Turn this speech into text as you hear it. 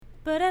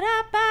It's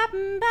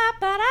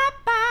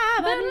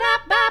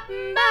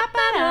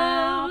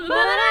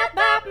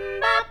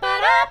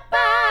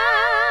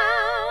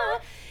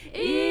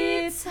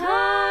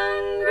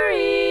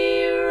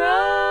Hungry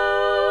Roses.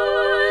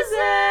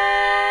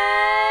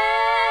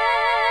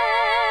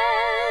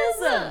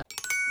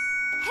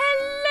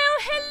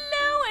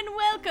 Hello, and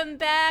welcome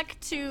back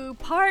to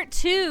part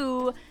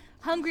 2.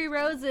 Hungry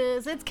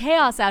Roses. It's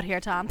chaos out here,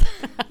 Tom.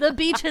 The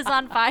beach is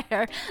on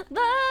fire.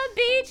 The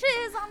beach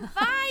is on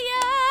fire.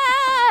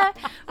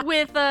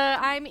 With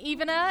I'm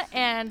Ivana,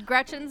 and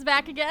Gretchen's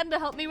back again to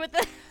help me with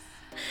this.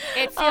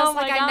 It feels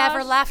like I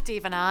never left,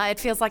 Ivana. It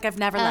feels like I've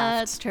never left.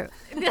 That's true.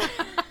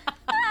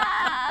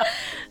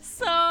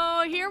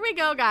 So here we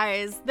go,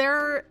 guys.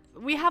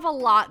 We have a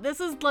lot. This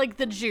is like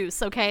the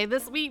juice, okay?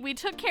 We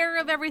took care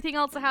of everything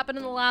else that happened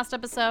in the last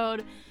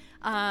episode.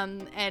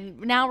 And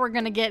now we're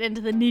going to get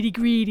into the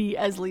nitty-gritty,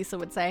 as Lisa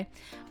would say.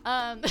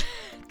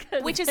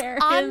 Which is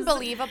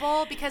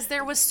unbelievable because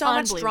there was so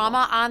much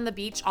drama on the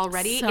beach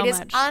already. It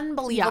is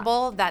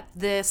unbelievable that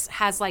this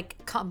has like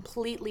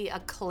completely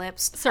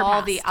eclipsed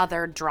all the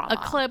other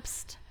drama.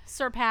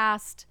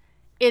 Surpassed.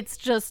 It's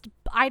just,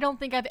 I don't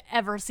think I've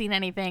ever seen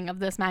anything of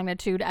this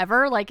magnitude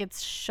ever. Like,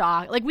 it's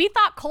shock. Like, we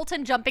thought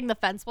Colton jumping the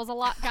fence was a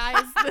lot,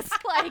 guys.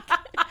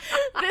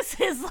 This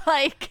is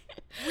like,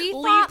 we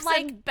leaps thought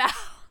like and bounds.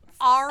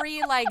 Ari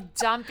like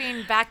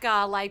dumping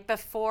Becca like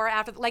before,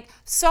 after, like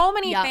so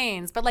many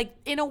things. But like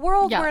in a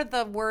world where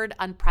the word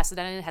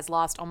unprecedented has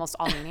lost almost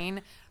all meaning,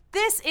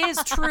 this is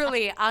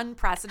truly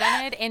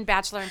unprecedented in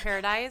Bachelor in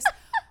Paradise,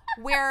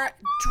 where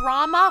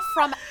drama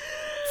from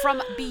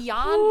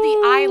beyond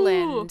the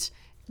island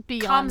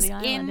comes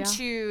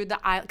into the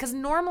island. Because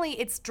normally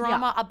it's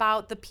drama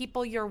about the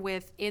people you're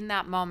with in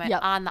that moment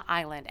on the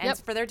island. And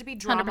for there to be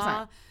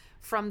drama 100%.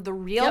 From the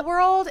real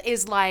world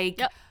is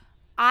like...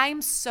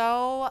 I'm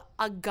so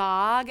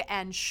agog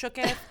and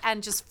shooketh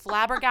and just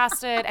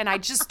flabbergasted, and I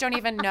just don't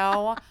even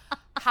know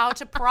how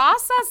to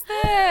process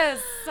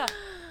this.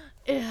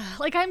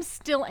 Like, I'm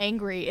still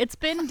angry. It's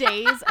been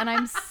days, and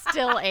I'm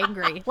still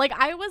angry. Like,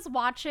 I was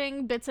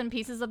watching bits and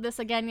pieces of this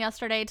again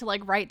yesterday to,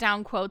 like, write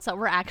down quotes that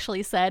were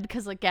actually said,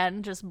 because,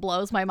 again, just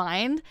blows my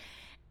mind.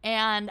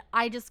 And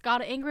I just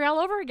got angry all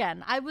over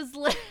again.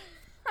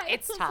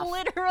 It's tough.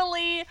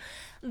 Literally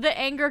the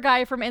anger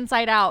guy from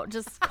Inside Out,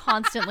 just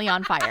constantly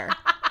on fire.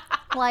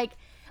 Like,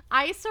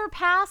 I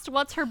surpassed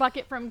What's Her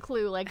Bucket from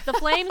Clue. Like, the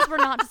flames were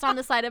not just on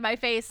the side of my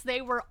face,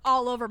 they were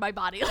all over my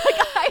body. Like,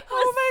 I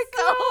was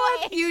so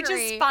angry. You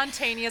just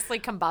spontaneously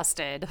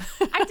combusted.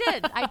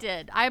 I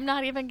did. I'm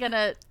not even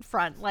gonna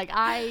front. Like,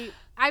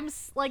 I'm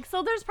like,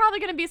 so there's probably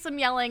going to be some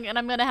yelling, and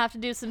I'm going to have to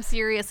do some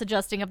serious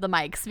adjusting of the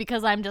mics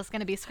because I'm just going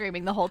to be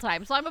screaming the whole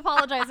time. So I'm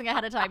apologizing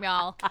ahead of time,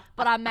 y'all.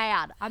 But I'm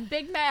mad. I'm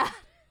big mad.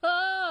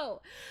 Oh.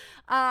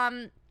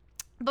 I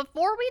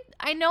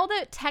know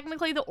that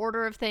technically the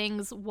order of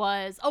things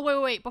was,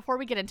 wait. Before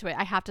we get into it,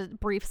 I have to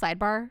brief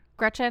sidebar,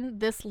 Gretchen.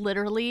 This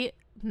literally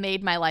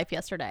made my life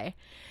yesterday.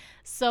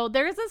 So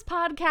there's this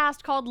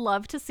podcast called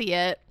Love to See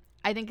It.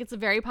 I think it's a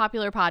very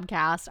popular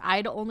podcast.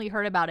 I'd only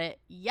heard about it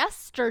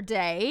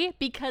yesterday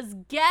because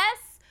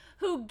guess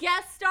who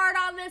guest starred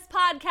on this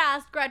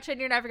podcast? Gretchen,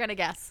 you're never going to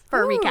guess.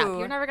 For a recap,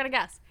 you're never going to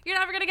guess.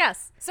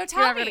 So tell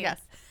me. You're never going to guess.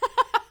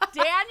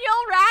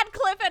 Daniel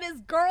Radcliffe and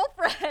his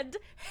girlfriend,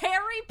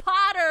 Harry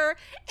Potter,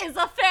 is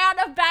a fan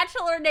of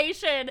Bachelor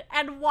Nation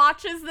and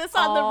watches this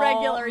on the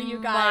regular,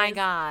 you guys. Oh my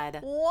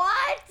God.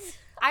 What?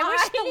 I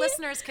wish the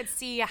listeners could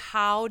see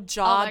how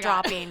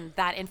jaw-dropping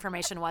that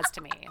information was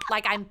to me.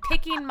 Like, I'm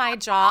picking my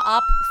jaw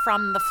up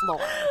from the floor.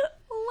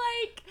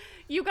 Like,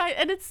 you guys,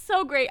 and it's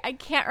so great. I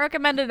can't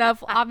recommend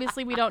enough.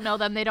 Obviously, we don't know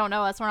them. They don't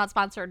know us. We're not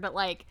sponsored. But,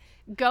 like,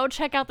 go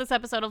check out this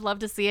episode of Love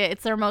to See It.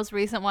 It's their most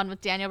recent one with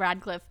Daniel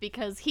Radcliffe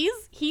because he's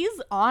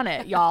on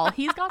it, y'all.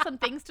 He's got some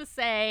things to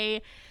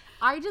say.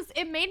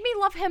 It made me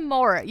love him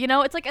more. You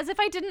know, it's like as if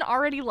I didn't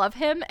already love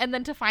him. And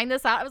then to find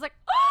this out, I was like,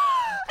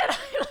 oh! And I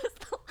was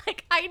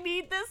like, I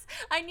need this.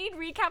 I need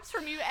recaps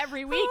from you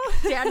every week,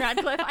 Dan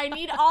Radcliffe. I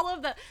need all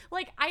of the,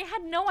 like, I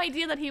had no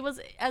idea that he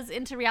was as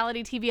into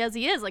reality TV as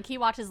he is. Like, he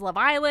watches Love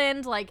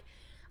Island. Like,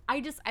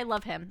 I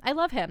love him. I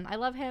love him.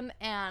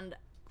 And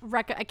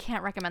I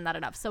can't recommend that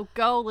enough. So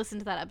go listen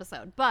to that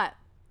episode. But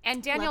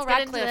and Daniel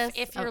Radcliffe,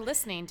 if you're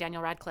listening,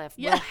 Daniel Radcliffe,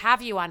 we'll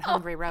have you on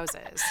Hungry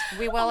Roses.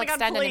 We will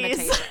extend an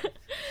invitation.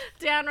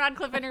 Dan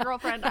Radcliffe and your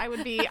girlfriend, I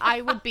would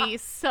be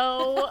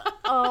so,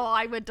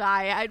 I would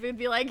die. I would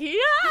be like, yes!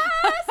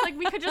 Like,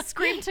 we could just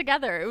scream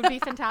together. It would be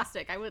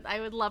fantastic. I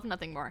would love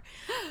nothing more.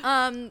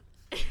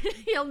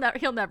 He'll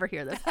never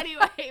hear this.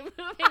 Anyway,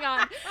 moving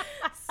on.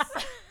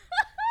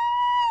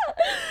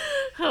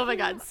 Oh my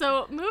God.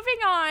 So moving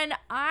on,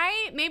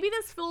 maybe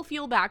this will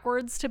feel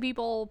backwards to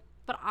people,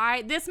 but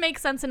this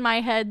makes sense in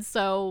my head,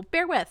 so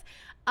bear with.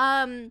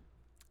 I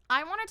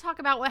want to talk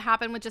about what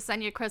happened with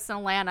Jessenia, Chris, and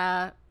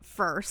Alana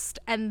first,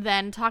 and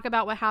then talk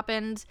about what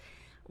happened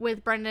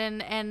with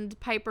Brendan and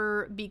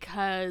Piper,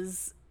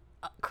 because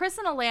Chris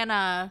and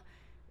Alana,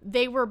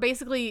 they were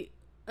basically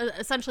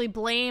essentially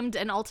blamed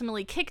and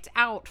ultimately kicked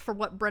out for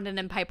what Brendan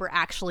and Piper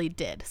actually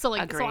did. So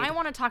like, so I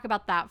want to talk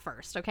about that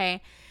first,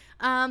 okay?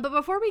 But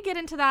before we get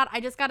into that,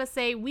 I just gotta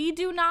say, we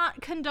do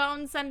not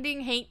condone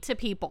sending hate to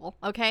people,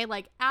 okay?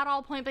 Like, at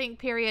all, point blank,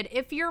 period.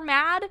 If you're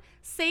mad,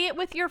 say it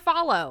with your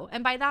follow.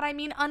 And by that, I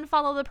mean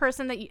unfollow the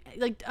person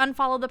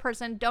unfollow the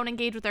person, don't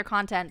engage with their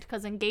content,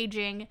 because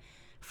engaging,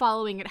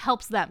 following, it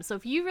helps them. So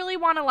if you really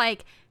want to,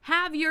 like,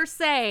 have your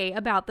say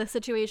about the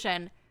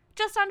situation,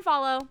 just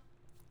unfollow.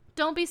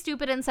 Don't be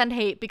stupid and send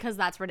hate, because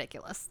that's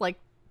ridiculous. Like,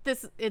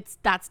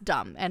 that's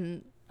dumb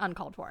and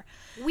uncalled for.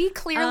 We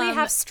clearly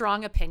have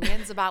strong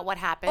opinions about what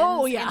happens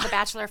in the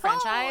Bachelor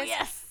franchise.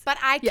 Yes. But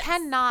I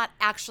cannot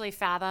actually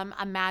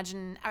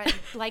imagine,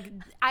 like,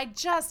 I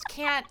just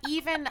can't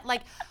even,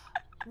 like,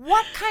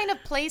 what kind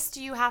of place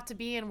do you have to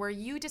be in where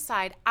you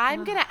decide,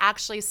 I'm going to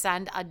actually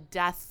send a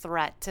death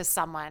threat to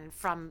someone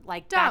from,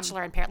 like,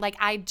 Bachelor and Parent? Like,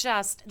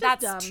 that's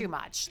dumb. Too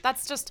much. That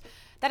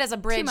is a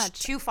bridge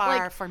too far,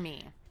 like, for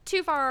me.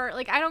 Too far.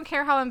 Like, I don't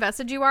care how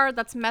invested you are.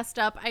 That's messed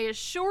up. I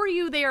assure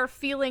you they are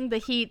feeling the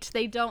heat.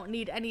 They don't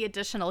need any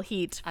additional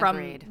heat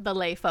from the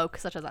lay folk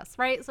such as us,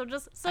 right? So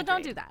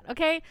don't do that,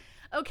 okay?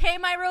 Okay,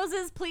 my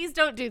roses, please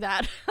don't do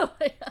that. Oh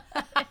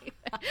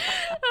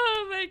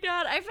my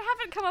God. I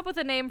haven't come up with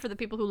a name for the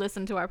people who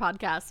listen to our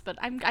podcast, but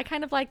I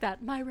kind of like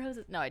that. My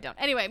roses. No, I don't.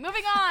 Anyway,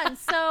 moving on.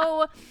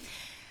 So...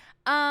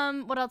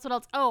 what else?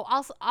 Oh,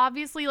 also,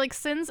 obviously, like,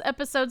 since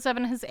episode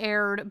 7 has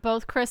aired,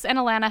 both Chris and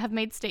Alana have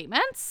made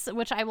statements,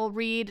 which I will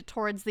read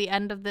towards the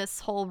end of this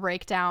whole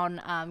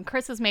breakdown.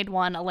 Chris has made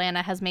 1,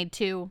 Alana has made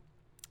 2,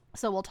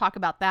 so we'll talk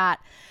about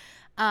that.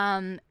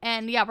 And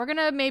yeah, we're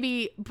gonna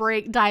maybe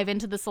dive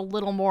into this a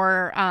little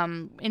more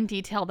in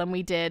detail than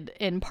we did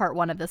in part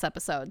 1 of this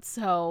episode.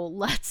 So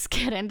let's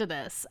get into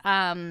this.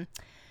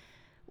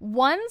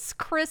 Once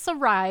Chris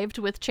arrived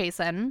with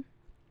Chasen,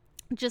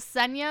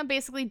 Jessenia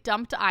basically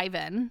dumped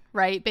Ivan,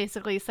 right?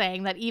 Basically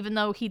saying that even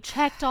though he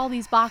checked all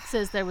these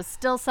boxes, there was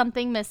still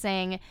something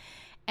missing.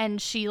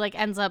 And she, like,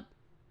 ends up,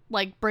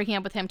 like, breaking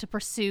up with him to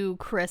pursue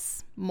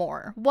Chris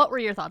more. What were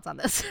your thoughts on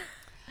this?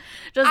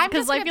 I'm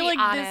just gonna be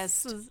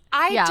honest.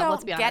 I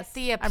don't get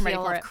the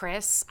appeal of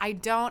Chris. I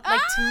don't, like,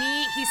 to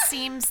me, he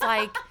seems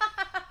like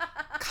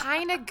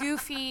kind of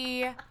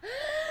goofy,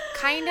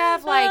 kind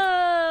of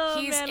like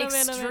he's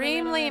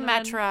extremely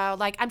metro.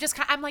 Like,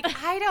 I'm like,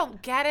 I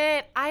don't get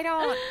it. I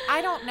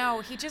don't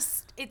know.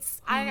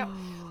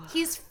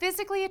 He's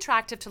physically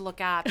attractive to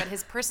look at, but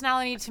his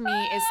personality to me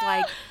is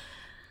like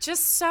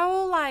just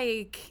so,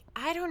 like,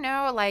 I don't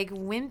know, like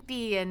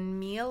wimpy and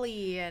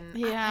mealy, and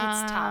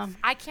it's tough.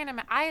 I can't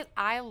imagine.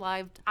 I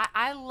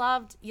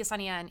loved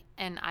Yesenia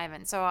and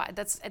Ivan, so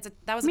that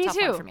was a tough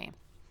one for me.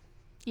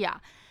 Yeah.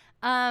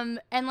 And,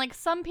 like,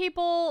 some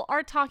people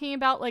are talking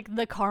about, like,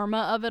 the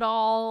karma of it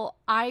all.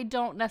 I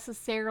don't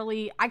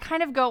necessarily, I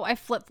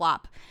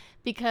flip-flop,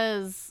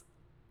 because,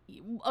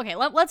 okay,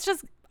 let's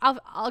just,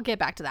 I'll get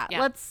back to that.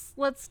 Yeah.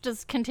 Let's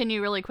just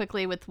continue really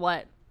quickly with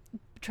what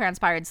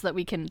transpired so that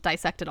we can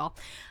dissect it all.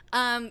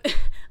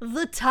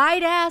 The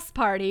tight-ass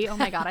party. Oh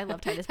my God, I love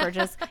Titus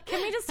Burgess.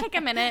 Can we just take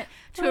a minute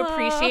to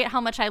appreciate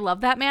how much I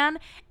love that man?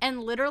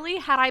 And literally,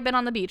 had I been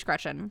on the beach,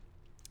 Gretchen,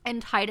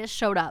 and Titus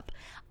showed up,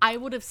 I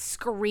would have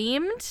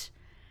screamed.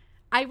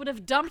 I would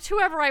have dumped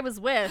whoever I was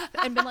with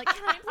and been like,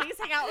 can I please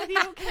hang out with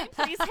you? Can I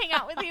please hang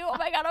out with you? Oh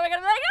my God. I'm like,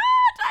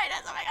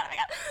 Titus, oh my God.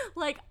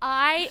 Like,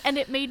 and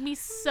it made me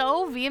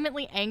so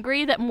vehemently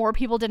angry that more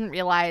people didn't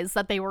realize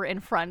that they were in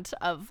front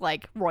of,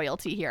 like,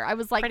 royalty here. I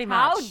was like,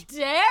 how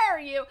dare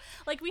you?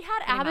 Like, we had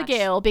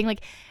Abigail being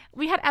like,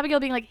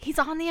 he's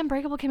on the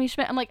Unbreakable Kimmy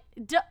Schmidt. I'm like,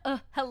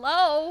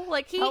 hello?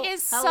 Like, he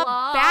is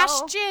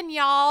Sebastian,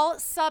 y'all.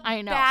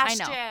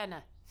 Sebastian.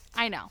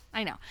 I know.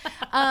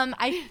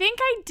 I think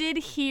I did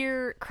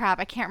hear,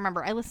 I can't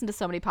remember. I listened to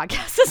so many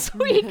podcasts this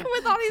week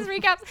with all these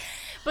recaps.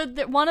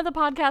 But one of the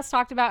podcasts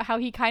talked about how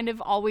he kind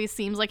of always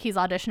seems like he's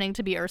auditioning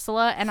to be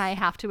Ursula. And I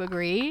have to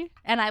agree.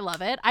 And I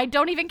love it. I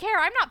don't even care.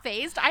 I'm not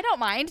fazed. I don't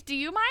mind. Do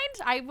you mind?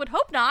 I would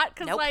hope not.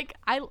 Because, like,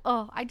 I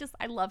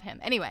love him.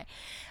 Anyway,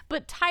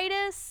 but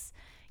Titus,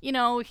 you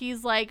know,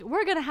 he's like,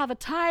 we're going to have a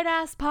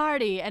tight-ass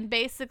party. And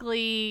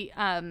basically,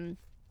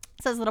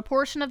 says that a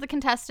portion of the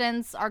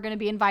contestants are going to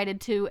be invited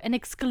to an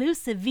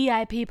exclusive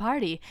VIP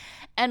party.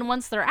 And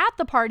once they're at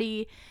the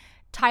party,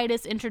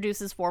 Titus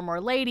introduces 4 more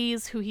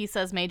ladies who he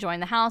says may join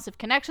the house if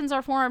connections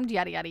are formed,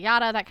 yada, yada,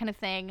 yada, that kind of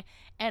thing.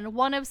 And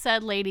one of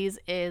said ladies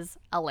is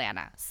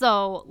Alana.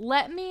 So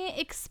let me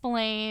just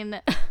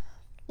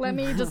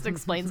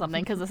explain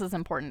something, because this is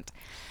important.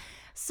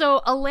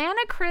 So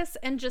Alana, Chris,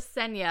 and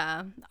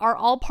Jessenia are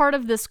all part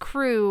of this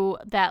crew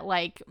that,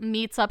 like,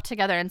 meets up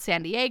together in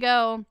San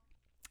Diego.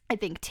 I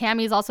think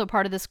Tammy's also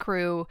part of this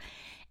crew.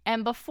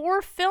 And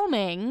before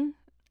filming,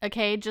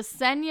 okay,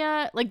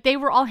 Jessenia, like, they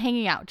were all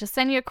hanging out.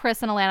 Jessenia,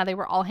 Chris, and Alana, they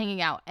were all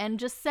hanging out. And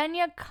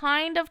Jessenia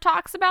kind of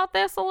talks about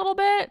this a little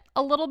bit.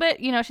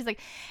 You know, she's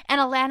like,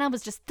 and Alana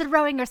was just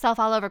throwing herself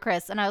all over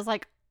Chris. And I was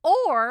like,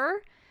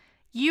 or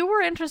you were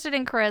interested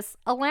in Chris,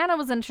 Alana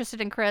was interested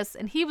in Chris,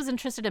 and he was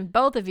interested in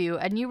both of you.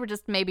 And you were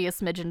just maybe a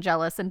smidgen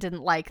jealous and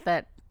didn't like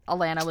that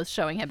Alana was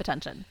showing him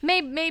attention.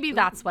 Maybe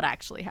that's what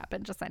actually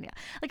happened, Jessenia.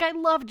 Like, I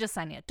love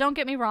Jessenia. Don't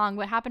get me wrong.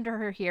 What happened to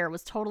her here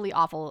was totally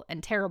awful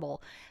and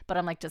terrible. But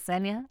I'm like,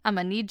 Jessenia, I'm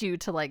going to need you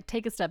to, like,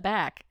 take a step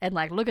back and,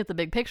 like, look at the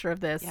big picture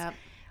of this. Yep.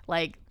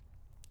 Like,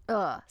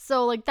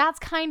 so, like, that's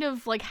kind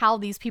of, like, how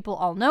these people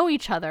all know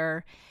each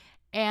other.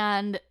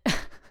 And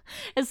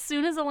as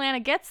soon as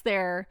Alana gets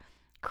there,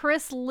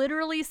 Chris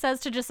literally says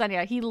to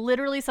Jessenia, he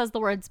literally says the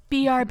words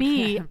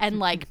BRB and,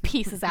 like,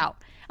 pieces out.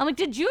 I'm like,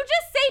 did you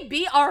just say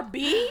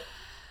BRB?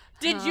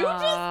 Did you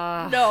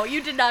just? No,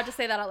 you did not just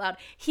say that out loud.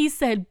 He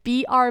said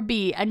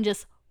BRB and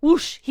just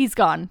whoosh, he's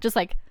gone. Just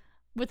like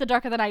with the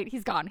dark of the night,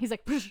 he's gone. He's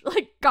like, whoosh,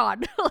 like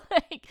gone.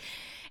 Like,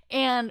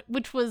 and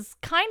which was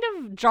kind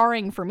of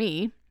jarring for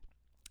me,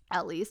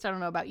 at least. I don't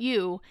know about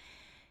you.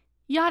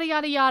 Yada,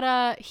 yada,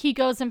 yada. He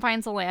goes and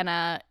finds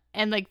Alana,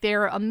 and like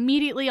they're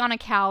immediately on a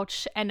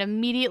couch and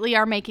immediately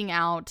are making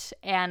out,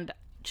 and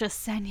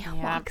Jessenia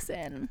walks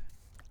in.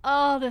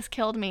 Oh, this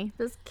killed me.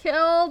 This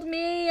killed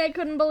me. I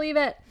couldn't believe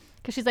it.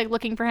 Because she's like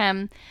looking for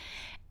him.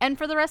 And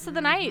for the rest of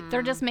the night,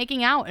 they're just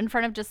making out in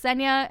front of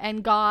Jessenia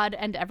and God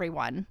and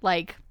everyone.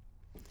 Like,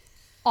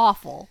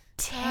 awful.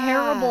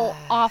 Terrible,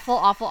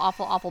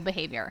 awful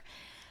behavior.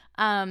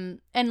 And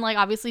like,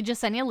 obviously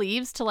Jessenia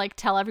leaves to like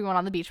tell everyone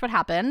on the beach what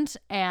happened.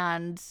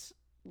 And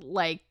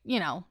like, you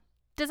know,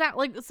 does that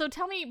like, so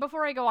tell me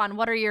before I go on,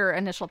 what are your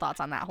initial thoughts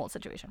on that whole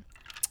situation?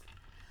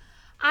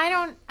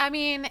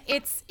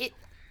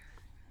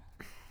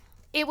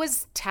 It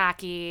was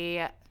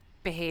tacky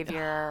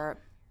behavior,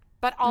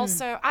 but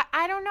also,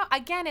 I don't know.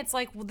 Again, it's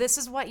like, well, this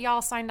is what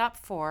y'all signed up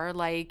for.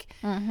 Like,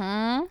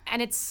 and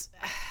it's,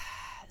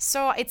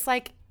 so it's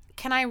like,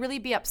 can I really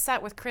be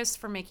upset with Chris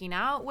for making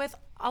out with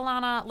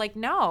Alana? Like,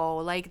 no,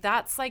 like,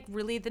 that's like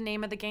really the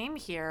name of the game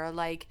here.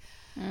 Like,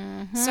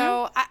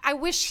 so I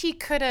wish he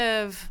could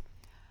have,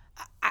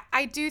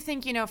 I do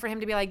think, you know, for him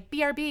to be like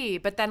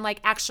BRB, but then like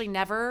actually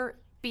never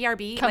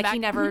BRB, come like back.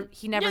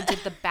 he never did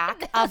the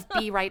back of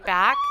be right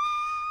back.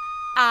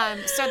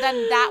 So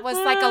then that was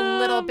like a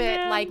little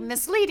bit like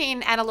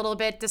misleading and a little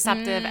bit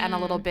deceptive and a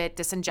little bit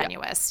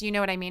disingenuous. Yep. You know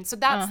what I mean? So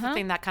that's the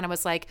thing that kind of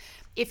was like,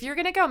 if you're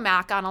going to go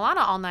mac on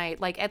Alana all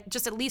night, like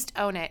just at least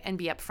own it and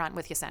be upfront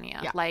with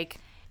Jessenia. Yeah. Like,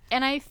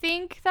 and I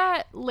think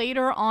that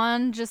later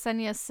on,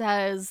 Jessenia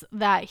says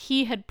that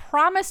he had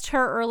promised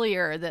her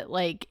earlier that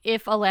like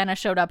if Alana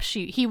showed up,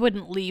 he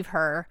wouldn't leave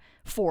her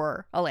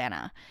for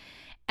Alana.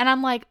 And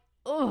I'm like,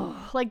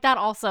 oh, like that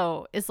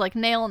also is like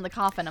nail in the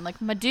coffin. I'm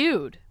like, my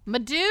dude.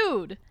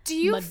 Do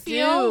you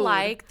feel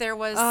like there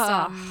was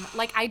some,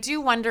 like, I do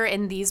wonder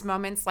in these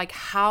moments, like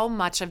how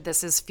much of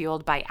this is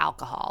fueled by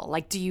alcohol?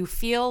 Like, do you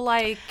feel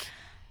like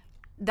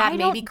that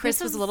maybe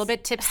Chris was a little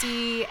bit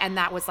tipsy and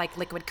that was like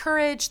liquid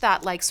courage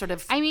that like sort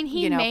of,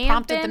 he may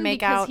prompted have been the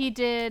makeout? He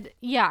did.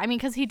 Yeah. I mean,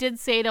 because he did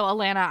say to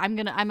Alana,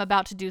 I'm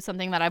about to do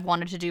something that I've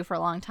wanted to do for a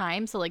long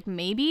time. So like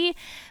maybe,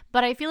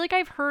 but I feel like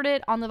I've heard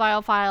it on the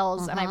Viall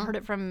Files and I've heard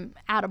it from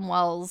Adam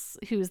Wells,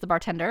 who's the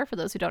bartender, for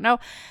those who don't know,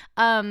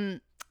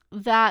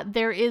 that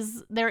there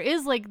is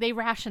like, they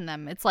ration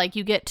them. It's like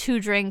you get 2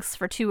 drinks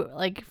for 2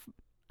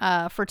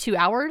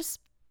 hours.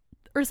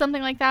 Or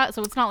something like that.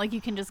 So it's not like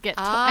you can just get,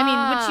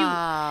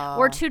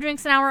 or 2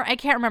 drinks an hour. I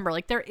can't remember.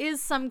 Like there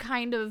is some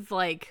kind of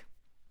like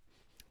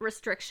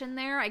restriction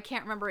there. I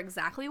can't remember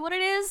exactly what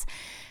it is.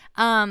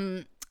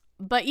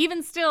 But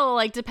even still,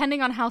 like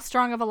depending on how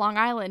strong of a Long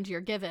Island you're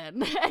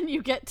given and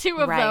you get 2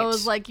 of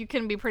those, like you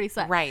can be pretty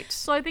set. Right.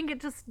 So I think it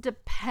just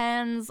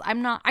depends.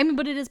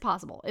 But it is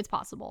possible. It's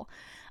possible.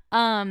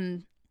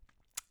 But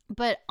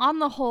on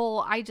the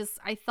whole, I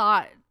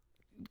thought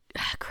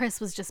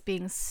Chris was just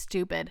being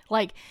stupid.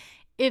 Like,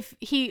 if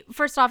he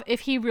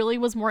really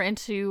was more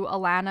into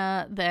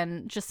Alana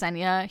than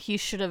Jessenia, he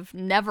should have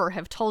never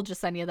have told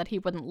Jessenia that he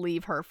wouldn't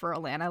leave her for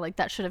Alana. Like,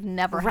 that should have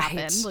never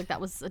happened. Like, that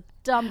was a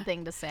dumb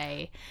thing to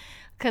say.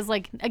 Because,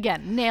 like,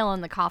 again, nail in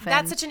the coffin.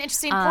 That's such an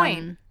interesting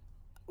point.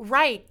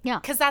 Right. Yeah.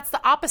 Because that's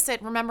the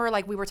opposite. Remember,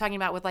 like we were talking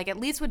about with like, at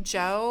least with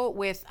Joe,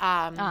 with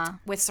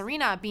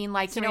Serena being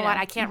like, you know what,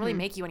 I can't really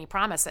make you any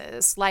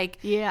promises. Like,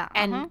 yeah.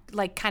 And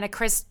like kind of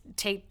Chris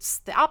takes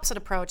the opposite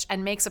approach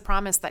and makes a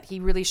promise that he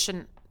really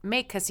shouldn't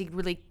make because he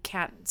really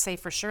can't say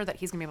for sure that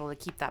he's going to be able to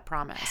keep that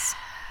promise.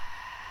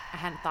 I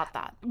hadn't thought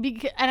that.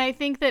 And I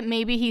think that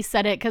maybe he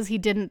said it because he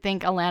didn't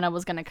think Alana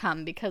was going to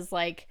come because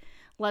like,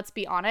 let's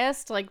be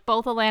honest, like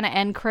both Alana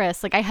and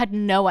Chris, like I had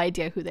no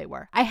idea who they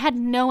were. I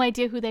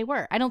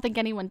don't think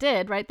anyone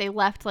did, right? They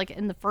left like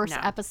in the first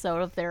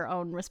episode of their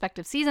own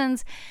respective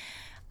seasons.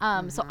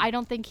 So I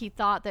don't think he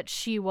thought that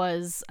she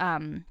was, I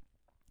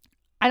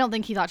don't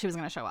think he thought she was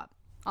going to show up.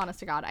 Honest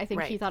to God. I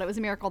think he thought it was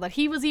a miracle that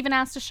he was even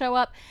asked to show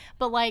up.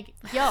 But like,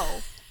 yo,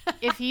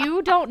 if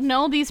you don't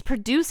know these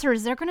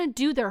producers, they're going to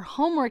do their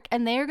homework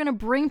and they're going to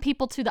bring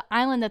people to the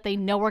island that they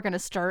know are going to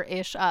stir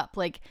ish up.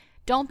 Like,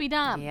 don't be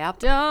dumb. Yep.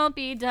 Don't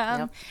be dumb.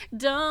 Yep.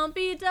 Don't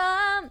be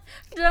dumb.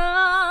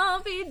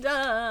 Don't be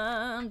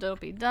dumb. Don't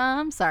be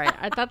dumb. Sorry.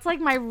 That's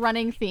like my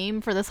running theme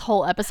for this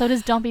whole episode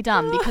is don't be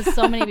dumb because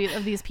so many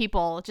of these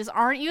people just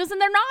aren't using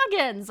their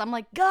noggins. I'm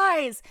like,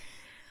 guys,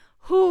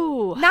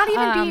 Whew. Not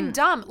even being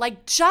dumb.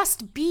 Like,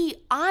 just be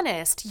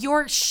honest.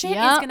 Your shit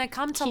is going to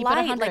come to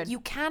light. Like, you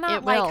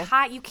cannot, like,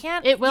 hide. You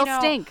can't. It will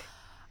stink.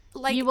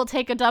 Like, you will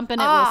take a dump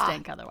and it will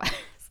stink otherwise.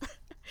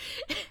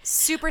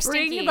 Super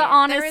stinky. Bring the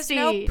honesty.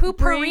 There is no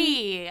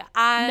poopery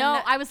on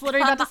No, I was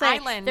literally about to say,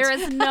 island. there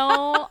is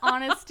no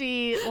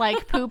honesty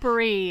like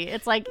poopery.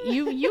 It's like,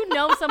 you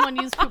know someone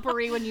used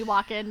poopery when you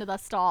walk into the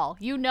stall.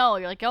 You know.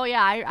 You're like, oh,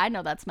 yeah, I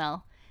know that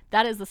smell.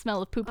 That is the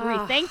smell of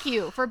poopery. Thank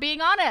you for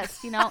being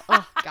honest. You know,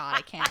 oh, God,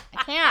 I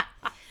can't.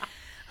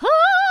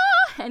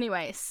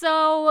 Anyway,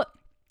 so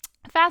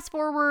fast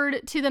forward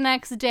to the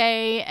next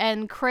day,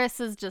 and Chris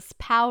is just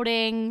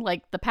pouting,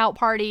 like the pout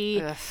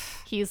party. Ugh.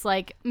 He's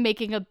like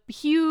making a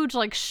huge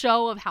like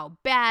show of how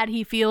bad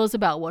he feels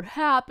about what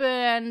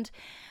happened.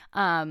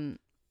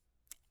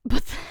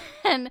 But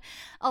then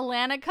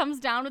Alana comes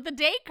down with the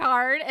date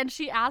card, and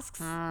she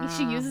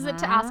uses it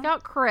to ask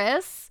out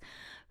Chris,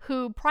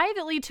 who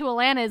privately to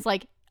Alana is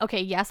like,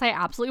 okay, yes, I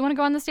absolutely want to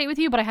go on this date with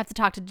you, but I have to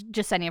talk to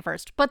Jessenia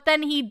first. But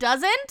then he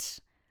doesn't.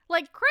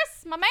 Like,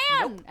 Chris, my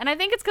man. Nope. And I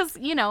think it's because,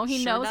 he knows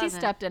he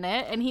stepped in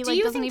it, and he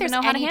doesn't even know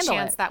how to handle it. Do you think there's any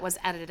chance that was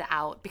edited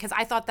out? Because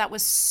I thought that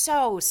was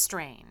so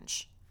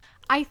strange.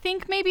 I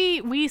think maybe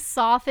we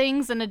saw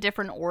things in a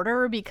different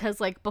order because,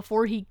 like,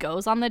 before he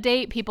goes on the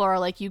date, people are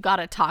like, you got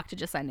to talk to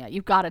Jessenia.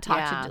 You got to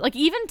talk to... Like,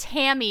 even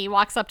Tammy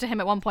walks up to him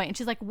at one point, and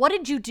she's like, what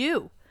did you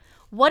do?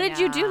 What did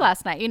you do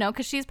last night?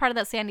 Because she's part of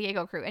that San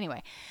Diego crew.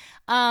 Anyway.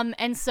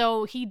 And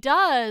so he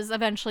does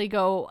eventually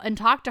go and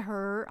talk to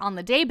her on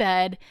the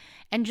daybed,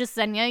 and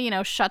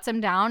Jessenia, shuts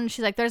him down. And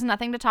she's like, there's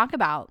nothing to talk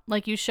about.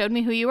 Like, you showed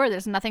me who you were.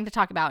 There's nothing to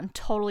talk about. And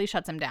totally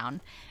shuts him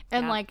down.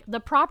 And like, the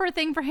proper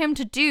thing for him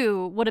to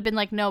do would have been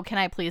like, no, can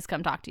I please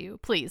come talk to you?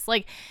 Please.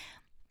 Like,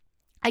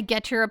 I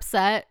get you're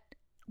upset,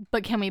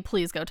 but can we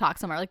please go talk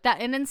somewhere like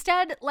that? And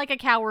instead, like a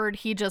coward,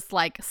 he just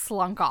like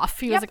slunk off.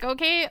 He was like,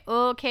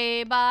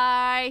 okay,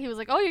 bye. He was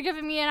like, oh, you're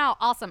giving me an out.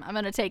 Awesome. I'm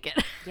going to take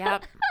it.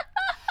 Yep.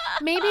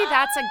 Maybe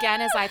that's,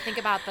 again, as I think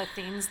about the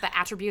things, the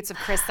attributes of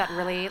Chris that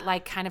really,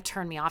 like, kind of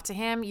turn me off to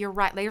him. You're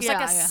right. There's,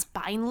 like, a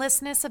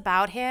spinelessness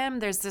about him.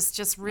 There's this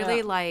just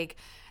really, like,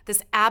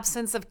 this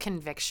absence of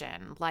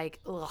conviction. Like,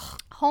 ugh.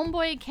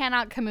 Homeboy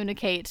cannot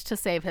communicate to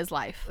save his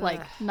life.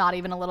 Like, not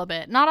even a little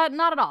bit. Not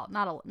at all.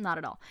 Not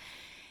at all.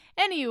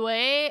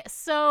 Anyway,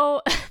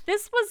 so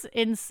this was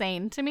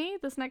insane to me,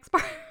 this next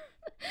part.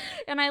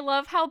 And I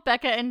love how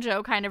Becca and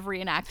Joe kind of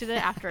reenacted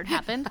it after it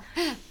happened.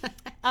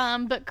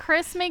 But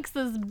Chris makes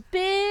this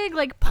big,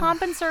 like,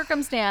 pomp and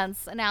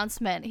circumstance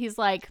announcement. He's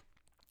like,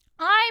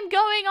 I'm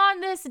going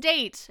on this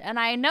date, and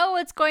I know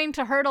it's going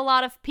to hurt a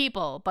lot of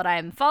people, but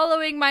I'm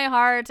following my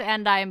heart,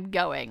 and I'm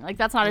going. Like,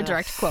 that's not a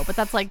direct quote, but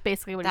that's, like,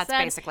 basically what he said.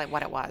 That's basically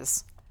what it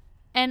was.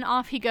 And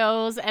off he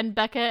goes, and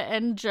Becca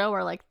and Joe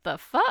are like, the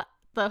fuck?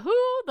 The who?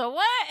 The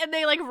what? And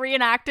they, like,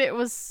 reenact it. It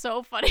was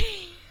so funny.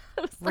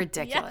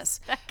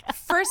 Ridiculous. Like,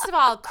 yes, first of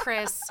all,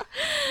 Chris,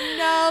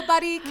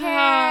 nobody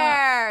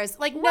cares.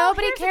 Like,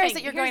 nobody cares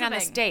that you're going on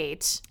this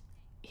date.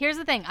 Here's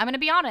the thing. I'm going to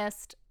be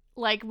honest.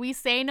 Like, we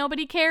say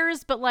nobody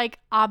cares, but, like,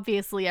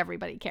 obviously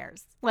everybody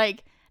cares.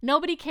 Like,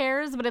 nobody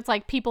cares, but it's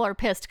like people are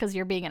pissed because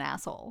you're being an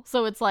asshole.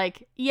 So it's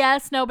like,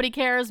 yes, nobody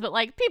cares, but,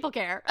 like, people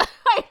care.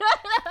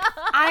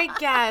 I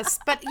guess.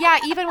 But, yeah,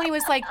 even when he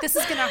was like, this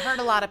is going to hurt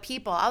a lot of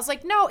people, I was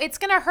like, no, it's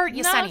going to hurt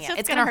Yesenia. No,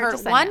 it's going to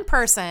hurt one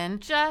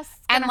person.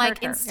 And,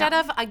 like, instead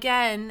of,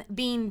 again,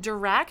 being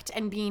direct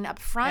and being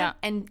upfront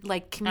and,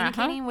 like,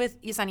 communicating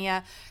with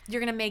Yesenia,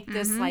 you're going to make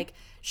this, like,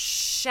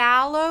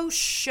 shallow,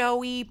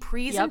 showy,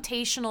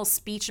 presentational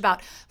speech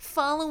about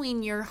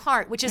following your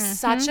heart, which is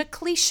such a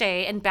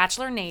cliche in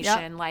Bachelor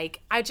Nation.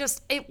 Like, I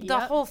just, the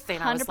whole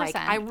thing, I was like,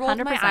 I rolled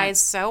 100%. My eyes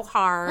so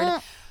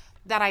hard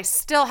that I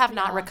still have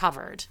not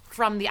recovered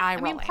from the eye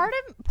rolling. I mean,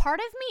 part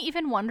of me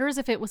even wonders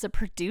if it was a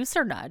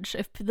producer nudge.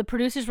 If the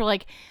producers were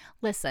like,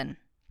 listen,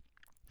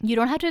 you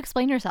don't have to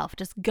explain yourself.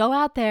 Just go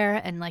out there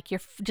and, like,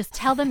 just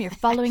tell them you're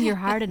following your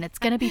heart and it's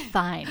going to be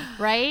fine,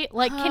 right?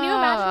 Like, can you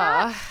imagine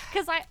that?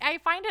 Because I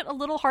find it a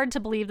little hard to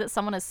believe that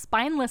someone as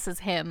spineless as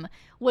him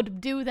would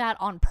do that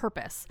on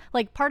purpose.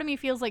 Like, part of me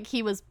feels like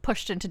he was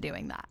pushed into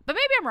doing that. But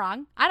maybe I'm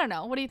wrong. I don't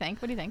know. What do you think?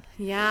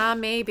 Yeah,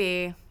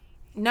 maybe.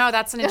 No,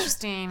 that's an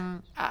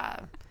interesting...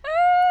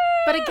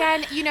 But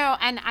again,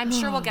 and I'm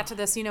sure we'll get to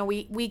this,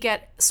 we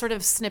get sort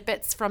of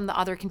snippets from the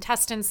other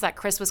contestants that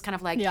Chris was kind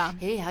of like,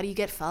 hey, how do you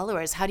get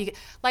followers? How do you get,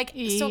 like,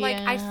 so, like,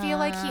 I feel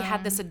like he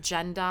had this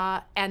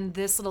agenda and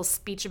this little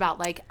speech about,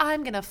 like,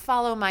 I'm going to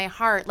follow my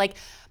heart. Like,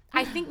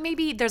 I think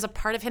maybe there's a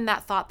part of him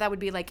that thought that would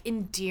be, like,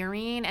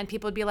 endearing, and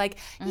people would be like,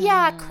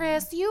 yeah,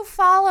 Chris, you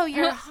follow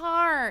your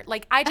heart.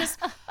 Like, I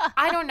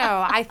don't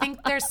know. I think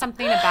there's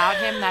something about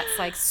him that's,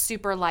 like,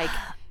 super, like,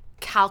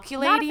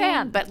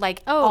 calculating, but,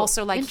 like,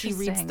 also, like, he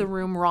reads the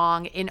room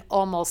wrong in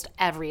almost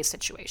every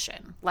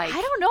situation. Like,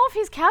 I don't know if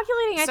he's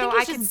calculating. I think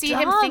he's just can see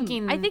dumb. him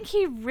thinking. I think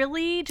he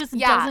really just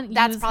doesn't.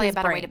 That's use probably his a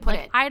better brain. way to put like,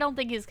 it. I don't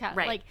think he's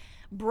like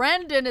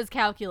Brendan is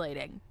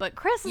calculating, but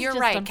Chris is You're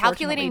just right.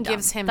 Calculating dumb.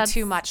 gives him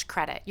too much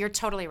credit. You're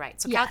totally right.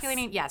 So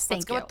calculating, yes.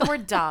 Let's go with the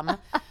word dumb.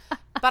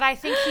 But I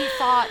think he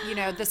thought,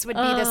 this would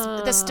be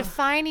this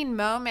defining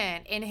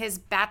moment in his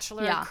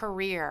Bachelor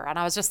career. And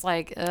I was just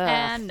like, ugh.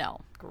 And no.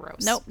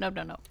 Gross. Nope.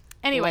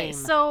 Anyway, Lame.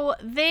 so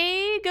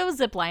they go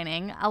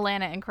ziplining,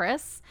 Alana and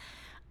Chris.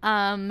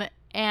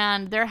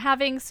 And they're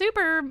having so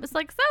much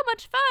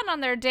fun on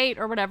their date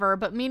or whatever.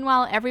 But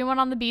meanwhile, everyone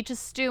on the beach is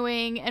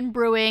stewing and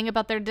brewing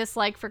about their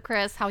dislike for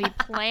Chris, how he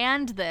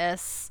planned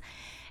this.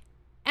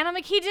 And I'm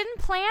like, he didn't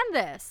plan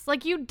this.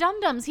 Like, you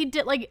dum-dums. He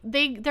did, like,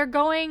 they're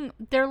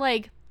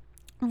like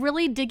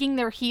really digging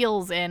their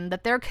heels in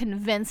that they're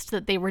convinced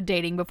that they were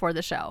dating before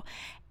the show.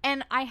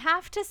 And I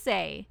have to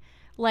say,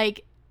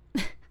 like,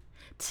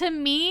 to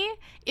me,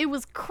 it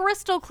was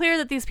crystal clear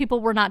that these people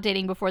were not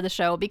dating before the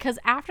show, because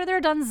after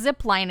they're done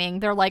ziplining,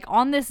 they're like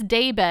on this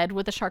daybed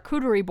with a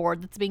charcuterie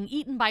board that's being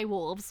eaten by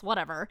wolves,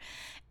 whatever.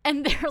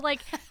 And they're like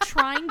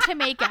trying to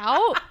make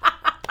out.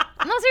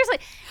 No, seriously,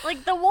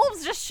 like the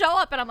wolves just show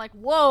up and I'm like,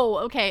 whoa,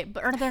 okay.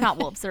 Or they're not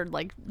wolves, they're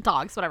like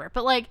dogs, whatever.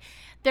 But like,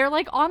 they're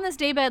like on this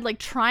daybed, like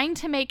trying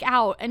to make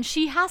out, and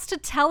she has to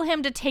tell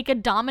him to take a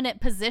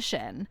dominant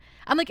position.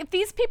 I'm like, if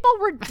these people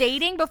were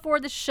dating before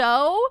the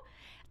show,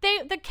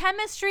 the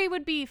chemistry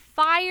would be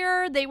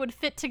fire. They would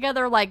fit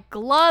together like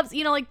gloves.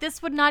 Like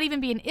this would not even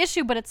be an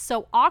issue, but it's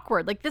so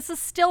awkward. Like this is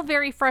still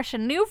very fresh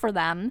and new for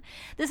them.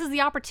 This is the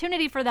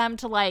opportunity for them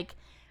to like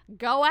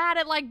go at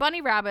it like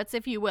bunny rabbits,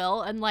 if you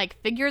will, and like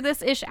figure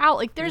this ish out.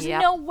 Like there's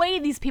no way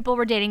these people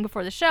were dating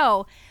before the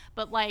show.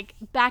 But like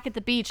back at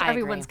the beach,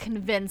 everyone's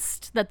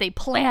convinced that they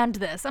planned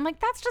this. I'm like,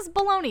 that's just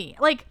baloney.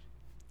 Like,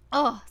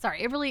 oh,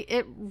 sorry.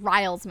 It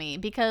riles me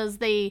because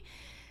they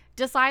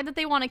decide that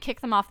they want to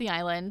kick them off the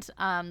island.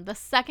 The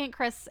second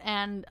Chris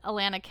and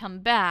Alana come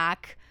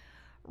back,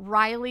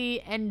 Riley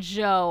and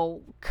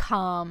Joe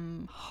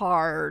come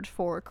hard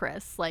for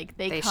Chris. Like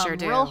they come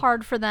sure real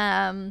hard for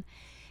them.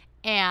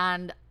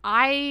 And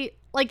I,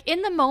 like,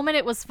 in the moment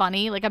it was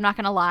funny. Like, I'm not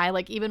gonna lie.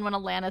 Like, even when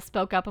Alana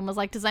spoke up and was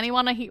like, does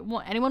anyone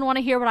want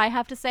to hear what I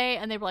have to say?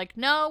 And they were like,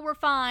 no, we're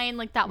fine.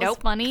 Like, that was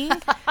funny.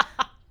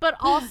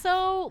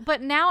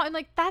 But now I'm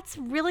like, that's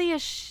really a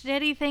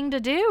shitty thing to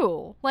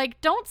do.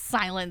 Like, don't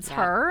silence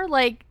her.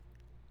 Like,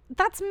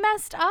 that's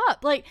messed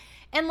up. Like,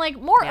 and like,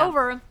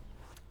 moreover,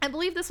 I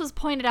believe this was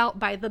pointed out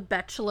by the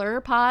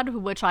Bachelor pod,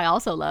 which I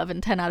also love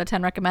and 10 out of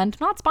 10 recommend.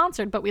 Not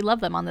sponsored, but we love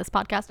them on this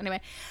podcast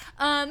anyway.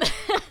 And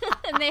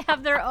they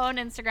have their own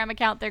Instagram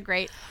account. They're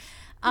great.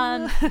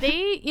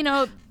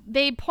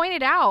 They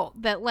pointed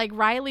out that like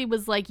Riley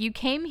was like, you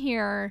came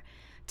here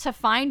to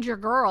find your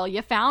girl.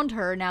 You found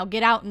her. Now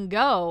get out and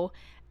go.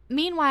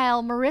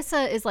 Meanwhile,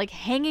 Marissa is like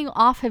hanging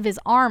off of his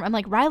arm. I'm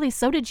like, Riley,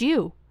 so did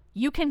you.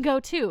 You can go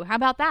too. How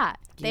about that?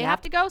 They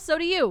have to go. So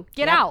do you.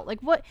 Get out. Like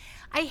what?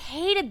 I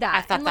hated that.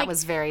 I thought that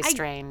was very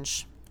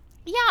strange.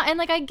 Yeah. And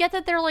like, I get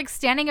that they're like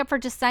standing up for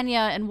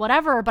Jasenia and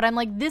whatever, but I'm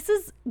like, this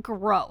is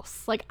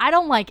gross. Like, I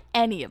don't like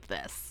any of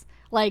this.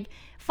 Like,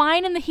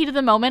 fine, in the heat of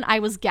the moment, I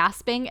was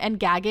gasping and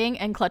gagging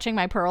and clutching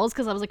my pearls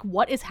because I was like,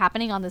 what is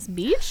happening on this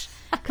beach?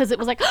 Because it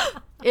was like,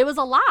 it was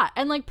a lot.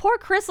 And like, poor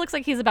Chris looks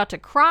like he's about to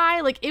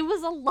cry. Like, it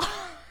was a lot.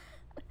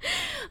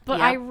 But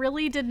I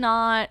really did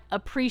not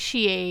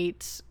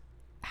appreciate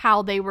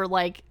how they were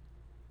like,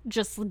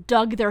 just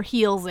dug their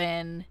heels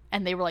in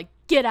and they were like,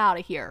 get out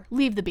of here,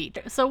 leave the beach.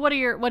 So what are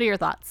your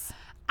thoughts?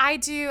 I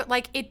do,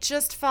 like, it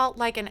just felt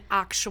like an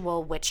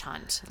actual witch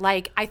hunt.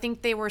 Like, I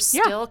think they were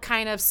still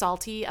kind of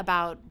salty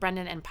about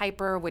Brendan and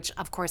Piper, which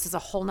of course is a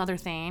whole nother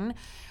thing.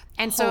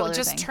 And so it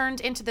just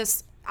turned into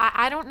this,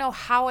 I don't know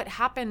how it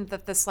happened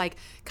that this like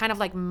kind of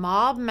like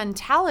mob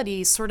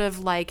mentality sort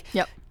of like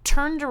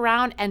turned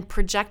around and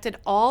projected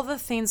all the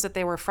things that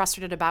they were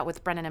frustrated about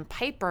with Brendan and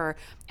Piper,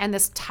 and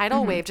this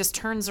tidal wave just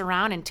turns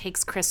around and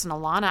takes Chris and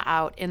Alana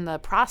out in the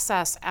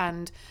process.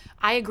 And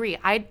I agree.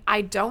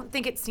 I don't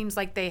think it seems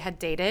like they had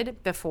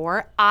dated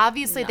before.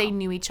 Obviously, they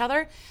knew each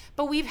other,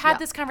 but we've had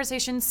this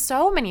conversation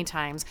so many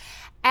times.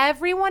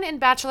 Everyone in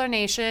Bachelor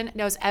Nation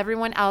knows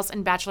everyone else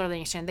in Bachelor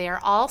Nation. They are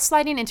all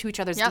sliding into each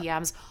other's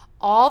DMs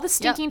all the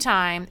stinking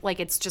time. Like,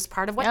 it's just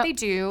part of what they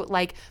do.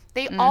 Like,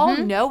 they all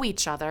know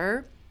each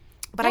other.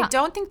 But I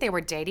don't think they were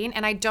dating,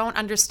 and I don't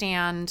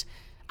understand.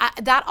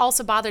 That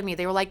also bothered me.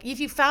 They were like, if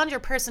you found your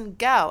person,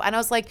 go. And I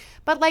was like,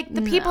 but like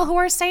the people who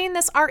are saying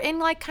this are in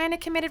like kind of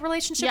committed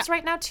relationships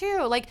right now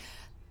too. Like,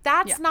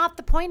 that's not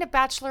the point of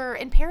Bachelor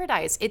in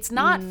Paradise. It's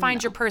not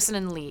find your person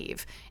and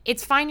leave.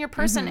 It's find your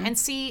person and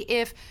see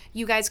if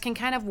you guys can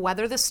kind of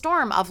weather the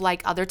storm of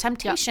like other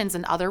temptations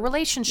and other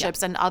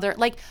relationships and other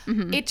like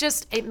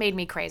it made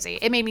me crazy.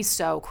 It made me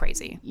so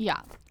crazy.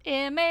 Yeah.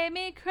 It made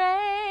me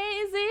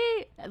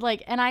crazy.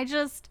 Like,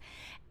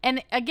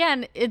 and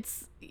again,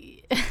 it's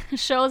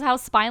shows how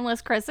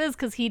spineless Chris is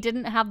because he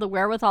didn't have the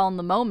wherewithal in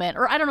the moment.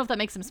 Or I don't know if that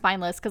makes him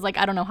spineless because, like,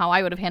 I don't know how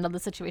I would have handled the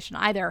situation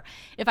either.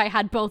 If I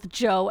had both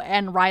Joe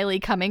and Riley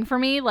coming for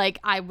me, like,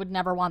 I would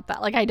never want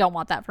that. Like, I don't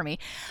want that for me.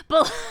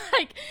 But,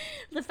 like,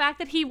 the fact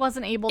that he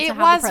wasn't able to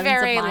have the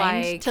presence of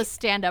mind to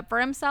stand up for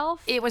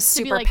himself. It was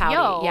super like,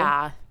 pouty.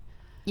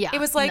 Yeah. It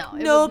was like,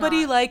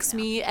 nobody likes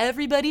me.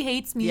 Everybody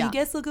hates me.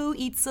 Guess I'll go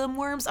eat some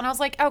worms. And I was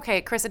like,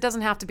 okay, Chris, it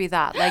doesn't have to be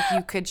that. Like,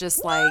 you could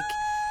just, like,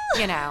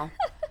 you know.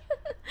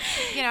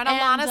 And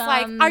Alana's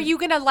like, are you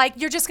going to like,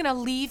 you're just going to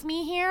leave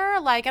me here?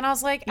 Like, and I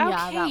was like,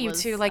 okay, you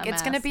two, like,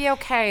 it's going to be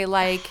okay.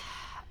 Like,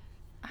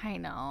 I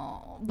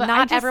know. But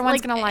not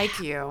everyone's going to like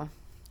you.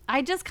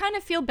 I just kind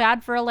of feel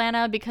bad for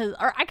Alana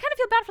or I kind of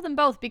feel bad for them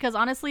both because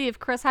honestly, if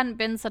Chris hadn't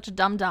been such a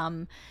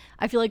dum-dum,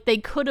 I feel like they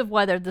could have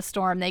weathered the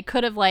storm. They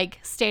could have like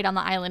stayed on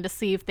the island to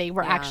see if they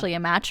were actually a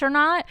match or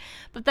not.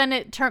 But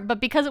then but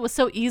because it was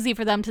so easy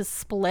for them to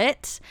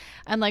split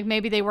and like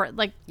maybe they were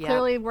like,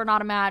 clearly we're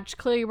not a match.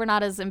 Clearly we're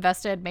not as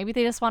invested. Maybe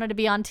they just wanted to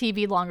be on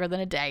TV longer than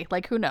a day.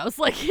 Like who knows?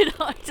 Like,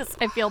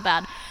 I feel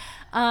bad.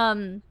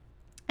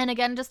 And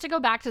again, just to go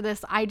back to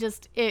this,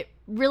 it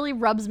really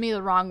rubs me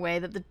the wrong way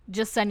that the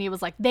Jessenia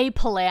was like, they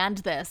planned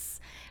this.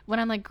 When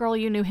I'm like, girl,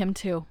 you knew him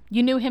too.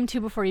 You knew him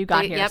too before you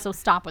got here. So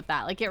stop with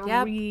that. Like it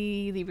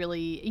really,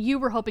 really, you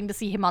were hoping to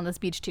see him on this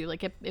beach too.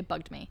 Like it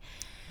bugged me.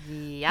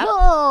 Yep.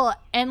 Oh,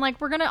 and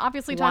like, we're going to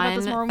obviously talk about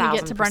this more when we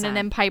get to Brendan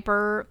and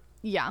Piper.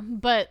 Yeah.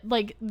 But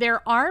like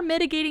there are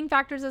mitigating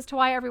factors as to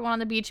why everyone on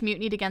the beach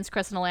mutinied against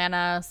Chris and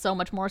Alana so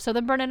much more so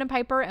than Brendan and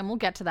Piper. And we'll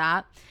get to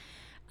that.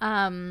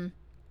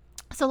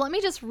 So let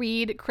me just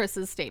read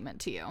Chris's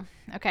statement to you,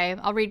 okay?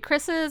 I'll read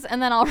Chris's,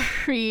 and then I'll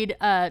read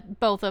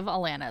both of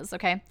Alana's,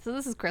 okay? So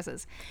this is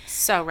Chris's.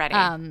 So ready.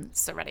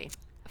 So ready.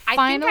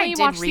 Finally I think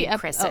I did read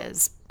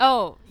Chris's.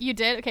 Oh, you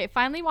did? Okay,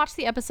 finally watched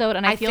the episode,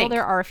 and I feel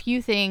there are a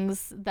few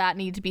things that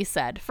need to be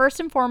said. First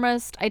and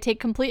foremost, I take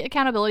complete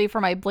accountability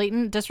for my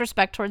blatant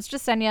disrespect towards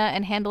Jessenia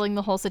and handling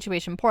the whole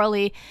situation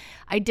poorly.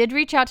 I did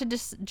reach out to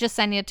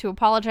Jessenia to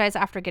apologize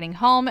after getting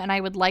home, and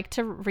I would like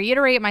to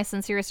reiterate my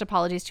sincerest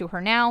apologies to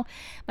her now.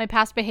 My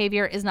past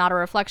behavior is not a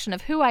reflection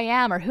of who I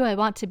am or who I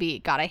want to be.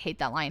 God, I hate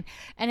that line.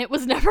 And it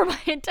was never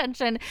my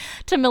intention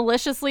to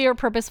maliciously or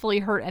purposefully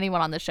hurt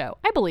anyone on the show.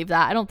 I believe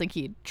that. I don't think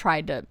he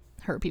tried to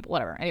hurt people,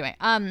 whatever. Anyway,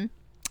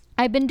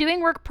 I've been doing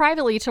work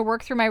privately to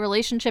work through my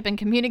relationship and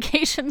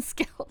communication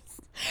skills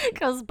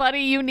because,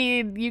 buddy,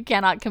 you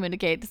cannot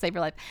communicate to save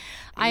your life.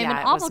 I am an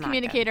awful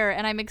communicator,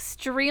 and I'm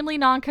extremely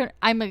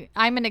I'm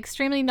an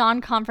extremely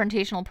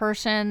non-confrontational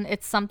person.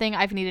 It's something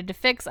I've needed to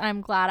fix, and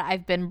I'm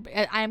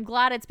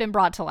glad it's been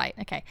brought to light.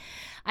 Okay.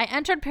 I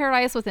entered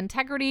Paradise with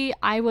integrity.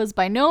 I was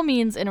by no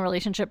means in a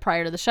relationship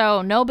prior to the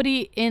show.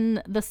 Nobody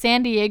in the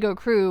San Diego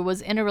crew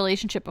was in a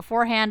relationship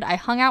beforehand. I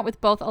hung out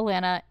with both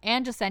Alana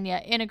and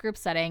Jessenia in a group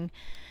setting.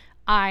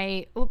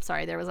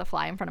 Sorry, there was a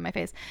fly in front of my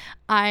face.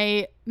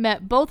 I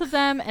met both of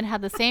them and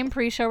had the same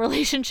pre-show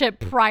relationship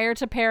prior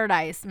to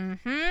Paradise.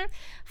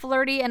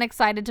 Flirty and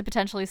excited to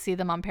potentially see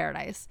them on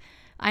Paradise.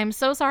 I'm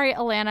so sorry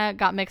Alana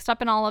got mixed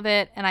up in all of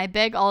it, and I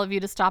beg all of you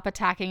to stop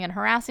attacking and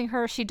harassing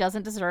her. She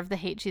doesn't deserve the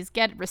hate she's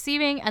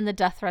receiving, and the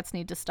death threats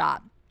need to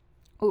stop.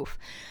 Oof.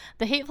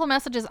 The hateful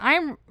messages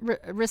I'm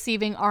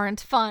receiving aren't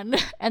fun,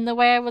 and the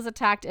way I was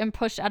attacked and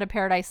pushed out of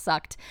Paradise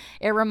sucked.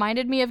 It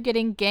reminded me of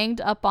getting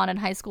ganged up on in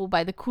high school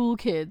by the cool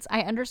kids.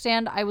 I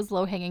understand I was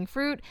low-hanging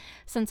fruit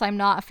since I'm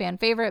not a fan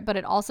favorite, but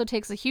it also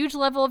takes a huge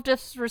level of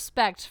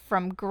disrespect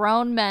from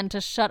grown men to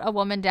shut a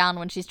woman down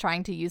when she's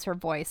trying to use her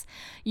voice.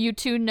 You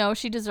two know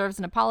she deserves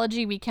an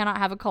apology. We cannot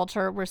have a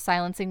culture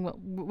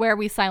where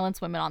we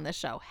silence women on this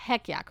show.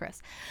 Heck yeah,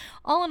 Chris.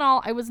 All in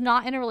all, I was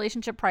not in a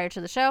relationship prior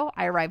to the show.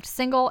 I arrived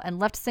single and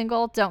left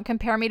single. Don't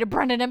compare me to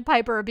Brendan and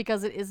Piper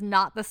because it is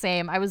not the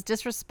same. I was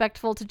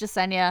disrespectful to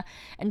Jessenia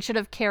and should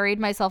have carried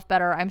myself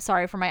better. I'm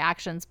sorry for my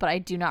actions, but I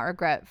do not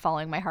regret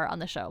following my heart on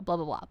the show. Blah,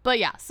 blah, blah. But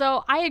yeah,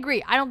 so I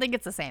agree. I don't think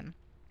it's the same.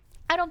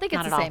 I don't think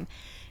it's the same.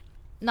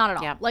 Not at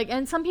all. Yeah. Like,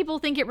 and some people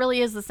think it really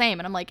is the same.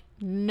 And I'm like,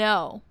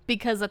 no,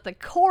 because at the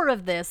core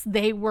of this,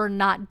 they were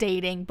not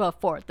dating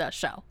before the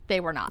show. They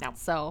were not. No.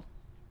 So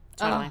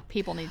totally.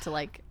 People need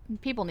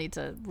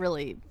to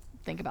really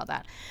think about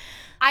that.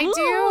 I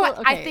do.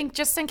 Okay. I think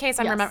just in case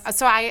I'm remembering.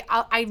 So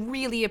I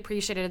really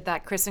appreciated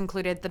that Chris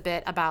included the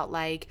bit about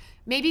like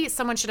maybe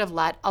someone should have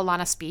let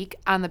Alana speak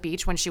on the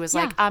beach when she was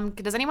like,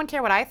 does anyone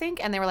care what I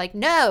think? And they were like,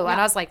 no. Yeah. And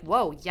I was like,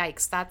 whoa,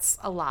 yikes, that's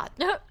a lot.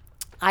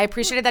 I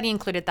appreciated that he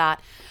included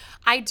that.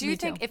 I do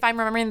think, if I'm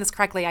remembering this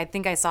correctly, I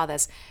think I saw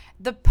this.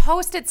 The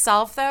post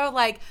itself, though,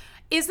 like,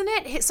 isn't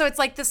it? So it's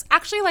like this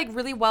actually like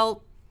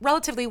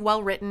relatively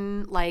well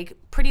written, like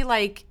pretty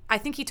like, I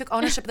think he took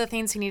ownership of the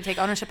things he needed to take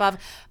ownership of.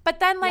 But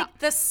then like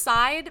the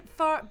side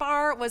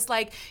bar was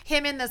like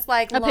him in this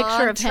like long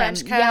picture of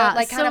trench him. coat,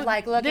 like kind of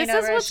like looking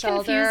over his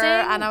shoulder. Confusing.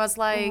 And I was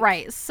like,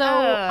 right. So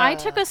I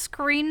took a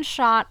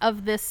screenshot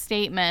of this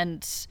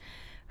statement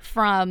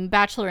from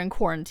Bachelor in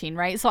Quarantine,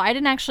 right? So I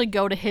didn't actually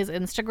go to his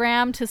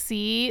Instagram to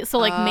see. So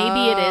like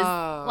maybe it is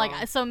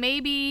like, so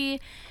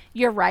maybe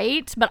you're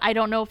right, but I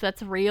don't know if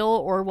that's real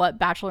or what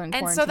Bachelor in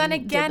Quarantine and so then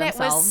again it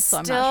was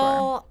still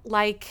so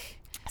like,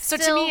 so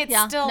to me it's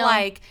still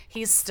like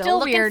he's still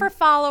looking weird for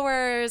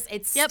followers.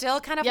 It's still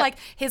kind of like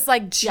his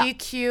like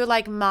GQ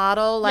like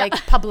model like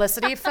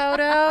publicity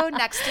photo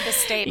next to the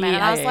statement.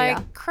 And I was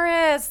like,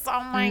 Chris,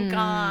 oh my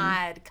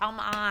God,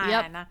 come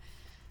on.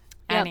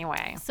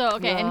 Anyway. So,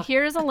 okay. And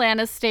here's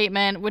Alana's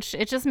statement, which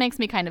it just makes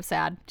me kind of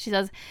sad. She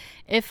says,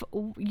 if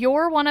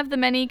you're one of the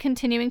many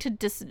continuing to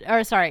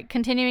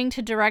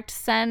direct,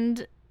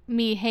 send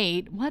me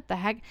hate, what the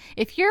heck?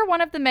 If you're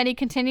one of the many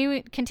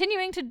continuing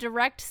to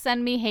direct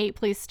send me hate,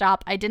 please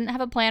stop. I didn't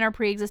have a plan or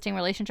pre-existing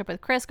relationship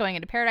with Chris going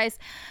into Paradise.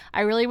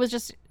 I really was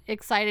just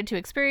excited to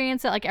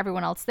experience it like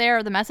everyone else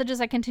there. The messages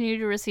I continue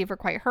to receive are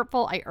quite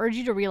hurtful. I urge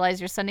you to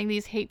realize you're sending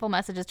these hateful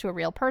messages to a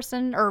real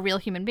person or a real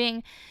human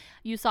being.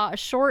 You saw a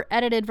short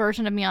edited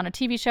version of me on a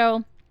TV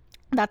show.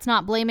 That's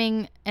not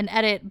blaming an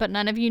edit, but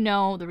none of you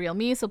know the real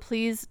me, so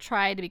please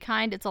try to be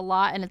kind. It's a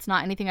lot, and it's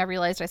not anything I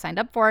realized I signed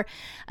up for.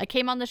 I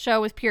came on the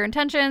show with pure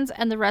intentions,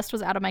 and the rest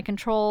was out of my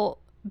control.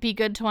 Be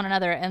good to one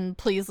another, and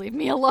please leave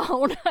me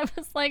alone. I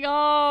was like,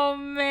 oh,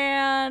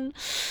 man.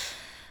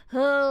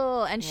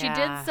 Oh, and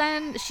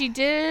she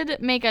did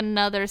make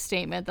another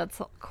statement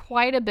that's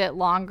quite a bit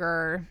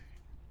longer.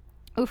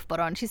 Oof, but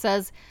on. She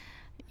says,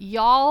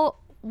 y'all,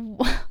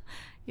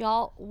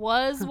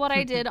 was what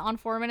I did on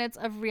 4 minutes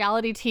of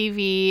reality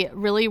TV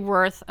really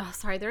worth... Oh,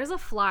 sorry, there's a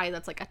fly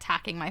that's like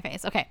attacking my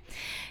face. Okay.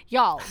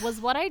 Y'all, was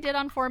what I did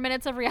on 4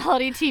 minutes of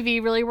reality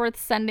TV really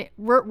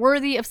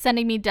worthy of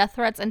sending me death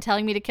threats and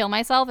telling me to kill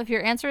myself? If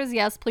your answer is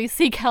yes, please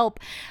seek help.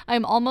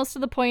 I'm almost to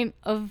the point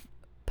of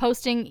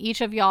posting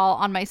each of y'all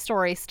on my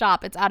story.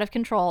 Stop. It's out of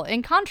control.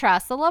 In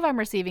contrast, the love I'm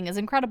receiving is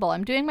incredible.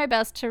 I'm doing my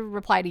best to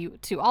reply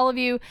to all of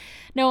you.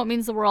 Know it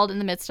means the world in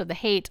the midst of the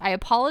hate. I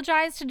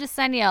apologized to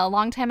Jessenia a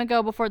long time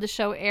ago before the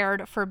show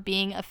aired for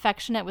being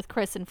affectionate with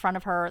Chris in front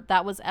of her.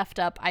 That was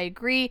effed up. I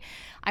agree.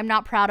 I'm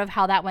not proud of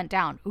how that went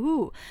down.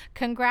 Ooh.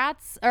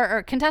 Congrats.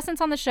 Or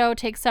contestants on the show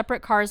take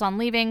separate cars on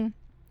leaving.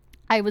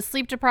 I was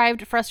sleep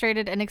deprived,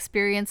 frustrated, and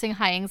experiencing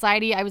high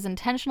anxiety. I was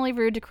intentionally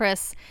rude to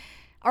Chris.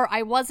 Or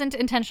I wasn't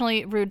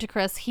intentionally rude to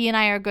Chris. He and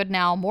I are good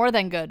now. More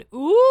than good.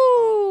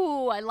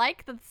 Ooh, I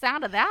like the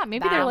sound of that.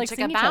 Maybe they're like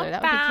seeing each other.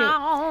 That would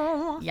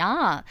be cute.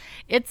 Yeah.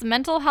 It's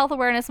Mental Health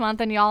Awareness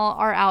Month, and y'all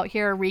are out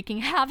here wreaking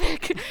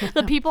havoc.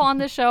 The people on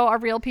this show are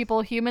real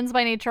people. Humans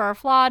by nature are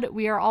flawed.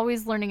 We are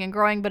always learning and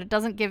growing, but it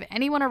doesn't give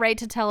anyone a right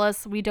to tell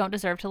us we don't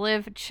deserve to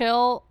live.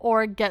 Chill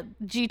or get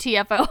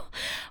GTFO.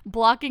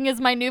 Blocking is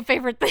my new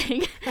favorite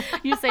thing.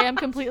 You say I'm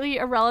completely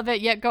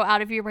irrelevant, yet go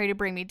out of your way to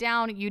bring me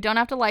down. You don't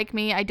have to like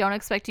me. I don't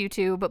expect you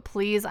to, but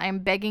please, I am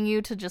begging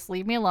you to just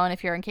leave me alone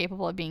if you're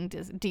incapable of being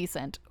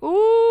decent.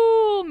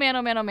 Ooh, man,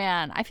 oh man, oh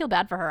man. I feel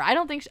bad for her. I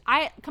don't think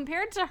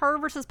compared to her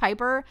versus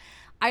Piper,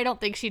 I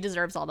don't think she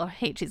deserves all the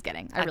hate she's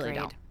getting. I really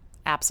don't.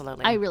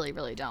 Absolutely. I really,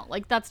 really don't.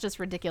 Like, that's just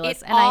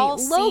ridiculous. And I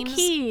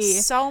low-key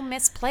so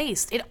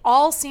misplaced. It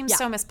all seems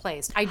so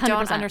misplaced. I 100%.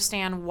 Don't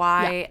understand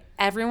why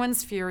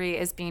everyone's fury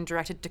is being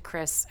directed to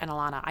Chris and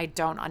Alana. I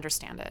don't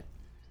understand it.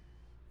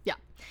 Yeah.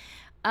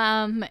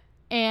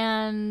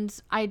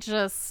 And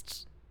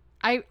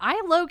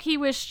I low-key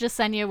wish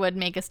Jessenia would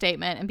make a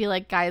statement and be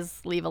like,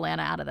 guys, leave Alana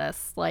out of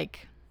this.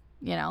 Like,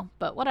 you know,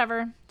 but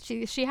whatever.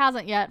 She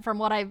hasn't yet.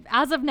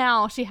 As of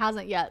now, she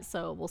hasn't yet.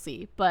 So we'll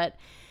see. But,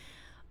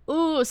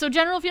 ooh, so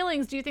general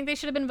feelings. Do you think they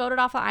should have been voted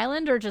off the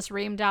island or just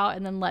reamed out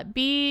and then let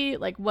be?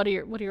 Like, what are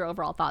your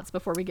overall thoughts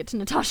before we get to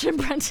Natasha and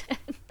Brendan?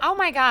 Oh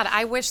my God.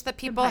 I wish that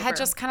people had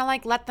just kind of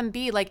like let them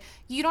be. Like,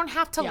 you don't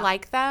have to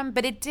like them,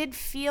 but it did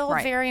feel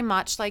very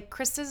much like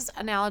Chris's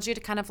analogy to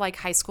kind of like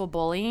high school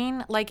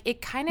bullying. Like,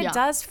 it kind of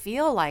does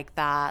feel like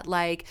that.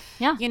 Like,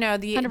 you know,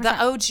 the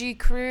OG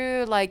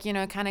crew, like, you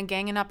know, kind of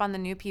ganging up on the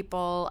new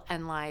people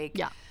and like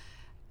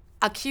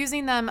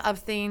accusing them of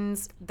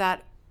things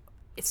that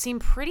it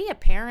seemed pretty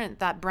apparent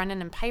that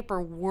Brendan and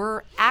Piper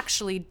were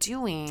actually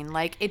doing.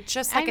 Like, it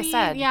just, like I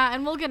said. Yeah,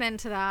 and we'll get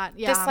into that.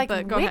 Yeah, this, like,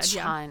 witch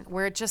hunt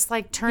where it just,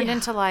 like, turned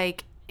into,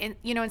 like,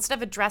 you know, instead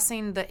of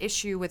addressing the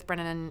issue with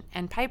Brendan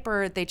and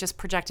Piper, they just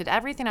projected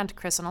everything onto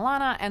Chris and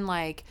Alana and,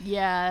 like.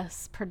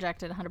 Yes,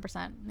 projected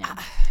 100%. Yeah.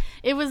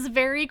 It was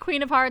very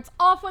Queen of Hearts,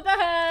 off with the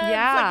heads.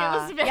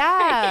 Yeah.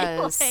 Like,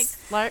 it was very,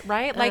 like,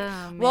 right? Like,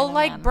 we'll,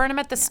 like, burn them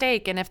at the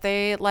stake. And if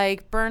they,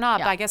 like, burn up,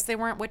 I guess they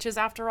weren't witches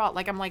after all.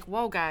 Like, I'm like,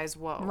 whoa, guys,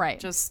 whoa. Right.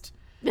 Just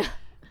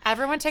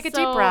everyone take a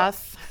deep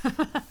breath.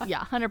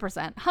 Yeah,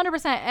 100%.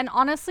 100%. And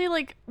honestly,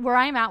 like, where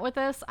I'm at with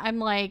this, I'm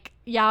like,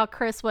 yeah,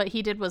 Chris, what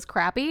he did was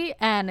crappy.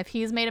 And if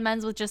he's made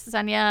amends with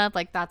Jessenia,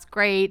 like, that's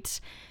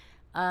great.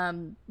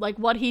 Like,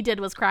 what he did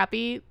was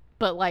crappy.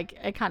 But, like,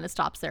 it kind of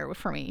stops there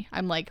for me.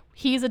 I'm like,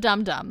 he's a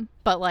dum-dum.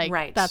 But,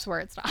 like, that's where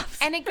it stops.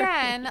 And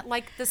again,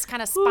 like, this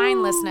kind of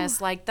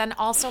spinelessness, like, then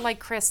also, like,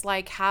 Chris,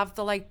 like, have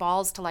the, like,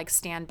 balls to, like,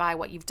 stand by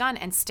what you've done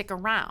and stick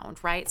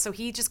around, right? So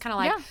he just kind of,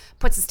 like,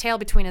 puts his tail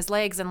between his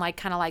legs and, like,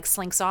 kind of, like,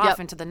 slinks off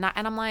into the night.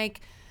 And I'm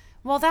like,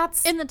 well,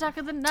 that's. In the duck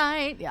of the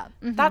night. Yeah.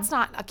 Mm-hmm. That's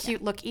not a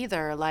cute look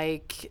either.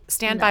 Like,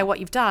 stand by what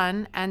you've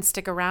done and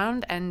stick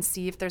around and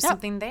see if there's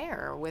something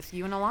there with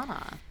you and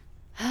Alana.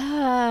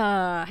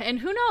 And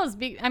who knows?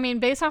 I mean,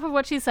 based off of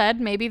what she said,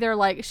 maybe they're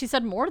like, she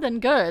said more than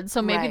good.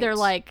 So maybe they're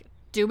like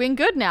doing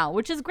good now,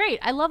 which is great.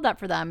 I love that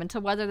for them. And to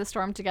weather the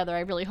storm together,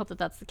 I really hope that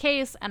that's the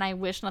case. And I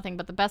wish nothing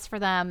but the best for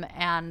them.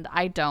 And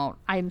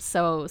I'm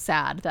so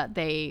sad that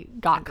they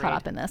got caught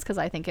up in this because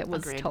I think it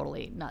was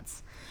totally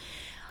nuts.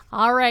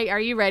 All right. Are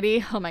you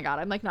ready? Oh my God.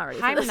 I'm like not ready.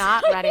 I'm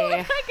not ready.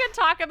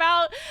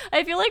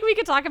 I feel like we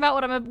could talk about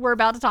what we're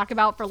about to talk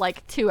about for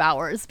like 2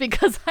 hours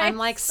because I'm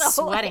like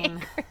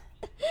sweating.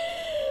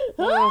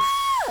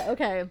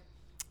 Okay.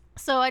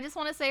 So I just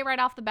want to say right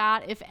off the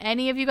bat, if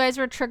any of you guys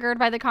were triggered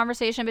by the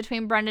conversation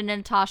between Brendan and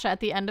Natasha at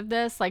the end of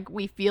this, like,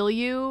 we feel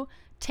you.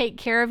 Take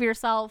care of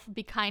yourself.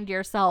 Be kind to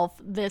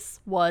yourself. This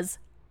was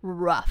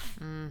rough.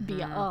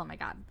 Oh my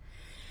God.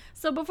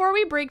 So before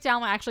we break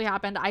down what actually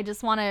happened, I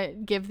just want to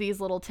give these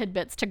little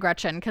tidbits to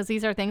Gretchen because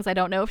these are things I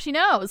don't know if she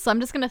knows. So I'm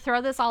just going to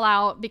throw this all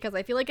out because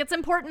I feel like it's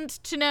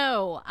important to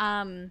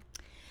know.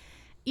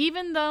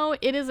 Even though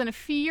it is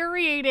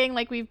infuriating,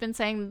 like we've been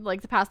saying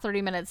like the past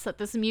 30 minutes, that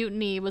this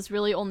mutiny was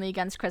really only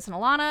against Chris and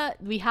Alana,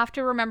 we have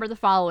to remember the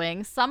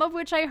following, some of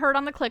which I heard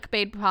on the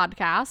Clickbait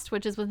podcast,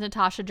 which is with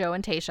Natasha, Joe,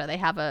 and Tayshia. They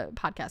have a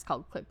podcast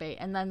called Clickbait,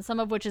 and then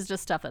some of which is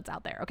just stuff that's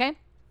out there, okay?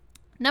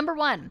 Number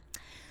one,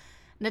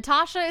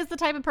 Natasha is the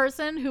type of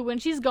person who, when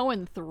she's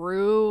going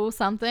through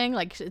something,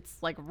 like it's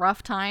like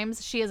rough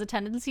times, she has a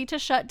tendency to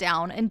shut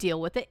down and deal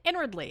with it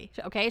inwardly,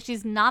 okay?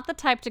 She's not the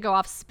type to go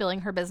off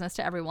spilling her business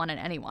to everyone and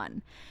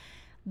anyone.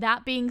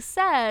 That being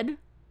said,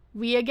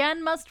 we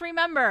again must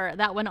remember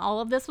that when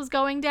all of this was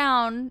going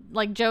down,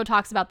 like Joe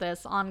talks about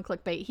this on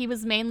Clickbait, he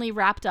was mainly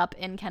wrapped up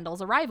in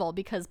Kendall's arrival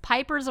because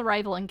Piper's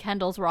arrival and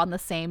Kendall's were on the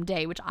same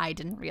day, which I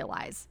didn't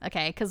realize,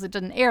 okay? Because it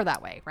didn't air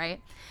that way, right?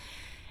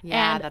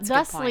 Yeah, and that's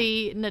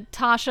thusly, a good point.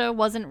 Natasha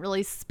wasn't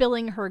really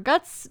spilling her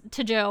guts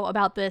to Joe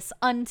about this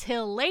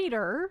until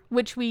later,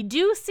 which we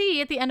do see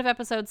at the end of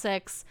episode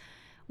 6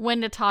 when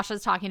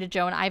Natasha's talking to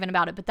Joe and Ivan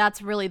about it. But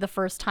that's really the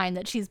first time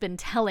that she's been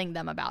telling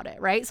them about it,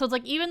 right? So it's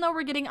like, even though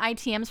we're getting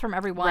ITMs from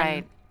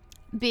everyone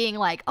being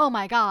like, oh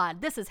my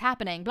God, this is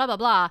happening, blah, blah,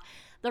 blah.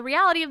 The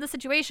reality of the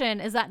situation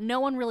is that no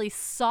one really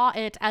saw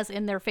it as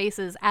in their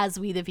faces as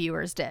we, the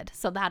viewers, did.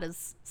 So that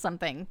is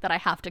something that I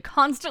have to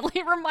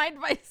constantly remind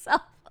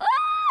myself.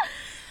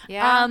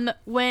 Yeah. No,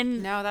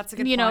 that's a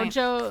good point.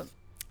 Joe.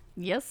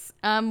 Yes.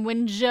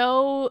 When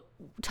Joe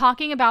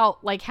talking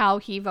about like how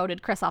he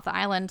voted Chris off the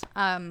island,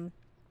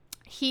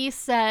 he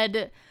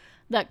said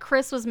that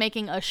Chris was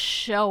making a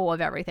show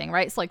of everything,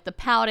 right? So like the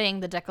pouting,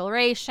 the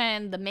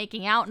declaration, the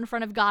making out in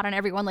front of God and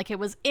everyone, like it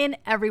was in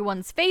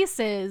everyone's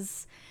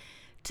faces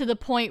to the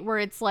point where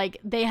it's like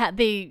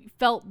they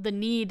felt the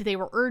need, they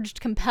were urged,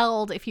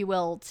 compelled, if you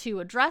will, to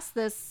address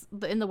this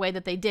in the way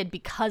that they did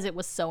because it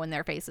was so in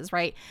their faces,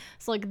 right?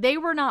 So like they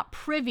were not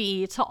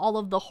privy to all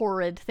of the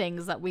horrid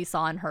things that we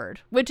saw and heard,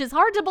 which is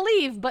hard to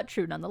believe, but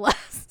true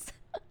nonetheless.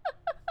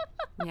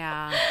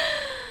 Yeah.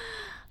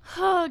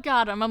 Oh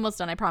God, I'm almost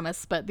done, I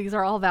promise. But these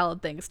are all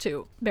valid things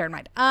too. Bear in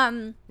mind.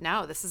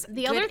 No, this is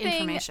the good other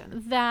thing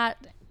information. That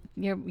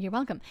you're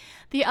welcome.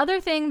 The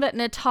other thing that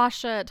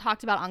Natasha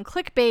talked about on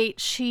Clickbait,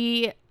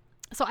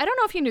 so I don't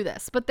know if you knew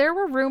this, but there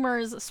were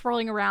rumors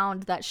swirling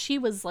around that she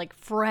was like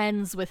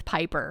friends with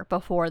Piper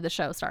before the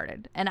show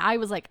started. And I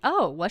was like,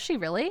 oh, was she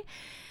really?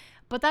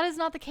 But that is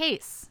not the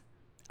case.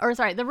 Or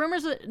sorry, the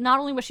rumors that not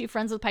only was she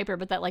friends with Piper,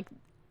 but that like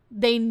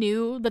they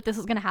knew that this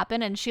was going to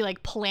happen and she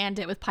like planned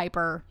it with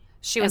Piper.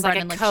 She was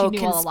like a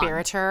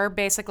co-conspirator,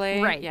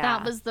 basically. Right. Yeah.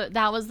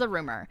 That was the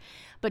rumor.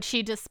 But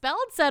she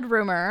dispelled said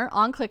rumor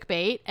on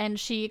Clickbait and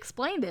she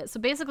explained it. So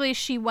basically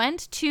she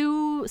went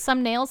to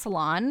some nail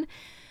salon,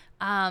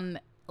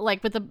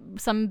 like with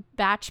some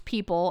batch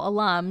people,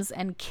 alums,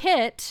 and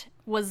Kit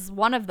was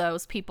one of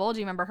those people. Do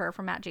you remember her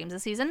from Matt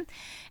James' season?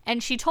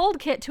 And she told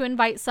Kit to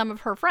invite some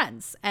of her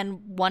friends. And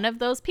one of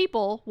those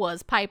people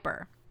was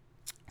Piper.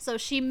 So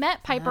she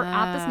met Piper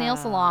at this nail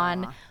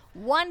salon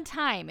one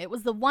time. It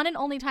was the one and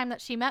only time that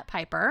she met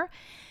Piper.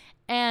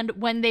 And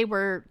when they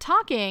were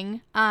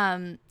talking,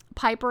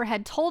 Piper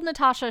had told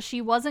Natasha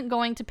she wasn't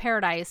going to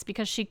Paradise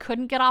because she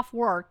couldn't get off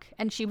work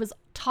and she was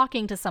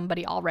talking to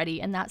somebody already,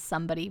 and that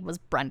somebody was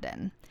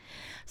Brendan.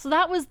 So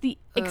that was the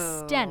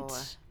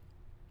extent.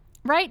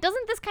 Right?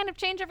 Doesn't this kind of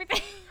change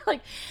everything?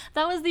 Like,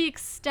 that was the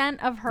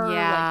extent of her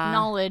like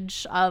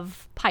knowledge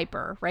of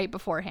Piper right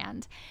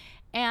beforehand.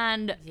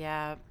 And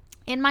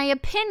in my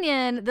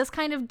opinion, this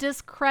kind of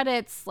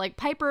discredits, like,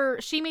 Piper.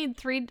 She made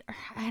three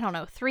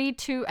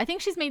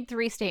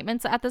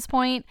statements at this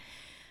point.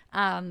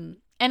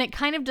 And it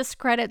kind of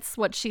discredits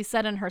what she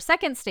said in her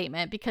second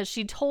statement because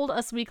she told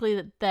Us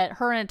Weekly that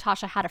her and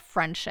Natasha had a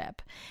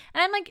friendship.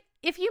 And I'm like,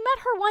 if you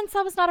met her once,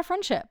 that was not a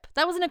friendship.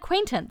 That was an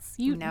acquaintance.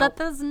 That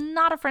was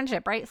not a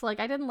friendship, right? So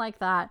like, I didn't like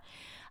that.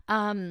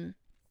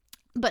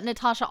 But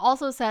Natasha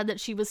also said that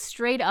she was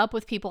straight up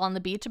with people on the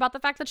beach about the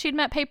fact that she'd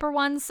met Piper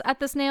once at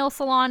this nail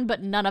salon,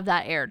 but none of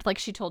that aired. Like,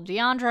 she told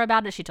Deandra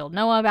about it. She told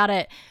Noah about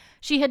it.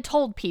 She had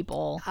told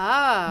people.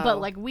 Oh. But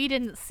like, we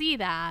didn't see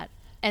that.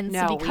 And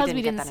so because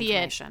we didn't see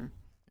it,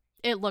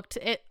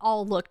 it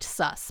all looked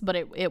sus, but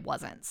it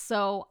wasn't.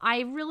 So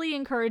I really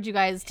encourage you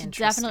guys to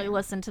definitely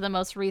listen to the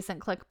most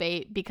recent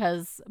Clickbait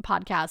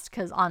podcast,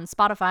 because on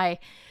Spotify,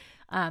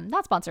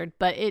 not sponsored,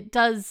 but it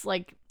does,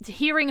 like,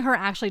 hearing her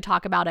actually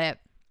talk about it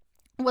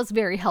was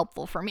very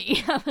helpful for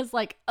me. I was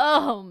like,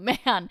 oh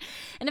man.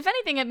 And if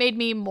anything, it made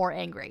me more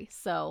angry.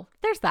 So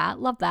there's that.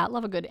 Love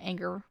a good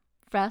anger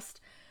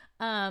fest.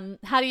 How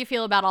do you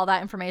feel about all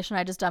that information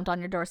I just dumped on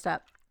your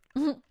doorstep?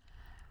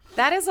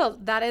 That is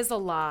a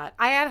lot.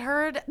 I had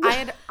heard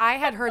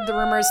the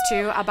rumors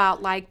too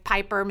about like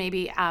Piper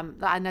maybe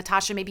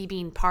Natasha maybe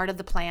being part of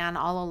the plan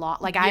all along.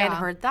 Like I had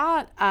heard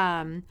that.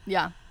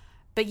 Yeah.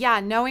 But yeah,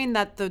 knowing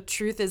that the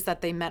truth is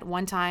that they met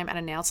one time at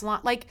a nail salon,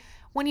 like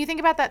when you think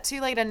about that too,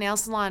 like a nail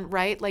salon,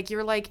 right? Like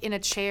you're like in a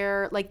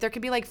chair, like there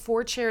could be like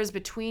 4 chairs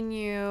between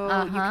you.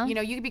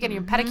 You could be getting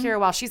your pedicure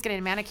while she's getting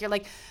a manicure.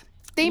 Like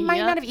they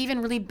might not have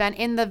even really been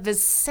in the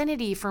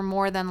vicinity for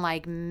more than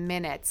like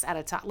minutes at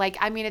a time. Like,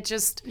 I mean, it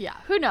just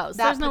who knows?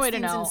 There's no way to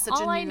know. In such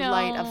a new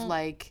light of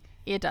like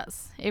it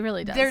does. It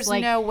really does. There's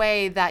like, no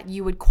way that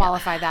you would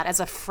qualify that as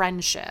a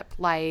friendship.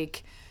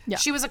 Like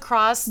she was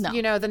across,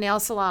 the nail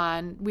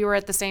salon. We were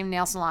at the same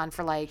nail salon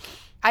for like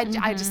I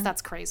just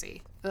that's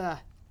crazy. Ugh.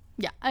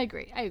 Yeah, I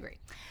agree.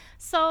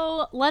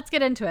 So let's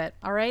get into it.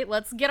 All right,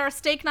 let's get our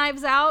steak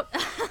knives out.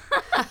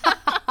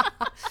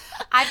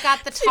 I've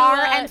got the tar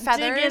and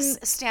feathers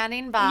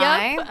standing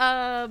by.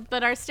 Yep,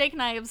 but our steak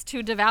knives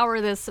to devour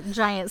this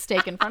giant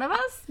steak in front of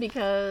us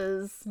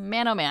because,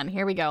 man, oh man,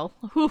 here we go.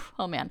 Whew,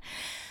 oh man.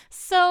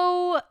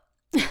 So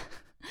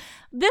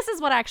this is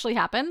what actually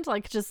happened.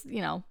 Like just,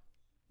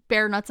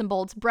 bare nuts and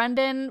bolts.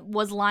 Brendan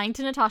was lying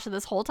to Natasha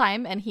this whole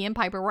time, and he and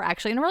Piper were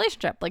actually in a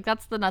relationship. Like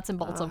that's the nuts and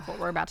bolts of what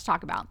we're about to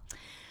talk about.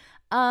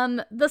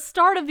 The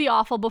start of the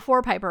awful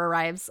before Piper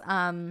arrives.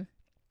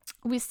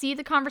 We see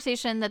the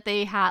conversation that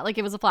they had, like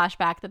it was a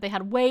flashback that they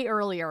had way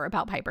earlier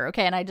about Piper.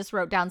 Okay, and I just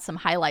wrote down some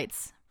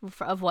highlights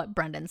of what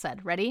Brendan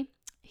said. Ready?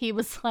 He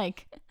was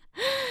like,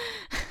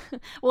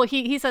 well,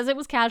 he says it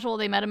was casual.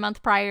 They met a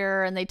month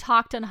prior, and they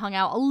talked and hung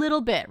out a little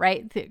bit,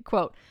 right?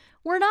 Quote,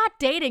 "We're not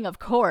dating, of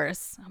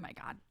course." Oh my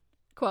God.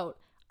 Quote,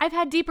 "I've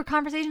had deeper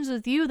conversations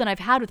with you than I've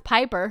had with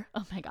Piper."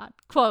 Oh my God.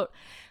 Quote,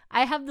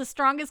 "I have the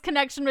strongest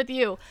connection with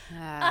you."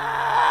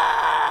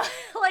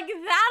 Like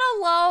that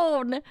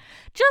alone,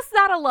 just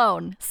that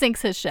alone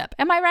sinks his ship.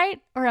 Am I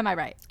right? Or am I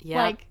right?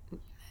 Yeah. Like,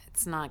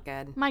 it's not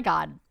good. My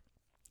God.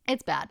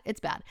 It's bad. It's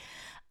bad.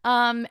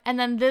 And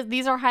then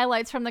these are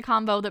highlights from the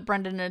convo that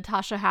Brendan and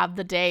Natasha have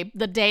the day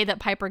that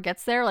Piper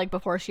gets there, like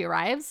before she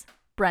arrives.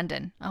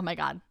 Brendan, oh my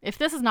God. If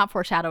this is not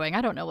foreshadowing,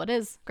 I don't know what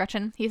is.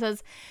 Gretchen, he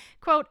says,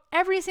 quote,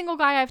 "Every single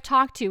guy I've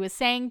talked to is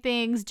saying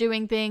things,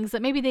 doing things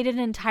that maybe they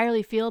didn't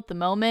entirely feel at the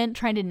moment,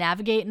 trying to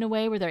navigate in a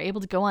way where they're able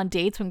to go on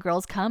dates when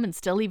girls come and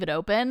still leave it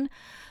open."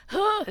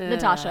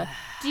 Natasha,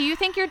 do you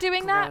think you're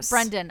doing Gross. that?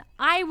 Brendan,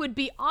 I would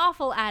be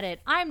awful at it.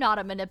 I'm not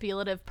a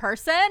manipulative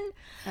person.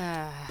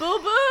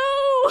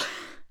 Boo-boo.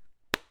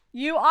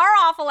 You are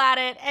awful at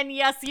it, and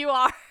yes, you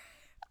are.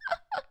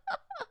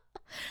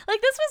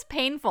 Like, this was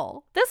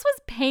painful. This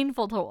was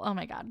painful to, oh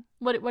my God.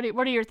 What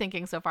are your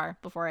thinking so far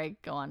before I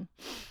go on?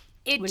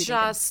 It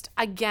just,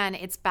 again,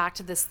 it's back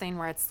to this thing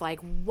where it's like,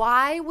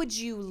 why would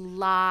you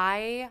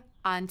lie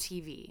on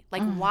TV?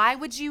 Like, why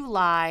would you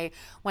lie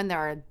when there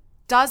are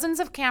dozens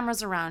of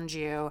cameras around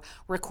you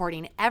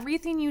recording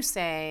everything you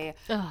say,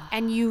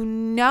 and you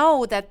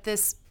know that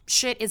this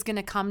shit is going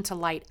to come to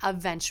light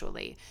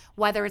eventually,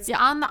 whether it's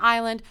on the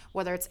island,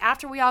 whether it's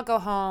after we all go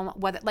home,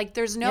 whether like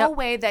there's no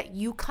way that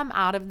you come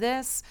out of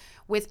this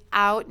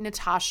without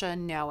Natasha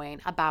knowing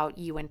about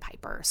you and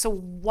Piper. So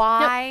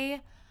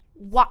why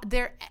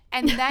there?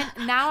 And then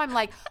now I'm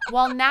like,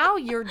 well, now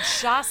you're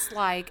just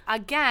like,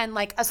 again,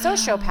 like a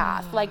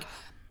sociopath, like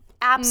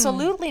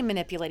absolutely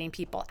manipulating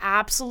people,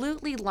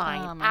 absolutely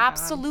lying,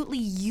 absolutely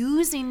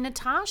using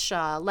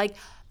Natasha. Like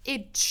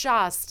it's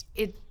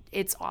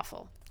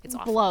awful. It's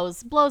awful.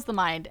 Blows the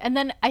mind. And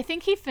then I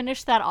think he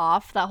finished that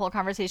whole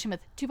conversation with,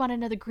 "Do you want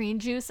another green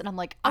juice?" And I'm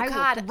like, I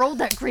will roll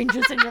that green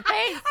juice in your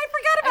face. I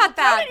forgot about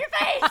that. In your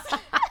face.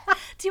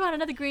 "Do you want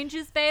another green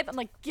juice, babe?" I'm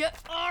like, get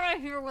out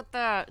of here with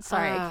that.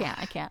 Sorry,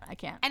 I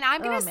can't. And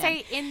I'm going to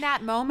say in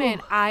that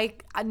moment,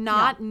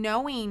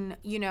 knowing,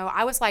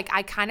 I was like,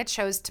 I kind of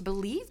chose to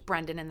believe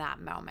Brendan in that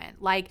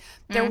moment. Like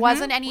there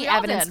wasn't any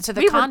evidence to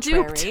the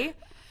contrary.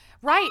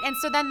 Right. And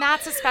so then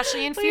that's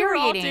especially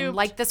infuriating.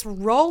 Like this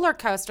roller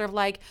coaster of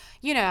like,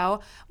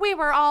 we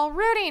were all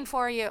rooting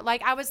for you.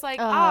 Like I was like,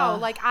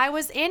 like I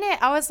was in it.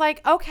 I was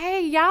like,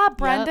 okay, yeah,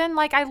 Brendan,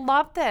 like I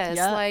love this.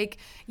 Like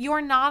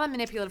you're not a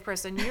manipulative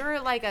person. You're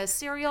like a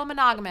serial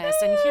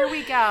monogamist. And here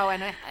we go.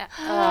 And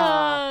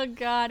oh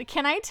God.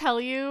 Can I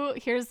tell you,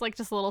 here's like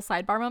just a little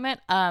sidebar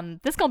moment.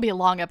 This is going to be a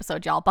long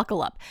episode, y'all.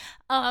 Buckle up.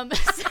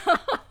 So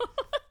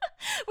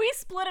we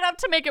split it up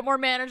to make it more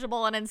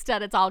manageable, and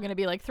instead it's all going to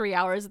be like 3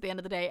 hours at the end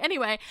of the day.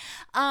 Anyway,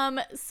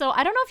 so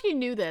I don't know if you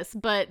knew this,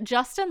 but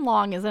Justin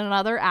Long is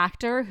another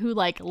actor who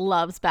like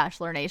loves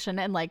Bachelor Nation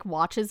and like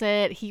watches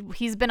it.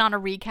 He's been on a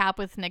recap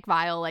with Nick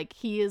Viall. Like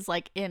he is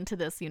like into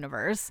this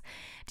universe.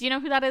 Do you know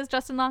who that is,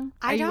 Justin Long?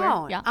 I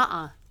don't.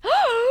 Yeah.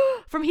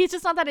 From He's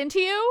Just Not That Into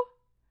You?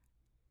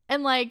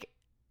 And like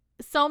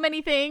so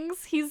many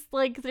things. He's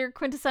like their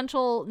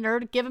quintessential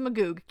nerd. Give him a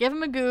goog.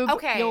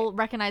 Okay. You'll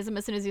recognize him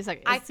as soon as you see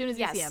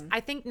him. I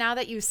think now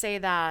that you say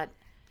that,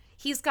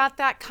 he's got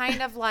that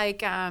kind of like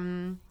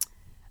nerdy,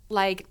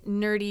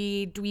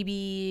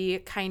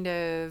 dweeby kind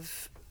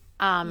of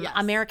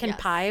American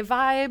Pie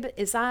vibe.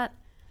 Is that?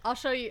 I'll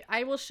show you.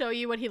 I will show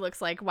you what he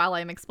looks like while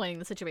I'm explaining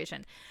the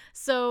situation.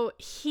 So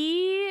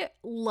he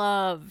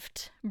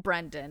loved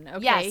Brendan.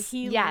 Okay. Yes.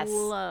 He yes.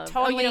 loved.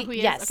 Totally. Oh, you know who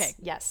he yes. is? Okay.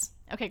 Yes.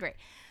 Okay, great.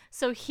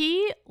 So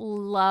he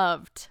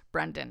loved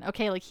Brendan.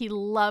 Okay. Like he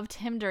loved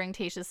him during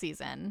Tayshia's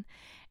season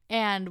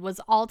and was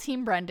all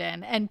team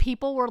Brendan. And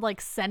people were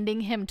like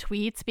sending him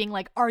tweets being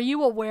like, are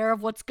you aware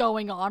of what's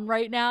going on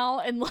right now?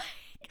 And like,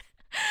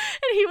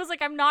 and he was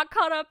like, I'm not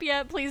caught up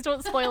yet. Please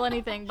don't spoil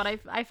anything. But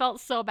I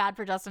felt so bad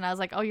for Justin. I was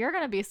like, oh, you're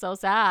going to be so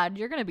sad.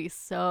 You're going to be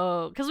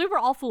so... Because we were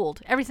all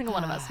fooled. Every single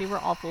one of us. We were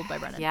all fooled by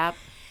Brendan. Yep.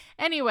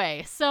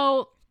 Anyway,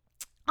 so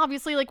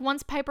obviously, like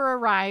once Piper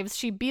arrives,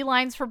 she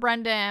beelines for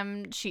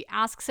Brendan. She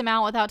asks him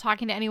out without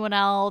talking to anyone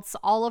else.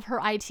 All of her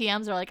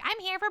ITMs are like, I'm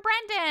here for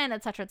Brendan,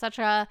 etc.,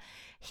 etc.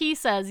 He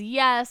says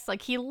yes.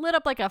 Like he lit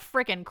up like a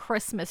freaking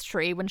Christmas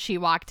tree when she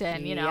walked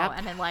in, you know,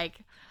 and then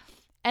like...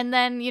 And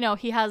then, you know,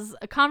 he has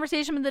a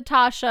conversation with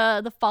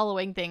Natasha. The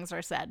following things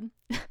are said.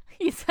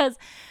 He says,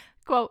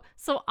 quote,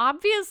 so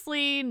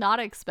obviously not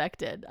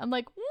expected. I'm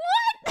like,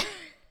 what?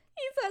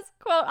 He says,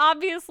 quote,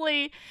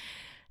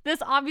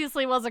 this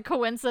obviously was a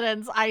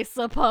coincidence, I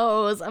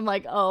suppose. I'm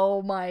like,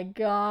 oh my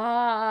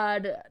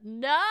God.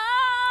 No.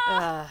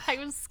 I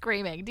was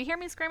screaming. Do you hear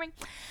me screaming?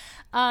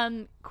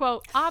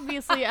 Quote,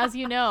 obviously, as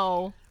you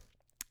know,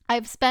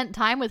 I've spent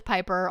time with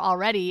Piper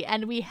already,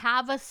 and we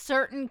have a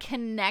certain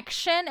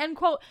connection, end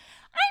quote.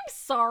 I'm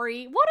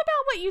sorry. What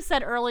about what you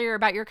said earlier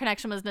about your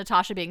connection with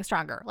Natasha being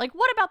stronger? Like,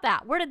 what about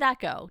that? Where did that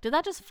go? Did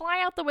that just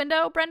fly out the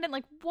window, Brendan?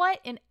 Like,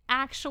 what in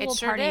actual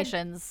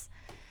tarnations?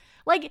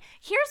 Like,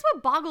 here's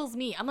what boggles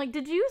me. I'm like,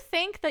 did you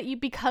think that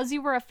because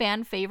you were a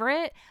fan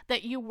favorite,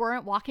 that you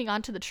weren't walking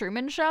onto the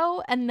Truman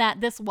Show, and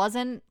that this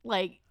wasn't,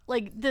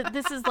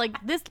 this is,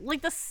 like, this,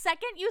 like, the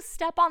second you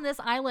step on this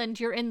island,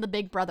 you're in the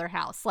Big Brother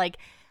house. Like,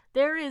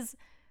 there is,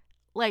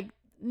 like,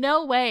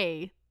 no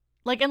way,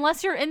 like,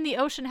 unless you're in the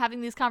ocean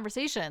having these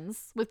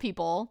conversations with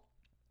people,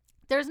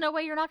 there's no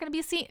way you're not going to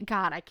be seen.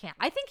 God, I can't.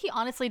 I think he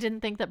honestly didn't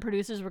think that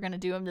producers were going to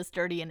do him this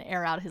dirty and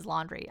air out his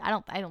laundry. I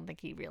don't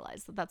think he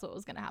realized that that's what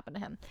was going to happen to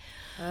him.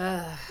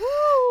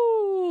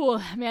 Woo!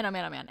 Man, oh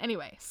man, oh man.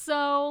 Anyway,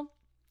 so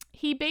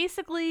he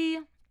basically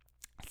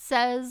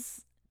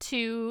says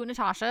to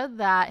Natasha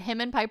that him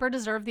and Piper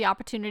deserve the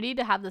opportunity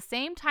to have the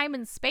same time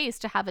and space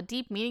to have a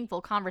deep, meaningful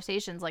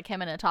conversations like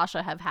him and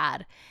Natasha have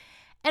had.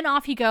 And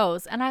off he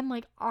goes. And I'm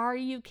like, are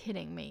you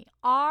kidding me?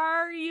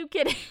 Are you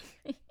kidding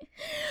me?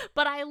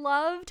 But I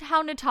loved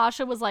how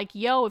Natasha was like,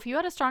 yo, if you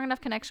had a strong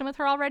enough connection with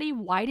her already,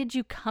 why did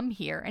you come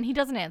here? And he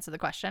doesn't answer the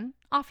question.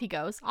 Off he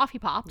goes. Off he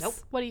pops. Nope.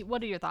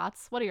 What are your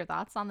thoughts? What are your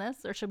thoughts on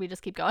this? Or should we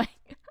just keep going?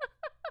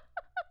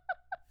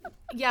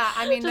 Yeah,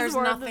 I mean, there's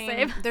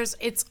nothing.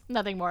 It's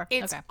nothing more.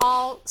 It's okay.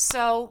 all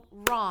so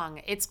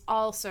wrong. It's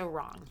all so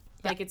wrong.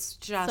 Like it's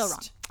just so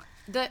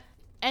wrong.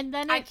 And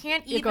then I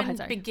can't even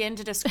begin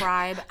to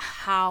describe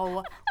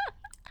how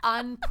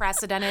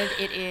unprecedented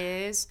it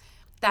is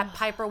that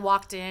Piper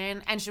walked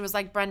in and she was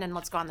like, Brendan,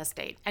 let's go on this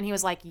date. And he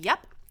was like,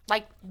 yep.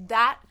 Like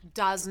that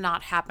does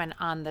not happen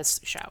on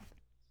this show.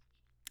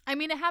 I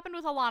mean, it happened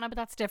with Alana, but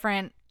that's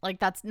different. Like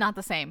that's not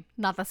the same.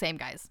 Not the same,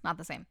 guys. Not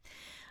the same.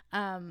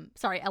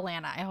 Sorry,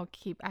 Alana. I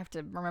have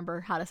to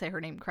remember how to say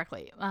her name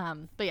correctly.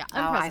 But yeah.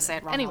 I say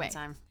it wrong anyway. all the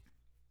time.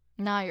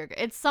 No, you're good.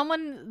 It's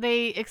someone,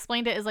 they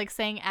explained it as like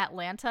saying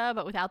Atlanta,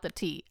 but without the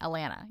T.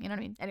 Alana. You know what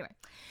I mean? Anyway.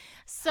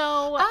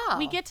 So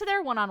we get to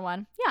their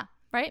one-on-one. Yeah,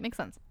 right? Makes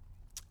sense.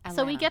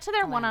 So we get to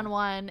their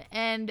one-on-one,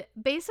 and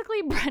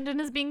basically Brendan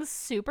is being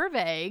super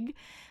vague,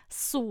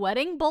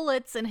 sweating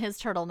bullets in his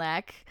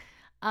turtleneck.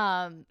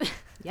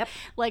 Yep.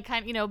 Like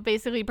kind of, you know,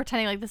 basically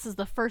pretending like this is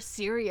the first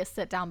serious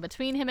sit down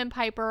between him and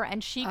Piper,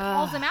 and she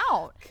calls him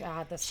out.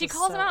 God, she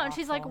calls him out, and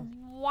she's like,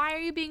 "Why are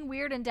you being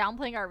weird and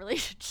downplaying our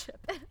relationship?"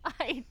 And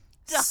I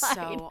died.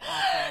 So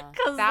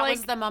awful. That like,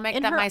 was the moment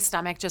that my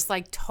stomach just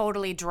like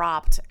totally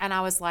dropped, and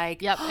I was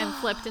like, "Yep," and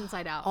flipped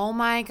inside out. Oh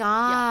my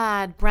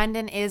God, yep.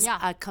 Brendan is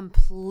a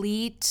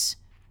complete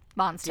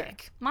monster.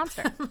 Dick.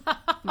 Monster.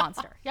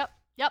 Yep.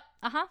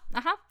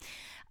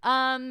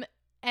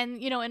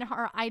 And, you know, in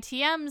her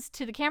ITMs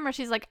to the camera,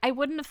 she's like, I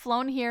wouldn't have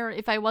flown here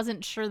if I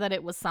wasn't sure that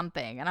it was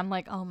something. And I'm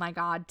like, oh, my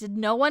God, did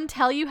no one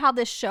tell you how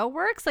this show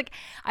works? Like,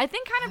 I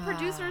think kind of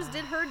producers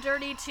did her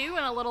dirty, too,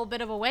 in a little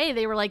bit of a way.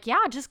 They were like, yeah,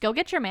 just go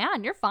get your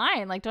man. You're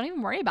fine. Like, don't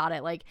even worry about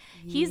it. Like,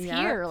 he's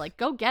here. Like,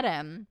 go get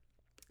him.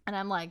 And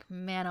I'm like,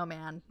 man, oh,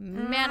 man.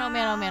 Man, oh,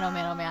 man, oh, man, oh,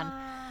 man, oh, man.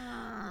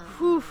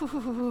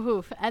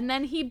 And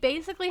then he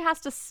basically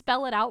has to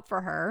spell it out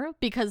for her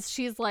because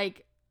she's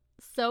like,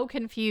 so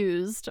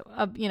confused,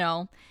 you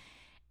know,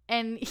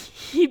 and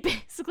he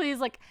basically is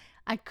like,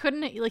 he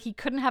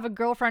couldn't have a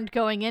girlfriend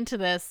going into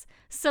this,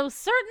 so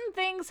certain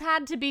things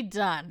had to be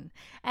done,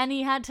 and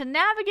he had to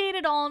navigate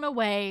it all in a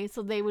way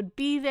so they would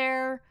be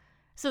there,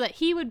 so that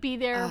he would be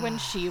there when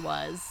she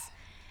was.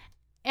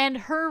 And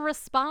her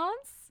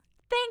response,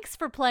 thanks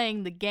for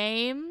playing the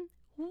game.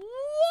 What?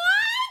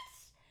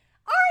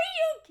 Are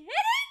you kidding me?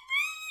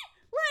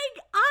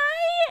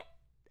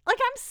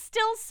 I'm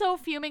still still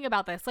so fuming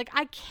about this. Like,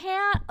 I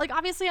can't, like,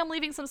 obviously I'm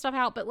leaving some stuff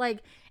out, but like,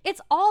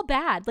 it's all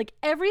bad. Like,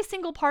 every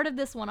single part of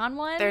this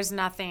one-on-one. There's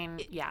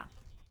nothing. Yeah.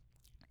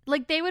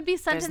 Like, they would be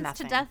sentenced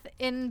to death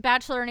in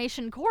Bachelor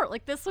Nation court.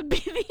 Like, this would be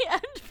the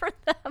end for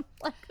them.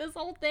 Like, this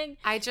whole thing.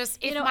 I just,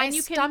 if my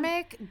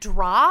stomach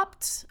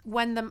dropped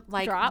when the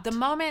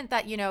moment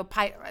that,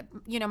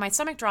 my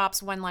stomach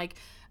drops when, like,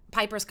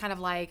 Piper's kind of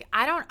like,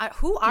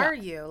 who are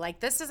you? Like,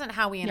 this isn't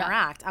how we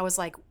interact. I was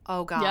like,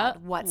 oh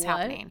God, what's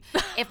happening?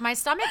 If my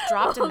stomach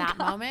dropped in that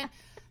moment,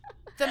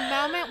 the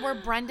moment where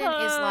Brendan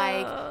is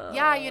like,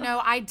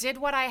 I did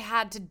what I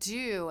had to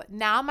do.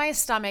 Now my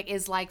stomach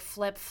is like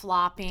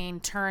flip-flopping,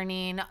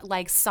 turning,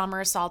 like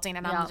somersaulting.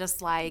 And I'm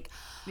just like,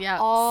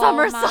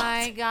 oh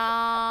my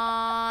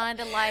God.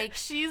 Like,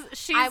 she's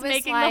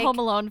making the Home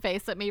Alone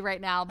face at me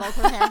right now. Both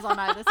her hands on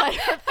either side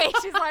of her face.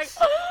 She's like,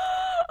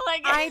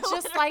 like,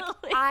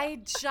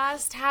 I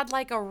just had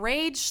like a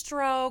rage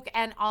stroke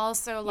and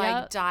also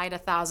like died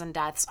 1,000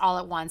 deaths all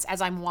at once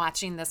as I'm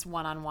watching this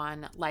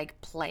one-on-one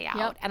like play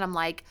out. And I'm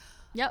like,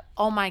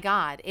 oh my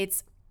God,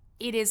 it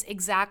is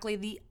exactly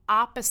the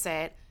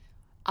opposite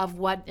of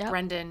what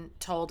Brendan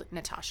told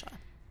Natasha.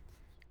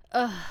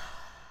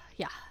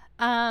 Yeah.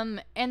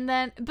 And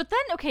then,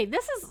 okay,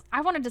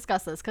 I want to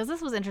discuss this because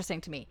this was interesting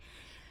to me.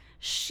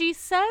 She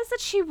says that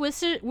she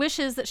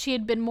wishes that she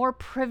had been more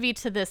privy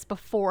to this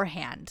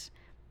beforehand.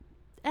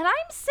 And I'm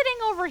sitting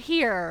over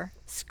here,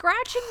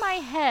 scratching my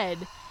head,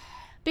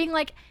 being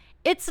like,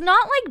 it's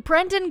not like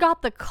Brendan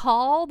got the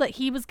call that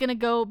he was going to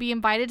go be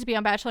invited to be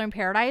on Bachelor in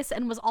Paradise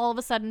and was all of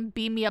a sudden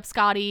beam me up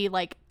Scotty,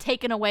 like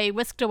taken away,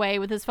 whisked away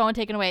with his phone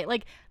taken away.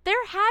 Like,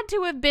 there had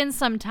to have been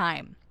some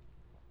time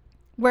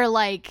where,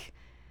 like,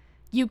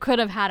 you could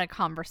have had a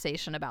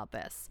conversation about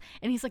this.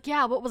 And he's like,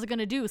 yeah, what was it going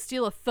to do?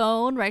 Steal a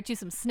phone, write you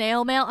some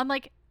snail mail? I'm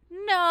like,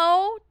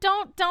 no,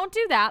 don't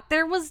do that.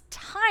 There was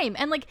time.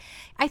 And like,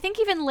 I think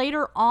even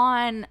later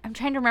on, I'm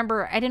trying to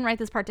remember, I didn't write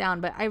this part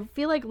down, but I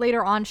feel like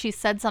later on she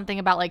said something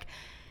about like,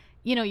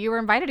 you were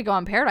invited to go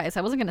on Paradise.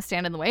 I wasn't going to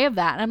stand in the way of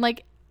that. And I'm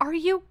like, are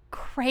you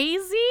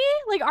crazy?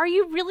 Like, are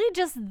you really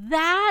just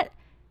that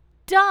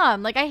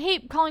dumb? Like, I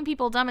hate calling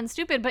people dumb and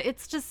stupid, but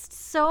it's just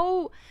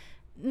so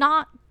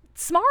not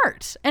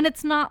smart. And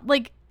it's not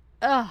like,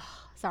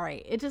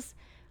 sorry. It just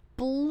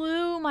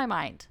blew my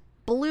mind.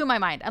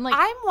 I'm like,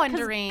 I'm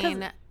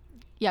wondering.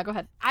 Yeah, go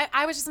ahead.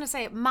 I was just going to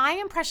say, my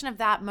impression of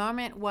that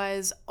moment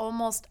was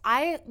almost,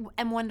 I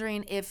am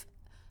wondering if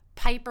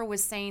Piper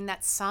was saying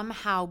that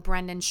somehow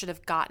Brendan should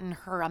have gotten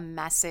her a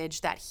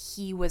message that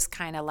he was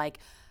kind of like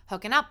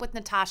hooking up with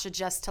Natasha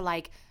just to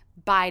like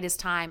bide his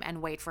time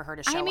and wait for her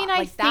to show up.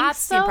 I think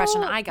that's the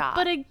impression I got.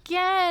 But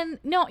again,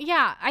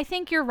 I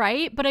think you're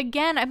right. But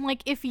again, I'm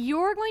like, if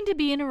you're going to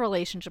be in a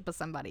relationship with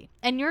somebody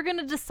and you're going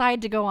to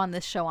decide to go on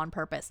this show on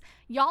purpose,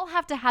 y'all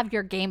have to have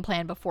your game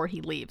plan before he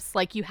leaves.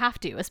 Like, you have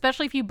to,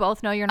 especially if you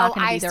both know you're not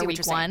going to be there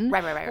week one.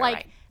 Right.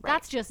 Like,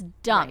 that's just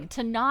dumb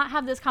to not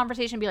have this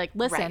conversation and be like,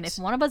 listen, if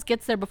one of us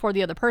gets there before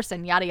the other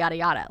person, yada, yada,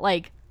 yada.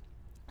 Like,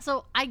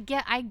 so I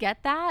get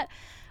that.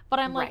 But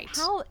I'm like,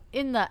 how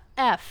in the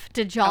F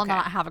did y'all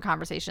not have a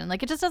conversation?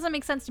 Like, it just doesn't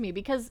make sense to me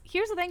because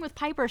here's the thing with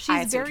Piper.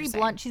 She's very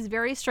blunt. She's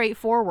very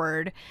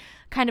straightforward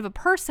kind of a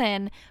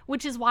person,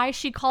 which is why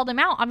she called him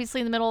out,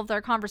 obviously, in the middle of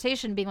their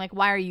conversation, being like,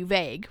 why are you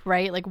vague,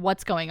 right? Like,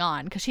 what's going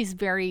on? Because she's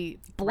very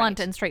blunt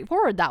and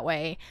straightforward that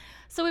way.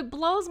 So it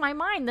blows my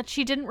mind that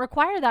she didn't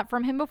require that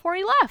from him before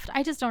he left.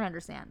 I just don't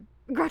understand.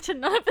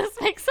 Gretchen, none of this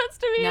makes sense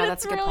to me. No,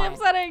 that's it's really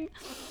upsetting.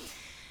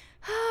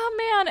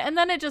 Oh, man. And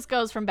then it just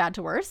goes from bad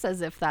to worse as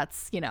if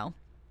that's,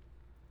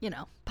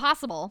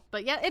 possible.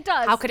 But yeah, it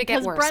does. How could it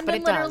get worse?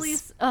 Brendan but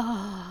it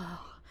does.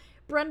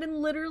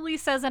 Brendan literally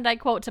says, and I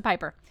quote to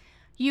Piper,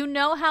 "You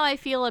know how I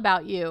feel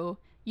about you.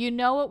 You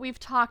know what we've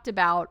talked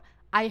about.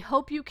 I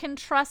hope you can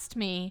trust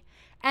me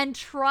and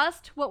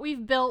trust what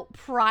we've built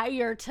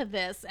prior to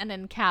this." And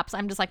in caps,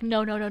 I'm just like,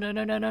 no,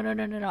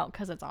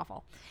 because it's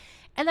awful.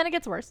 And then it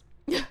gets worse.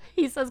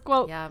 He says,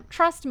 quote,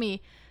 "Trust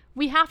me.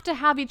 We have to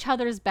have each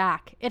other's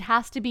back. It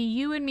has to be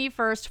you and me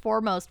first,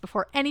 foremost,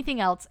 before anything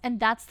else.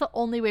 And that's the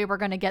only way we're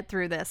going to get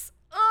through this."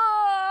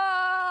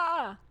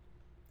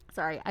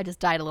 Sorry, I just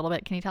died a little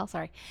bit. Can you tell?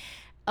 Sorry.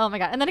 Oh my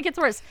God. And then it gets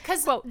worse.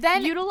 Because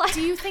then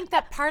do you think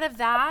that part of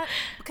that,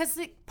 because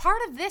part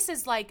of this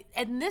is like,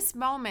 in this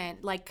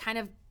moment, like kind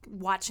of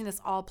watching this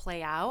all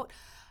play out,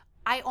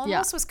 I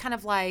almost was kind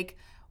of like,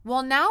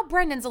 well, now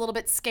Brendan's a little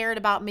bit scared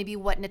about maybe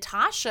what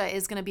Natasha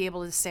is going to be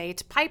able to say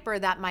to Piper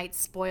that might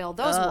spoil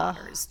those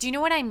waters. Do you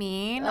know what I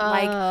mean?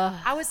 Like,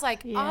 I was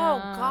like, oh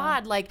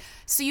God, like,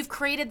 so you've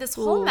created this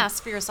whole mess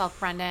for yourself,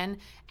 Brendan.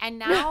 And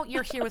now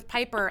you're here with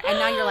Piper, and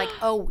now you're like,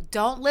 oh,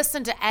 don't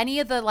listen to any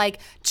of the like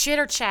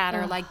chitter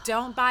chatter. Like,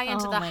 don't buy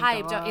into the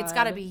hype. It's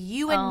got to be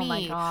you and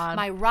me,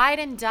 my ride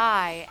and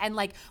die. And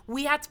like,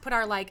 we had to put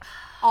our like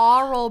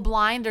aural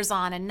blinders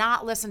on and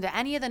not listen to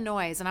any of the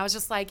noise. And I was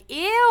just like,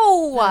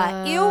 ew.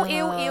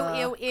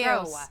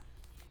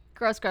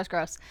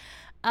 Gross.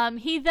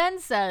 He then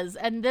says,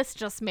 and this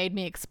just made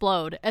me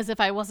explode, as if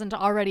I wasn't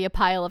already a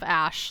pile of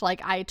ash.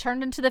 Like, I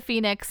turned into the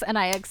phoenix and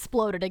I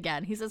exploded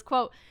again. He says,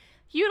 quote,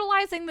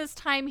 utilizing this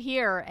time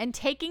here and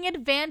taking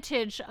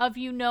advantage of,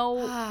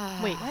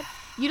 wait, what?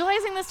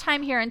 Utilizing this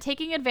time here and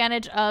taking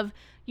advantage of,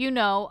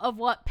 of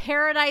what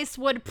Paradise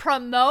would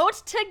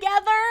promote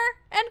together,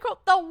 end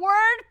quote. The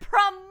word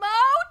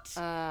promote.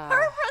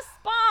 Her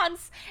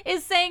response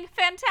is saying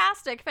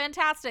fantastic,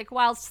 fantastic,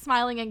 whilst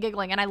smiling and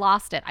giggling. And I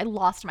lost it. I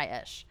lost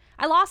my ish.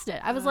 I lost it.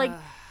 I was like,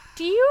 how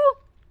do you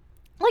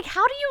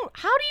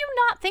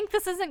not think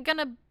this isn't going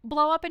to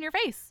blow up in your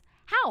face?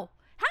 How?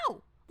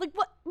 Like,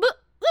 what?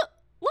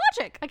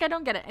 Logic. Like, I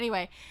don't get it.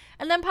 Anyway.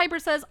 And then Piper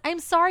says, I'm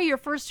sorry your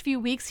first few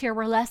weeks here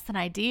were less than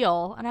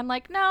ideal. And I'm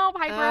like, no,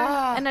 Piper.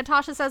 And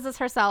Natasha says this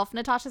herself.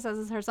 Natasha says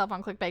this herself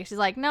on ClickBank. She's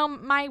like, no,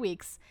 my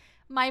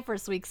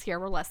first weeks here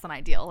were less than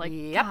ideal. Like,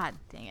 God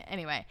dang it.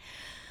 Anyway.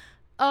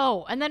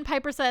 Oh, and then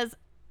Piper says,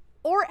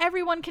 or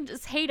everyone can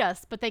just hate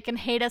us, but they can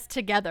hate us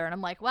together. And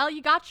I'm like, well,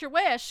 you got your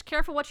wish.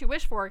 Careful what you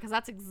wish for, because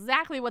that's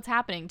exactly what's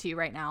happening to you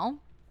right now.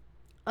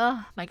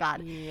 Oh, my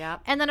God. Yeah.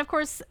 And then, of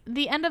course,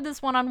 the end of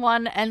this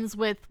one-on-one ends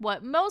with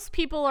what most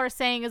people are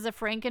saying is a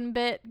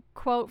Frankenbit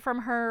quote from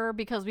her,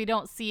 because we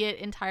don't see it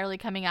entirely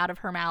coming out of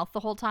her mouth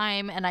the whole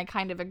time, and I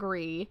kind of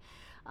agree.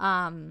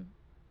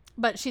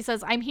 But she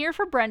says, I'm here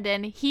for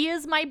Brendan. He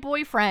is my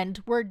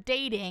boyfriend. We're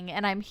dating,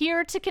 and I'm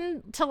here to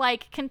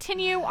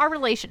continue our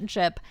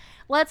relationship.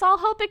 Let's all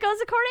hope it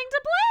goes according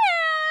to plan.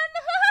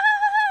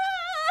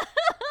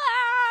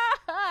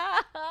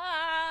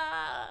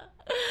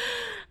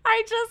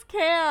 I just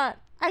can't.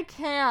 I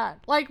can't.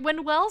 Like,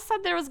 when Wells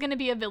said there was going to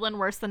be a villain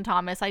worse than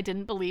Thomas, I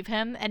didn't believe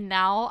him, and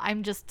now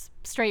I'm just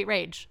straight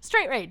rage.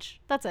 Straight rage.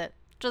 That's it.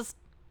 Just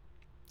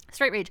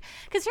straight rage.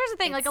 Because here's the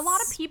thing, like, a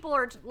lot of people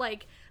are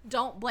like,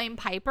 don't blame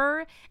Piper,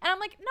 and I'm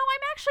like, no,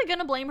 I'm actually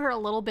gonna blame her a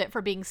little bit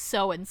for being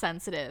so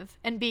insensitive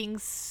and being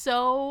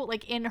so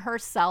like in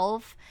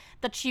herself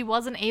that she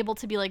wasn't able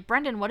to be like,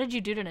 Brendan, what did you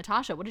do to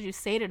Natasha? What did you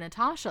say to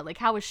Natasha? Like,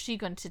 how is she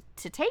going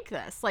to take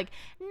this? Like,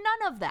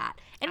 none of that.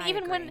 And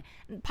even when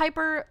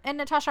Piper and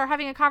Natasha are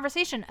having a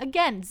conversation,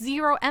 again,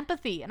 zero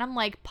empathy, and I'm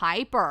like,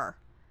 Piper,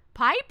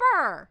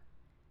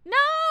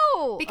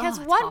 no! Because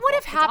what would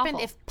have happened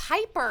if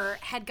Piper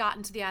had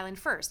gotten to the island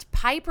first?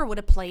 Piper would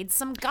have played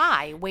some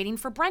guy waiting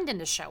for Brendan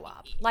to show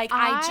up. Like,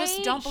 I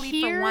just don't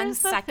believe for 1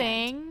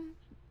 second.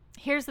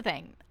 Here's the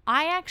thing.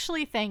 I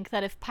actually think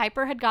that if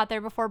Piper had got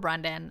there before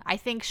Brendan, I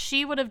think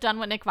she would have done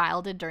what Nick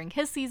Viall did during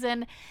his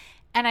season,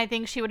 and I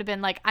think she would have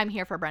been like, I'm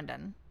here for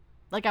Brendan.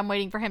 Like, I'm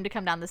waiting for him to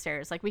come down the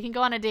stairs. Like, we can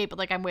go on a date, but,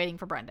 like, I'm waiting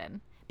for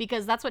Brendan.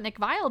 Because that's what Nick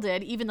Viall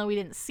did, even though we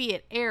didn't see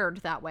it aired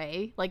that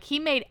way. Like, he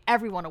made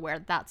everyone aware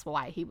that's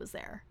why he was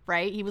there,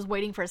 right? He was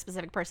waiting for a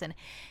specific person.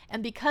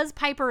 And because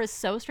Piper is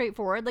so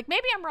straightforward, like,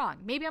 maybe I'm wrong.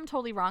 Maybe I'm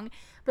totally wrong.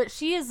 But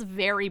she is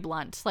very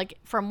blunt. Like,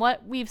 from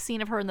what we've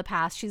seen of her in the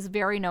past, she's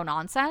very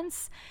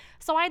no-nonsense.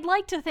 So I'd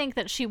like to think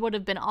that she would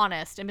have been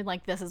honest and been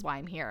like, this is why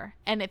I'm here.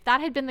 And if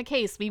that had been the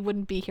case, we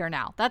wouldn't be here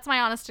now. That's my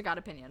honest to God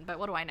opinion. But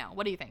what do I know?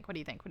 What do you think?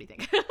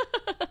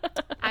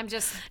 I'm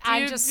just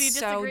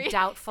so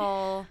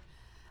doubtful.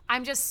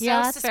 I'm just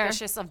so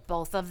suspicious of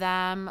both of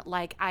them.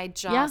 Like, I'm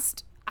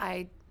just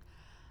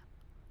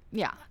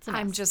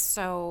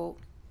so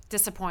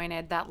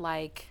disappointed that,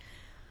 like,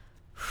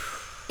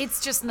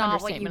 it's just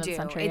not what you do.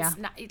 It's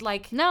not,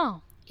 like,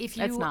 no. If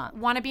you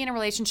want to be in a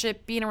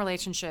relationship, be in a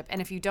relationship.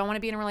 And if you don't want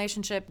to be in a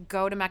relationship,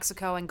 go to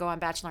Mexico and go on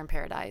Bachelor in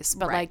Paradise.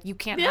 But, like, you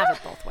can't have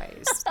it both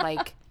ways.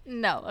 Like,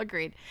 no,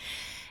 agreed.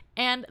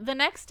 And the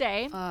next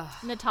day,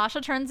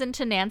 Natasha turns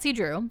into Nancy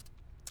Drew.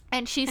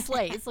 And she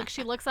slays. Like,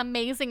 she looks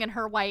amazing in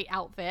her white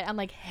outfit. I'm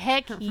like,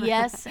 heck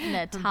yes,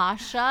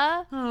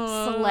 Natasha.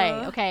 Slay.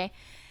 Okay.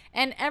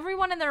 And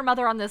everyone and their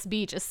mother on this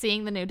beach is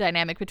seeing the new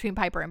dynamic between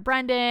Piper and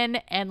Brendan.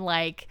 And,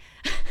 like,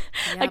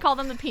 I call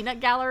them the peanut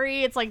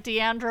gallery. It's like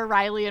Deandra,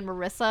 Riley, and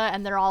Marissa.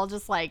 And they're all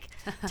just, like,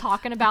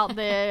 talking about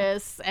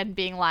this and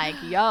being like,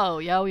 yo.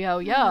 You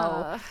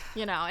know,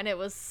 and it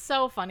was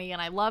so funny.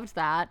 And I loved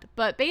that.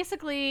 But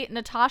basically,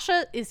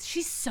 Natasha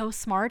she's so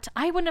smart.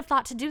 I wouldn't have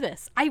thought to do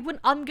this. I'm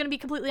going to be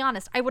completely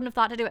honest. I wouldn't have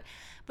thought to do it.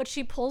 But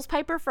she pulls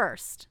Piper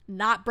first,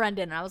 not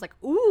Brendan. And I was like,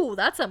 ooh,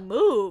 that's a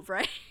move,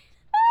 right?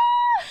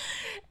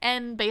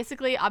 And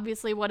basically,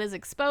 obviously, what is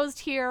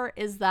exposed here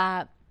is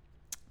that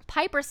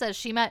Piper says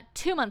she met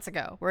 2 months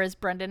ago, whereas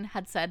Brendan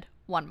had said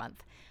 1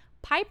 month.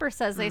 Piper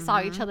says they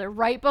saw each other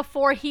right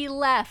before he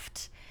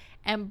left,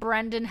 and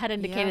Brendan had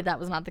indicated that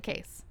was not the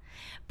case.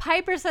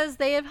 Piper says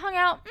they have hung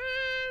out,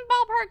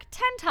 ballpark,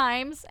 10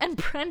 times, and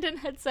Brendan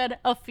had said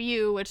a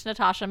few, which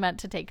Natasha meant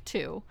to take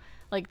 2,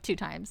 like 2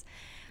 times.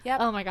 Yep.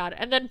 Oh my God.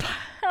 And then,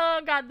 oh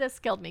God, this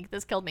killed me.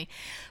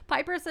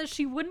 Piper says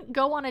she wouldn't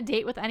go on a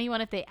date with anyone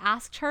if they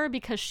asked her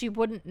because she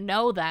wouldn't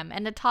know them.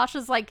 And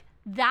Natasha's like,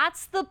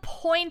 that's the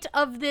point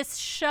of this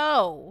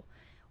show.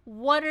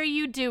 What are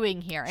you doing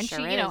here? And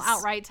she,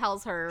 outright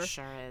tells her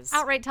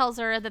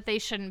that they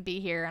shouldn't be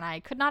here. And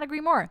I could not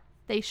agree more.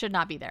 They should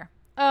not be there.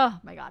 Oh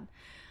my God.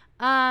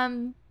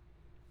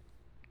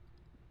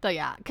 But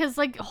yeah, because,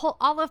 like,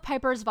 all of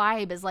Piper's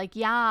vibe is like,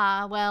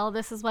 yeah, well,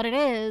 this is what it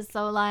is.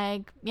 So,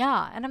 like,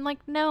 yeah. And I'm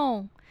like,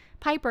 no,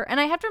 Piper. And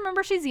I have to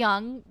remember she's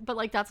young, but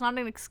like that's not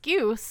an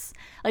excuse.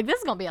 Like this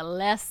is going to be a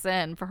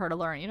lesson for her to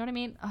learn. You know what I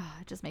mean? Oh,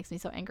 it just makes me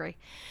so angry.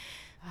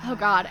 Oh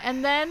God.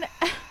 And then,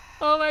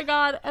 oh my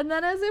God. And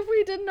then as if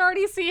we didn't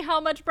already see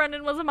how much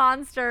Brendan was a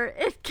monster,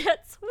 it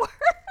gets worse.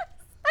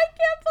 I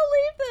can't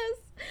believe this.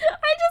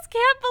 I just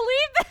can't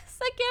believe this.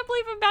 I can't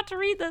believe I'm about to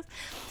read this.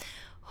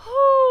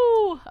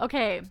 Whew.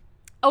 Okay.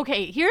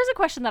 Here's a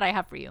question that I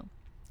have for you.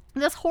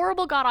 This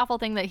horrible, god-awful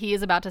thing that he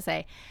is about to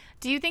say.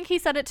 Do you think he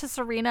said it to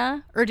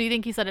Serena, or do you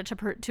think he said it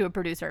to a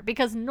producer?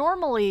 Because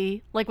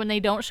normally, like when they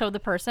don't show the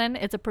person,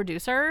 it's a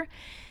producer.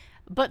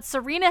 But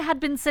Serena had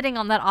been sitting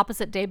on that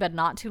opposite daybed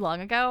not too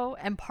long ago,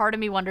 and part of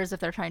me wonders if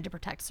they're trying to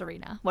protect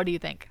Serena. What do you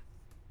think?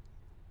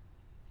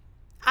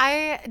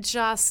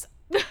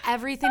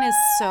 Everything is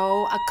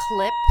so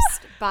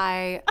eclipsed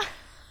by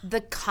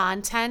the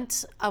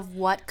content of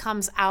what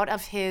comes out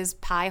of his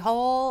pie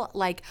hole.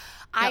 Like,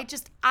 I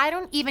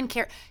don't even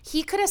care.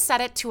 He could have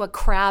said it to a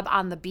crab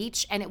on the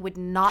beach and it would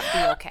not be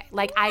okay.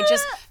 Like,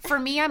 for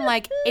me, I'm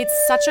like,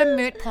 it's such a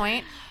moot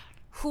point.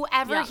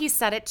 Whoever he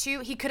said it to,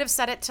 he could have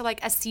said it to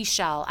like a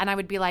seashell, and I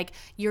would be like,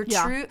 your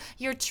true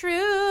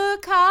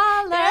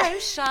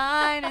colors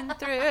shining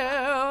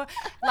through.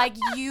 Like,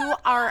 you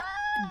are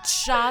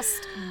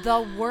just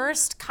the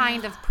worst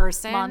kind of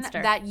person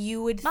that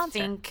you would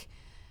think.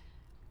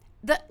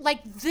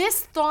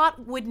 This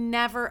thought would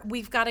never.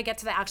 We've got to get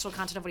to the actual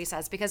content of what he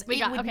says, because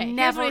it would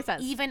never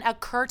even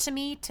occur to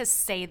me to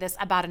say this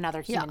about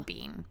another human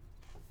being.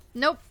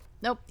 Nope.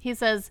 He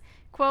says,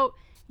 quote,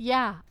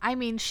 "Yeah, I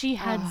mean, she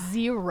had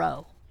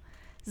zero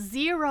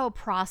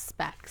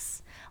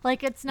prospects.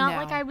 Like, it's not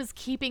like I was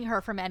keeping her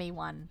from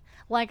anyone.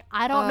 Like,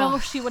 I don't know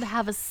if she would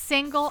have a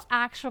single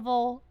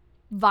actual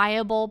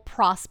viable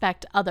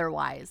prospect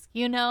otherwise,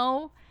 you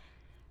know?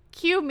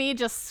 Cue me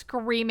just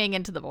screaming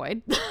into the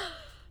void."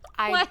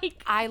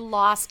 I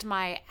lost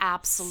my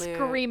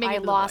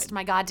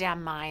my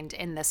goddamn mind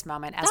in this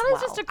moment as well. That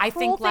is just a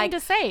cruel thing to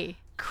say.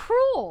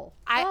 Cruel.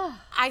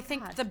 I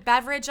think the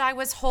beverage I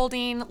was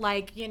holding,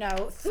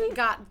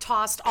 got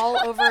tossed all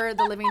over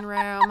the living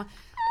room.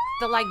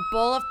 The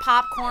bowl of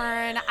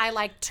popcorn,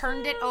 I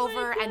turned it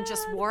over and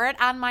just wore it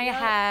on my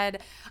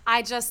head.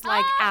 I just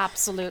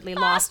absolutely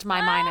lost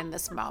my mind in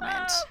this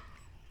moment.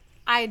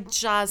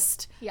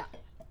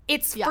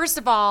 First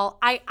of all,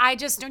 I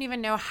just don't even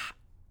know how.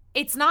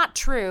 It's not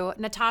true.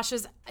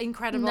 Natasha's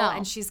incredible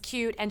and she's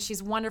cute and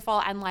she's wonderful,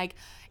 and it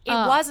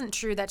wasn't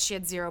true that she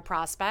had zero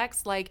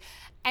prospects.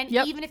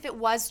 Even if it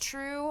was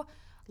true,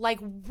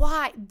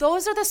 why?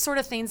 Those are the sort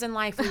of things in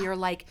life where you're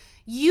like,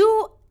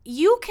 you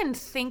can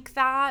think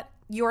that.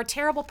 You're a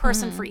terrible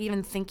person for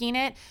even thinking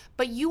it,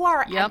 but you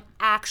are an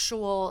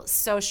actual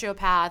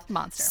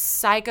sociopath,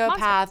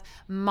 psychopath,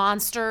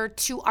 monster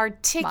to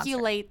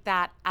articulate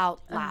that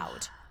out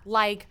loud.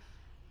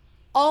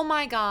 Oh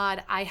my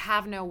God, I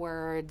have no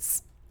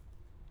words.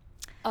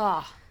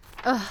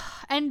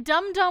 And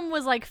Dum Dum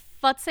was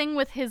futzing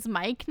with his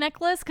mic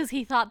necklace because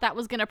he thought that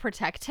was going to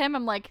protect him.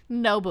 I'm like,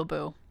 no,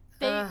 boo-boo.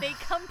 They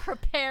come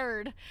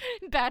prepared.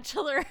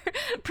 Bachelor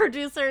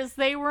producers,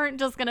 they weren't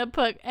just going to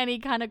put any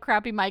kind of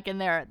crappy mic in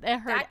there. They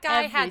heard that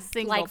guy every had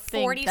single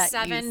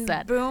 47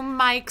 boom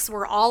mics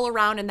were all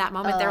around in that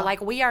moment. They're like,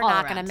 we are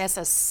not going to miss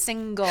a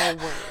single word.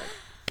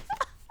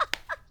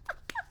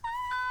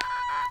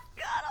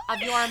 Of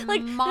your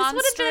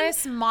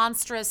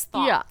monstrous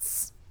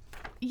thoughts.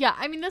 Yeah,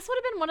 I mean, this would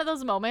have been one of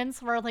those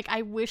moments where,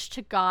 I wish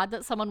to God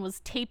that someone was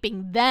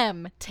taping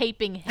him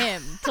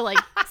to,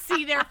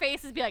 see their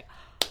faces, be like,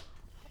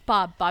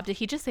 Bob, did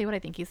he just say what I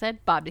think he said?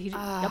 Bob, did he?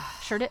 Yep,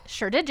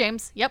 sure did,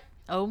 James. Yep.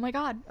 Oh my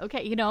God.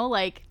 Okay, he's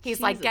Jesus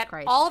like, get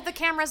Christ. All of the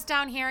cameras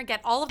down here,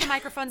 get all of the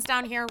microphones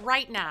down here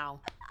right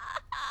now.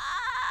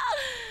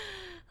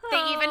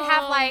 They even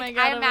have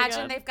I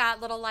imagine they've got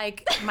little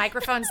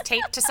microphones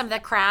taped to some of the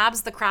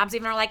crabs. The crabs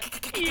even are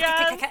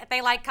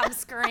they come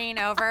scurrying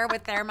over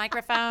with their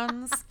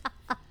microphones.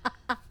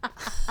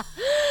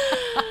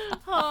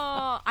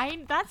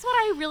 That's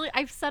what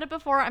I've said it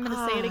before. I'm going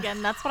to say it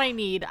again. That's what I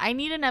need. I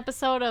need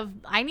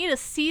a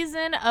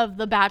season of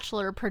The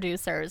Bachelor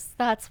producers.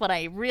 That's what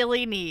I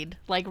really need.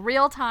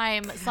 Real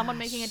time, someone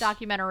making a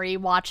documentary,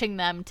 watching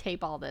them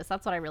tape all this.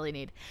 That's what I really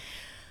need.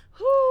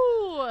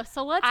 Whew.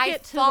 So let's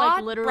get to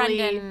literally.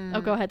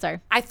 Brendan, go ahead. Sorry.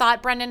 I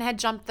thought Brendan had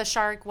jumped the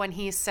shark when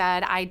he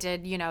said, "I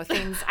did,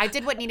 things. I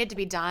did what needed to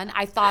be done."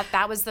 I thought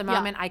that was the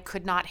moment I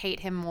could not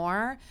hate him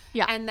more.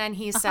 Yeah. And then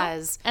he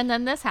says, and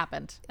then this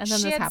happened. And then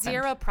she this had happened.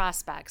 Zero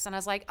prospects, and I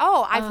was like,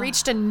 "Oh, I've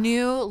reached a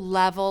new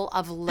level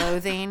of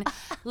loathing,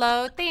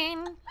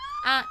 loathing."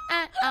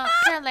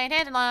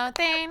 Related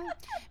loathing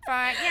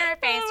for your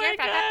face, your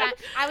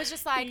I was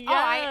just like,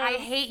 I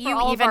hate you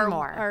even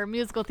more. Our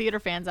musical theater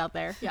fans out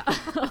there. Yeah.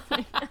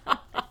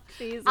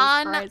 Jesus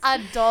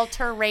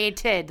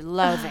unadulterated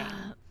loathing.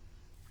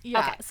 Yeah.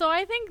 Okay. So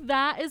I think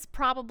that is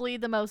probably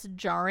the most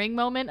jarring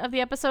moment of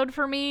the episode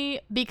for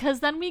me,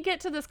 because then we get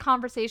to this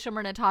conversation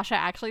where Natasha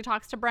actually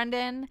talks to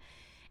Brendan,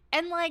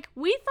 and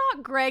we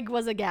thought Greg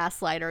was a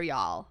gaslighter,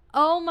 y'all.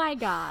 Oh my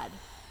God.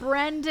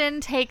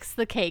 Brendan takes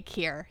the cake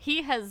here.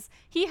 He has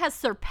he has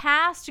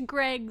surpassed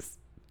Greg's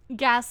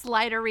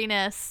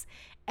gaslighteriness,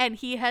 and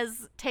he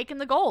has taken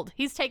the gold.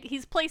 He's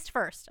placed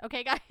first.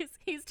 Okay, guys,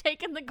 he's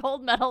taken the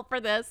gold medal for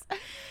this.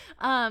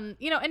 And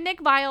Nick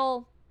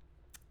Viall,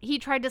 he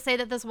tried to say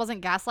that this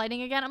wasn't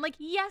gaslighting again. I'm like,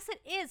 yes,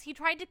 it is. He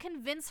tried to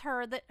convince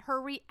her that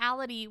her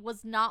reality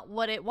was not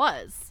what it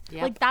was.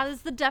 Yep. Like, that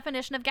is the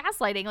definition of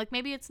gaslighting. Like,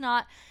 maybe it's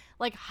not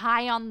like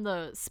high on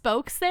the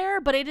spokes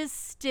there, but it is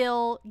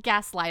still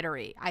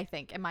gaslightery, I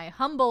think, in my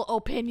humble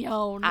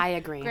opinion. I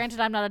agree. Granted,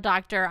 I'm not a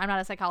doctor. I'm not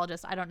a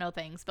psychologist. I don't know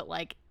things, but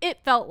like, it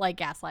felt like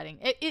gaslighting.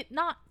 It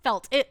not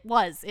felt. It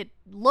was. It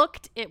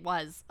looked. It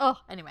was. Oh,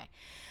 anyway.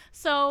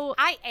 So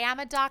I am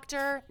a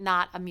doctor,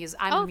 not a I'm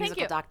a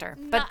musical doctor.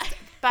 But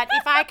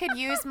if I could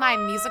use my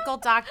musical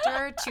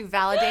doctor to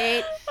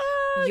validate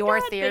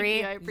your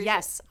theory,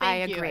 yes, I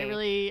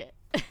agree.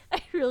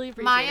 I really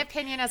appreciate my it.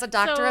 Opinion as a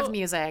doctor of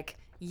music.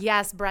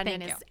 Yes,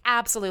 Brendan is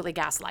absolutely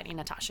gaslighting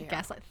Natasha.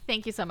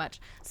 Thank you so much.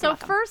 So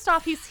first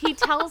off, he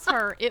tells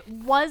her it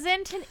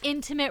wasn't an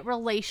intimate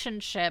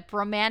relationship,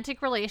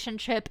 romantic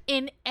relationship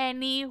in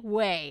any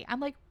way. I'm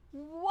like,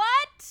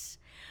 what?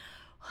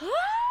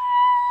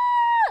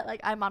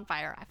 Like, I'm on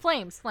fire.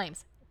 Flames.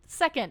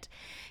 Second,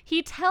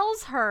 he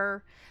tells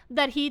her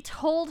that he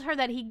told her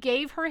that he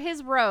gave her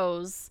his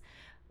rose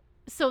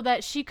so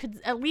that she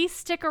could at least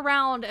stick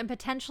around and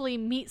potentially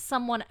meet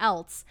someone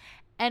else.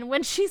 And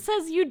when she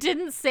says, you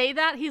didn't say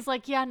that, he's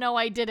like, yeah, no,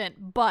 I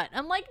didn't. But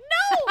I'm like,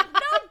 no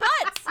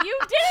buts. You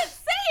didn't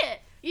say it.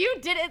 You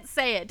didn't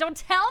say it. Don't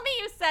tell me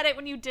you said it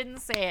when you didn't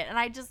say it. And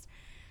I just,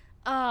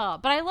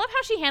 but I love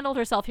how she handled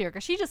herself here,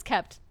 because she just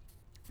kept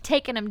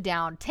taking him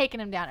down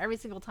every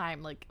single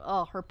time. Like,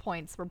 oh, her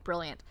points were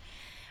brilliant.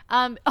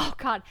 Oh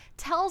God,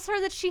 tells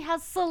her that she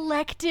has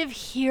selective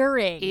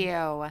hearing.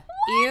 Ew.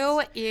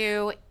 What?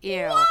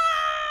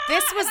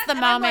 This was the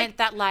moment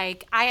that,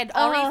 like, I had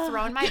already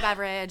thrown my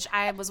beverage.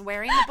 I was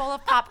wearing the bowl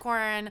of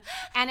popcorn.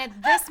 And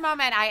at this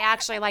moment, I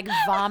actually, like,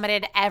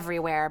 vomited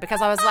everywhere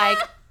because I was like,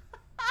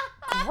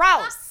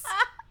 gross.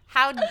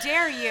 How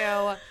dare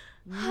you?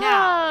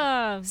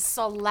 No.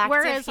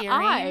 Selective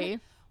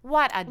hearing.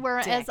 What a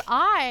Whereas dick.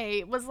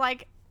 I was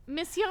like,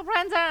 Monsieur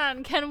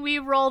Brendan, can we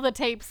roll the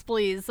tapes,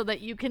 please, so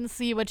that you can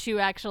see what you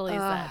actually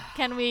said?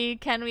 Can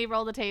we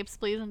roll the tapes,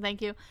 please, and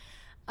thank you.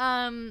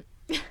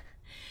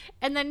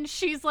 And then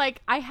she's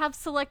like, I have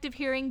selective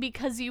hearing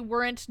because you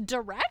weren't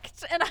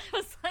direct. And I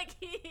was like,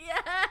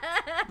 yes.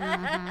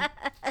 Mm-hmm.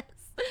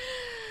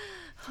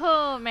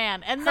 Oh,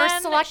 man. And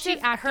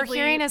her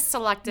hearing is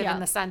selective in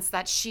the sense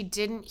that she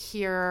didn't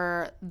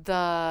hear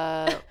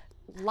the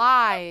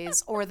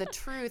lies or the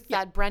truth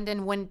that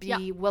Brendan wouldn't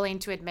be willing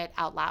to admit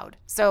out loud.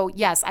 So,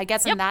 yes, I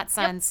guess in that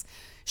sense,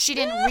 she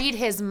didn't read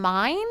his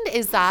mind.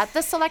 Is that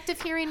the selective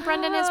hearing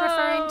Brendan is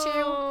referring to?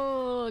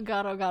 Oh,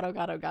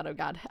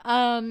 God.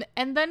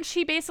 And then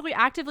she basically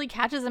actively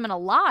catches him in a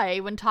lie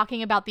when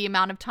talking about the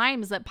amount of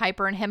times that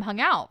Piper and him hung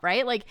out,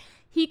 right? Like,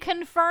 he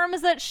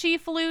confirms that she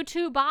flew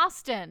to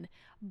Boston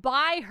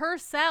by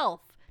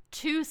herself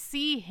to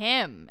see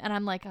him. And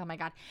I'm like, oh my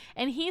God.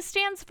 And he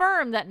stands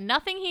firm that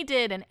nothing he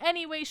did in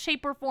any way,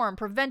 shape, or form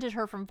prevented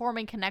her from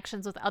forming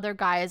connections with other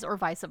guys or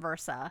vice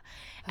versa.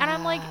 And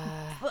I'm like,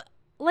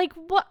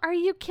 what are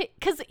you kidding?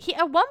 Because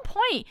at one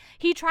point,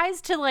 he tries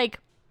to,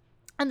 like,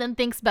 and then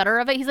thinks better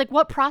of it. He's like,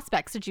 what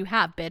prospects did you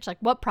have, bitch? Like,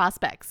 what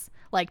prospects?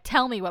 Like,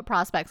 tell me what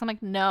prospects. I'm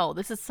like, no,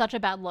 this is such a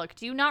bad look.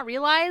 Do you not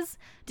realize?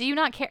 Do you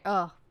not care?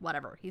 Oh,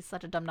 whatever. He's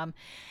such a dum-dum.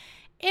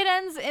 It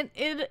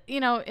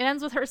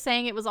ends with her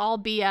saying it was all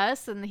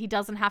BS and he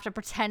doesn't have to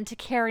pretend to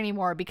care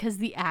anymore because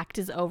the act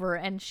is over,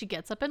 and she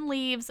gets up and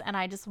leaves, and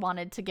I just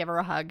wanted to give her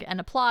a hug and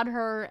applaud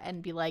her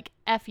and be like,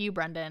 F you,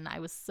 Brendan. I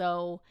was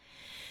so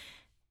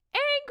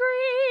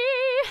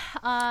angry.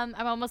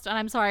 I'm almost done.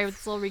 I'm sorry with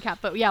this little recap,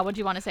 but yeah, what do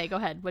you want to say? Go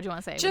ahead. What do you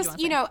want to say? Just,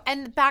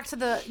 and back to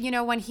the,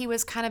 when he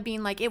was kind of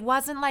being like, it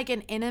wasn't like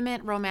an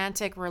intimate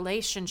romantic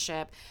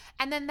relationship.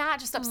 And then that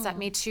just upset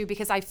me too,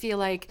 because I feel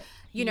like,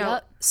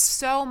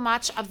 so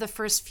much of the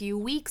first few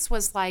weeks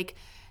was like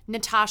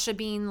Natasha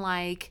being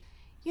like,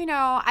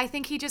 I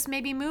think he just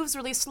maybe moves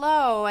really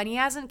slow and he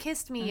hasn't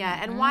kissed me yet.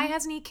 And why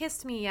hasn't he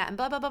kissed me yet? And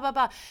blah, blah, blah, blah,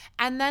 blah.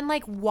 And then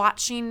like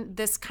watching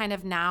this kind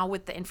of now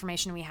with the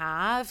information we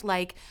have,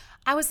 like,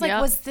 I was like,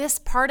 was this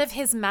part of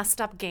his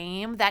messed up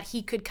game that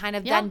he could kind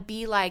of then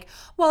be like,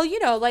 well,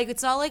 like,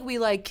 it's not like we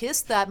like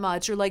kissed that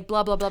much or like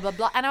blah, blah, blah, blah,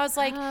 blah. And I was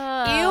like,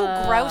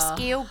 ew, gross,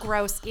 ew,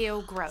 gross,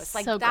 ew, gross.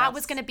 Like, that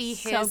was going to be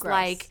his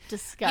like,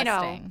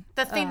 disgusting.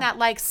 The thing that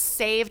like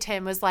saved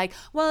him was like,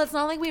 well, it's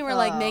not like we were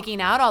like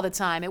making out all the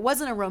time. It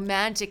wasn't a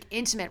romantic,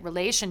 intimate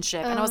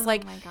relationship. And I was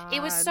like,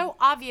 it was so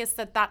obvious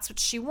that that's what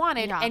she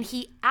wanted. Yeah. And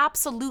he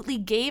absolutely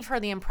gave her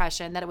the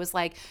impression that it was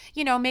like,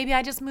 maybe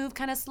I just move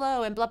kind of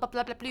slow and blah, blah,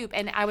 blah, blah, blah.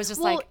 And I was just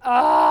like,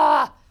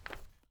 ah.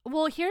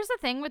 Well, here's the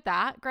thing with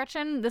that,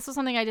 Gretchen. This was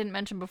something I didn't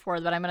mention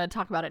before, but I'm going to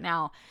talk about it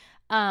now.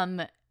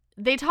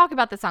 they talk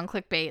about this on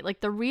Clickbait.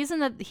 Like, the reason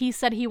that he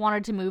said he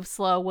wanted to move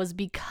slow was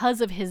because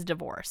of his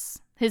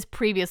divorce, his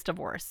previous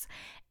divorce.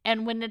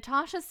 And when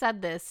Natasha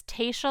said this,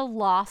 Tayshia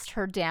lost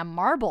her damn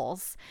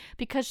marbles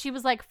because she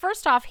was like,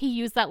 first off, he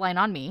used that line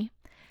on me.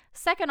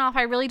 Second off,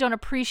 I really don't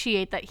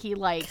appreciate that he,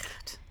 like,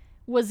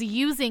 was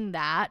using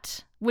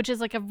that, which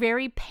is, like, a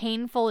very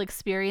painful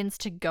experience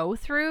to go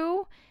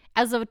through,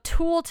 as a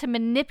tool to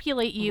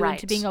manipulate you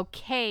into being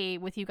okay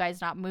with you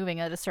guys not moving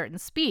at a certain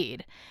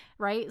speed,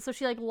 right? So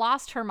she, like,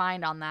 lost her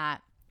mind on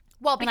that.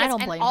 Well, because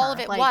and all of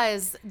it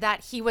was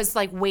that he was,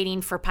 like,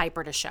 waiting for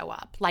Piper to show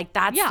up. Like,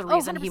 that's the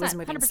reason he was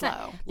moving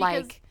slow.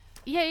 Like,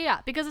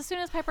 because as soon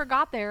as Piper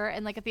got there,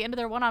 and, like, at the end of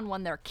their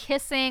one-on-one, they're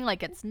kissing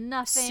like it's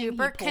nothing.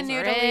 Super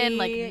canoodly.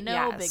 Like,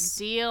 no big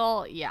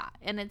deal. Yeah.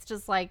 And it's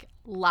just like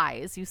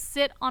lies. You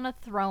sit on a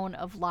throne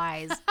of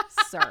lies,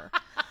 sir.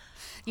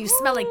 You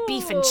smell like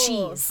beef and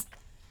cheese.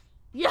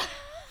 Yeah.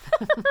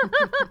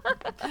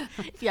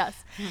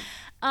 Yes.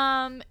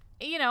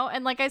 You know,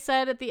 and like I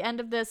said, at the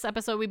end of this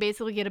episode, we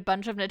basically get a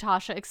bunch of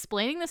Natasha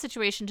explaining the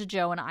situation to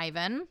Joe and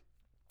Ivan.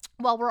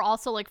 Well, we're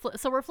also like,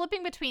 so we're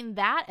flipping between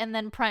that and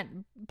then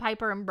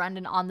Piper and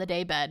Brendan on the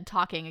daybed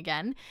talking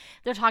again.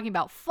 They're talking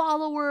about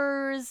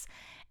followers.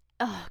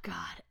 Oh,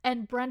 God.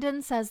 And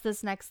Brendan says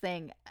this next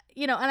thing,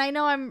 you know, and I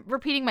know I'm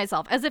repeating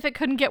myself as if it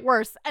couldn't get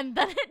worse. And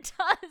then it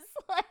does.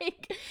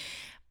 Like,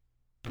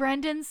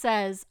 Brendan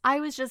says, I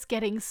was just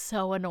getting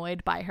so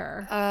annoyed by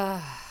her.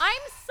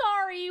 I'm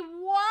sorry.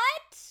 What?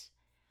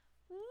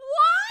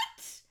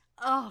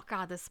 Oh,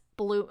 God, this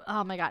blew.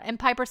 Oh, my God. And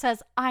Piper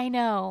says, I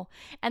know.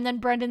 And then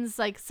Brendan's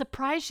like,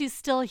 surprised she's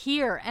still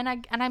here. And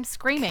I'm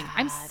screaming. God.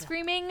 I'm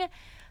screaming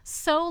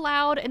so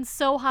loud and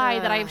so high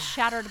that I've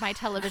shattered my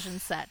television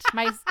set.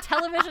 My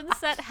television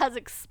set has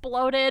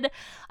exploded.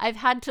 I've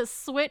had to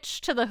switch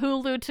to the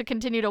Hulu to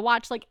continue to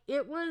watch. Like,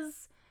 it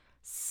was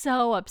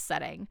so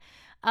upsetting.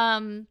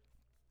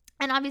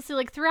 And obviously,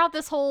 like, throughout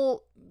this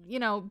whole, you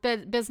know,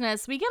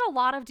 business, we get a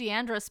lot of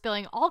Deandra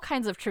spilling all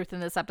kinds of truth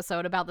in this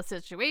episode about the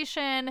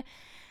situation.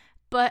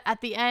 But at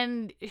the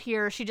end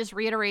here, she just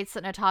reiterates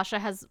that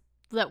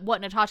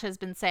what Natasha has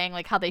been saying,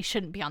 like, how they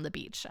shouldn't be on the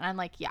beach. And I'm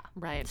like, yeah,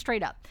 right,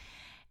 straight up.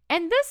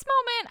 And this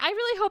moment, I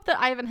really hope that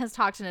Ivan has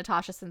talked to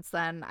Natasha since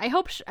then. I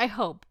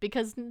hope,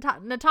 because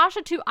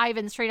Natasha to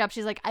Ivan straight up,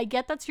 she's like, I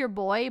get that's your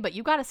boy, but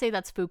you got to say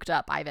that's spooked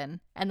up, Ivan.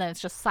 And then it's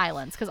just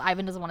silence because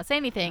Ivan doesn't want to say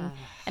anything.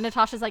 And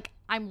Natasha's like,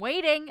 I'm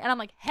waiting. And I'm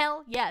like,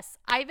 hell yes,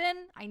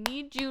 Ivan, I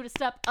need you to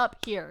step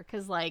up here.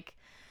 Because, like,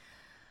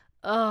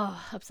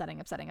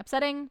 upsetting.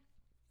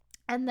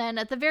 And then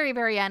at the very,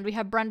 very end, we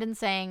have Brendan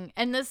saying,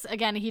 and this,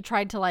 again, he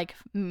tried to, like,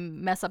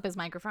 mess up his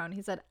microphone.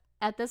 He said,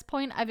 at this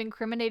point, I've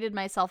incriminated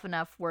myself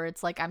enough where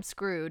it's like I'm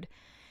screwed.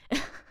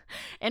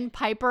 And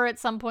Piper at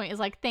some point is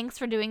like, thanks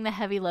for doing the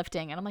heavy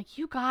lifting. And I'm like,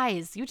 you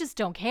guys, you just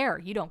don't care.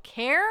 You don't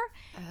care.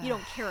 You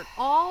don't care at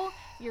all.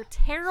 You're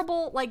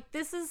terrible. Like,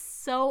 this is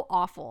so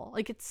awful.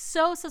 Like, it's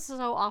so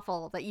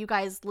awful that you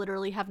guys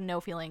literally have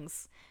no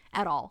feelings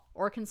at all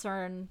or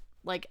concern,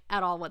 like,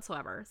 at all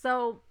whatsoever.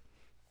 So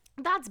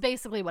that's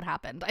basically what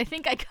happened. I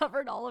think I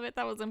covered all of it.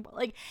 That was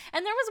like,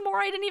 and there was more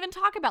I didn't even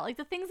talk about. Like,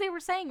 the things they were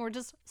saying were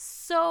just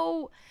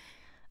so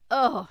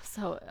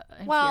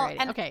infuriating. Well,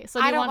 and okay, so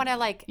I don't want to,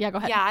 like, go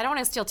ahead. Yeah, I don't want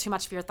to steal too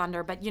much of your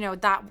thunder, but, you know,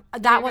 that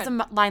was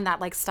a line that,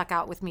 like, stuck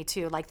out with me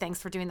too. Like,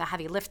 thanks for doing the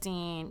heavy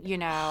lifting. You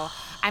know,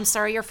 I'm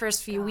sorry your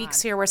first few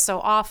weeks here were so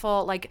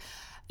awful. Like,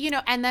 you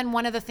know, and then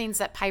one of the things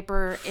that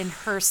Piper in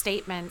her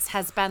statements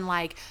has been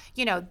like,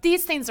 you know,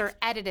 these things are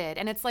edited,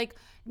 and it's like,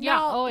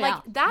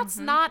 that's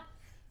not.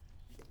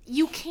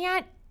 You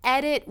can't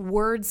edit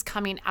words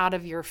coming out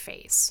of your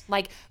face.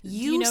 Like,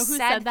 you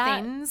said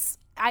things.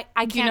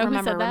 I can't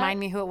remember. Remind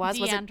me who it was.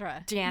 Deandra.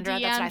 Was it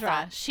Deandra? That's what I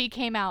thought. She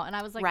came out, and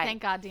I was like,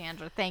 thank God,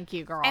 Deandra. Thank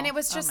you, girl. And it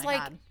was just like,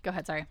 God. Go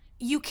ahead. Sorry.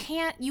 You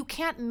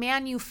can't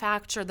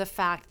manufacture the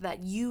fact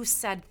that you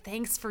said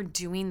thanks for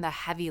doing the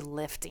heavy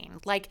lifting.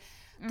 Like,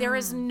 there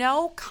is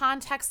no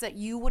context that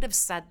you would have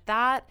said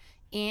that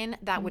in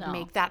that would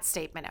make that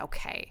statement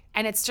okay.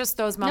 And it's just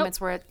those moments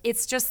where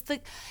it's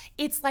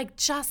like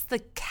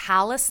the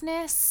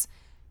callousness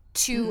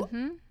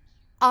to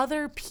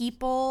other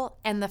people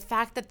and the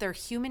fact that they're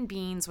human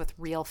beings with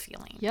real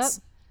feelings. Yep.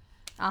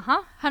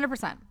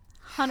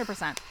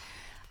 100%.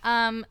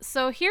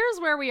 So here's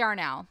where we are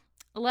now.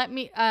 Let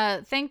me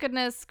thank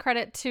goodness,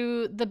 credit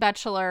to The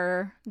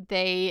Bachelor.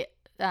 They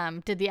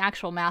did the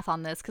actual math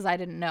on this because I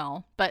didn't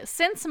know. But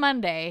since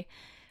Monday,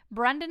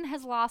 Brendan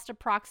has lost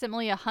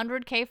approximately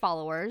 100K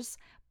followers.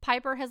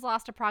 Piper has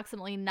lost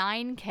approximately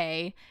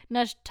 9K.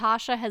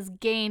 Natasha has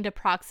gained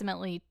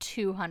approximately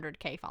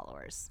 200K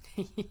followers.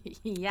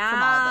 Yes.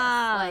 From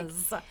all of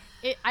this.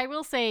 Like, I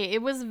will say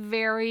it was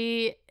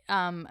very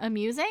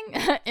amusing,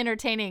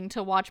 entertaining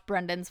to watch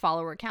Brendan's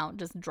follower count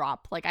just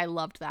drop. Like, I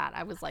loved that.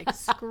 I was like,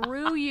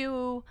 screw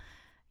you,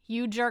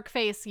 you jerk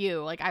face,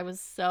 you. Like, I was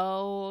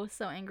so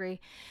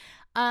angry.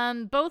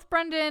 Both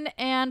Brendan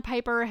and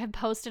Piper had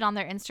posted on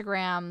their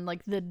Instagram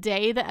like the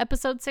day that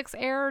episode 6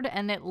 aired,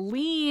 and it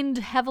leaned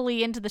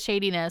heavily into the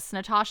shadiness.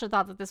 Natasha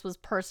thought that this was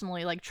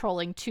personally like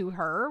trolling to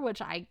her,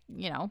 which I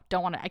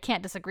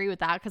can't disagree with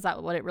that because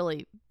that's what it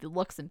really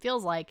looks and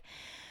feels like.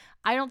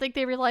 I don't think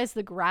they realized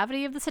the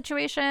gravity of the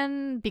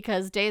situation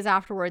because days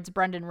afterwards,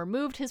 Brendan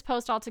removed his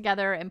post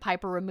altogether and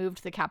Piper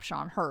removed the caption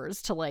on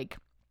hers to like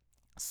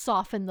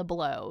soften the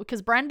blow,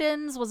 because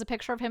Brendan's was a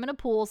picture of him in a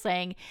pool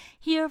saying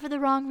here for the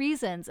wrong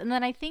reasons, and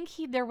then I think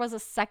there was a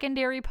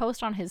secondary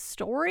post on his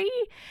story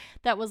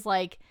that was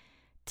like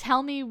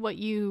tell me what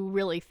you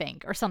really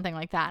think or something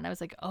like that, and I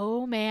was like,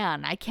 oh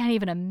man, I can't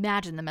even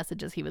imagine the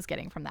messages he was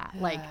getting from that.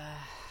 Like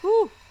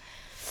whew.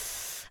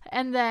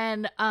 And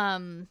then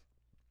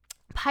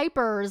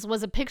Piper's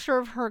was a picture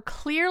of her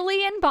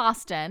clearly in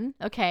Boston,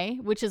 okay,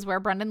 which is where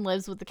Brendan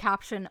lives, with the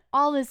caption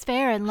all is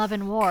fair in love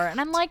and war,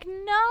 and I'm like,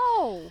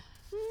 no,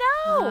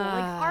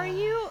 like, are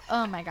you?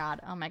 Oh my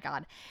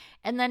god.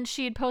 And then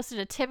she had posted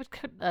a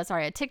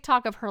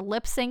TikTok of her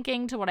lip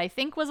syncing to what I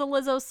think was a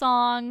Lizzo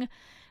song,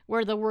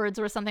 where the words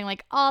were something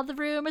like all the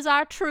rumors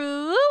are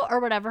true or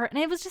whatever, and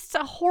it was just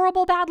a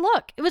horrible bad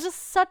look. It was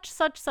just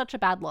such a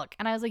bad look,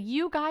 and I was like,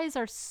 you guys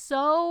are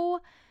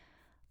so,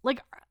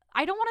 like,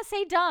 I don't want to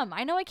say dumb.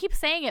 I know I keep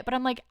saying it, but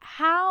I'm like,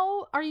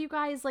 how are you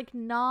guys like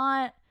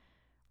not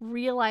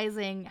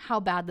realizing how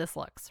bad this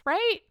looks,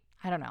 right?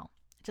 I don't know.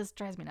 It just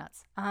drives me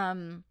nuts.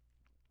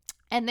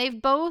 And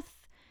they've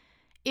both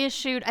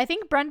issued, I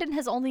think Brendan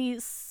has only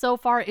so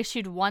far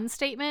issued one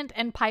statement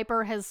and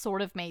Piper has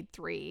sort of made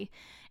 3.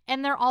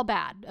 And they're all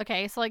bad,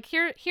 okay? So like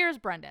here's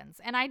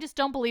Brendan's, and I just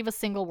don't believe a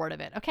single word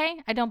of it,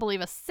 okay? I don't believe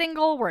a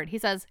single word. He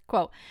says,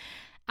 quote,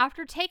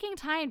 after taking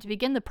time to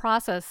begin the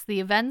process, the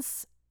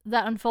events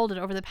that unfolded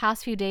over the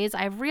past few days,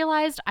 I've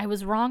realized I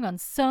was wrong on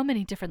so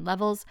many different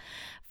levels.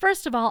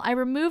 First of all, I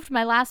removed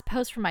my last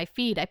post from my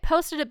feed. I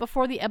posted it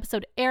before the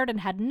episode aired and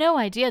had no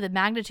idea the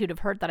magnitude of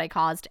hurt that I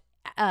caused.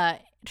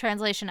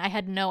 Translation, I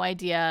had no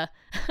idea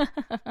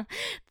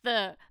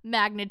the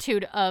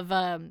magnitude of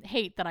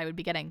hate that I would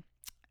be getting.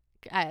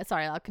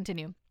 Sorry, I'll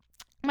continue.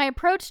 My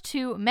approach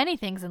to many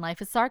things in life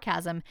is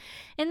sarcasm.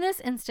 In this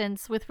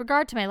instance, with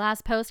regard to my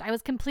last post, I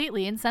was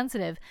completely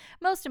insensitive.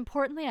 Most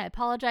importantly, I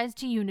apologize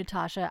to you,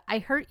 Natasha. I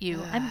hurt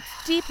you. I'm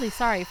deeply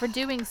sorry for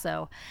doing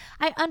so.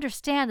 I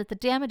understand that the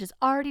damage is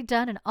already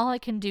done, and all I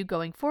can do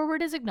going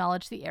forward is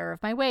acknowledge the error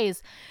of my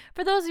ways.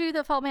 For those of you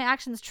that felt my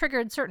actions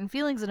triggered certain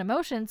feelings and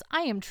emotions,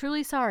 I am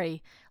truly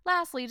sorry.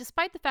 Lastly,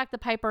 despite the fact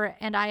that Piper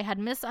and I had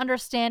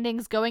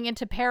misunderstandings going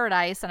into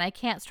Paradise, and I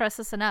can't stress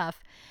this enough,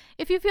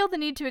 if you feel the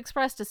need to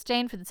express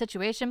disdain for the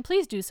situation,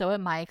 please do so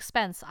at my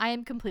expense. I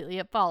am completely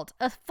at fault.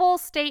 A full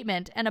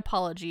statement and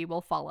apology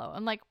will follow.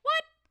 I'm like,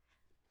 what?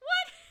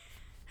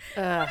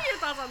 What are your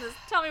thoughts on this?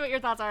 Tell me what your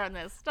thoughts are on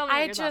this. Tell me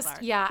what your thoughts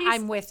are. Yeah,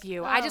 I'm with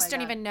you. I just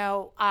don't even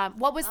know.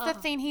 What was the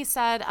thing he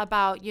said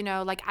about,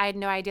 like, I had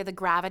no idea the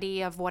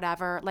gravity of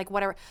whatever.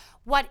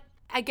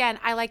 Again,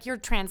 I like your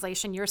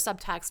translation, your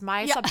subtext.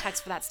 My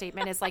subtext for that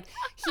statement is like,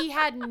 he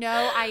had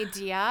no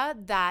idea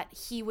that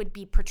he would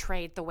be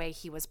portrayed the way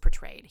he was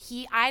portrayed.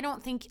 I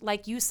don't think,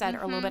 like you said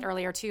a little bit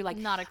earlier too, like,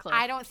 not a clue.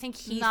 I don't think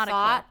he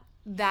thought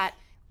that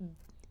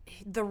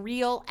the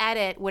real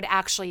edit would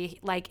actually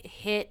like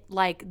hit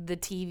like the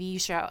TV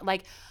show.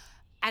 Like,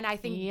 and I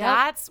think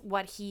that's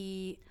what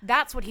he's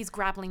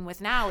grappling with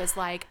now is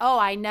like, oh,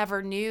 I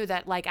never knew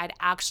that like I'd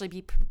actually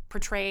be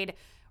portrayed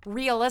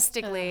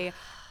realistically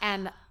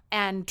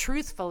and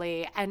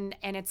truthfully, and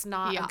it's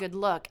not a good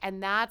look,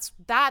 and that's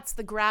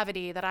the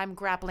gravity that I'm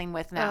grappling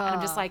with now. And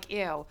I'm just like,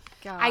 ew.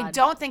 God, I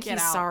don't think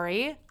he's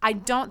sorry. I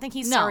don't think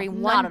he's sorry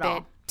one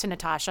bit to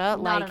Natasha.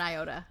 Not an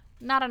iota.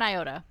 Not an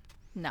iota.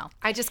 No.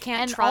 I just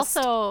can't trust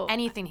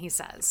anything he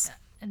says.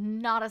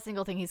 Not a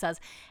single thing he says.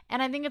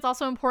 And I think it's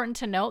also important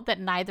to note that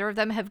neither of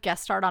them have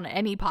guest starred on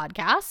any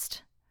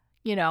podcast.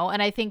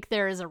 And I think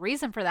there is a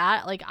reason for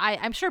that. Like,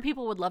 I'm sure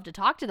people would love to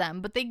talk to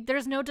them, but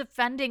there's no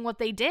defending what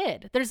they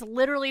did. There's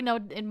literally no,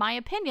 in my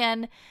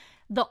opinion,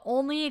 the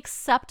only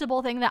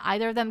acceptable thing that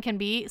either of them can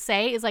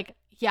say is like,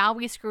 yeah,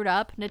 we screwed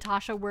up.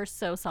 Natasha, we're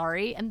so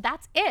sorry. And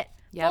that's it.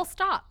 Yep. Full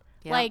stop.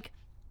 Yep. Like,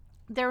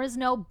 there is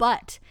no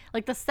but.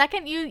 Like, the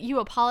second you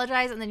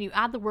apologize and then you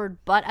add the word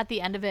but at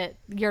the end of it,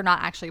 you're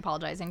not actually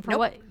apologizing for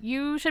what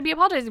you should be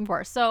apologizing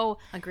for. So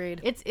agreed.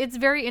 It's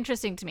very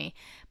interesting to me.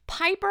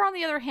 Piper, on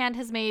the other hand,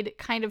 has made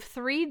kind of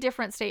 3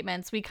 different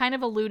statements. We kind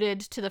of alluded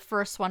to the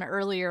first one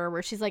earlier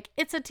where she's like,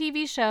 it's a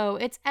TV show,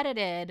 it's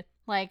edited,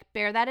 like,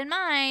 bear that in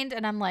mind.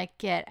 And I'm like,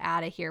 get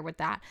out of here with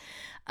that.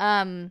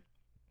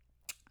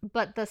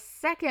 But the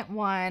second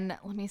one,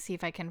 let me see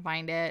if I can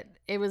find it.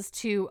 It was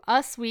to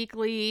Us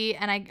Weekly,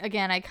 and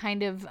I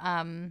kind of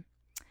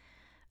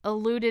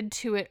alluded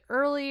to it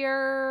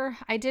earlier.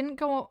 I didn't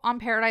go on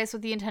Paradise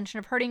with the intention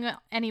of hurting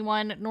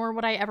anyone, nor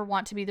would I ever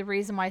want to be the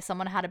reason why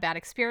someone had a bad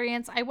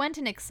experience. I went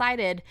in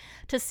excited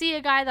to see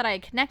a guy that I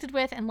had connected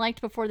with and liked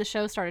before the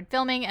show started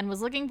filming, and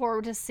was looking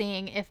forward to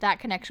seeing if that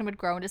connection would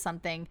grow into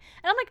something.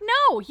 And I'm like,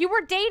 no, you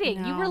were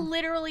dating. No. You were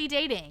literally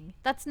dating.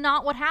 That's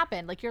not what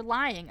happened. Like, you're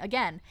lying.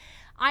 Again,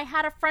 I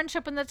had a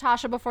friendship with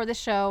Natasha before the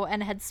show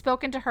and had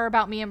spoken to her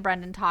about me and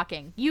Brendan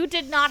talking. You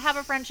did not have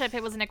a friendship.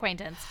 It was an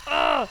acquaintance.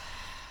 Ugh.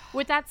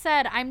 With that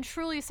said, I'm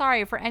truly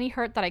sorry for any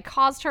hurt that I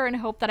caused her and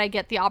hope that I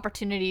get the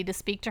opportunity to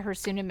speak to her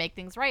soon and make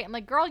things right. I'm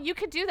like, girl, you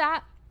could do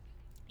that.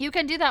 You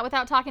can do that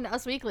without talking to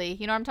Us Weekly.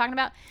 You know what I'm talking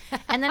about?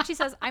 And then she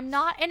says, I'm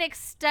not an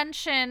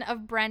extension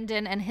of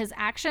Brendan and his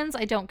actions.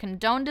 I don't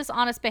condone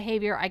dishonest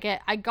behavior.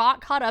 I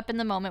got caught up in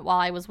the moment while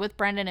I was with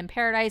Brendan in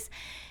Paradise.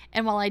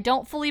 And while I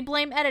don't fully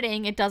blame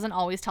editing, it doesn't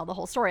always tell the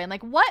whole story. I'm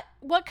like,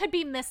 what could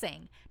be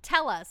missing?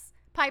 Tell us.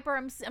 Piper,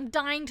 I'm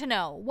dying to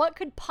know. What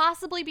could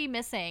possibly be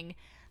missing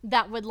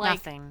that would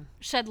like Nothing.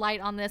 Shed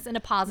light on this in a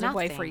positive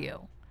way for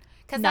you?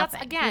 Because that's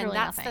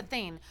the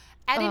thing.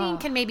 Editing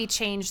can maybe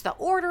change the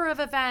order of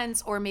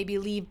events or maybe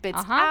leave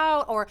bits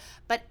out,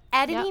 but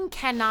editing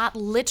cannot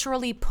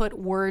literally put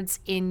words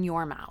in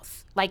your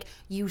mouth. Like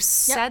you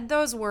said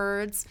those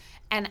words,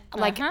 and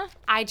like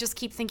I just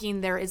keep thinking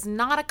there is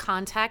not a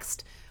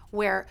context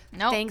where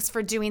thanks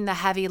for doing the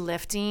heavy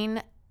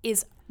lifting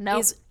is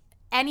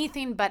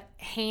anything but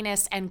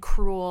heinous and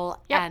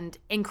cruel and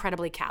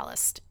incredibly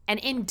calloused and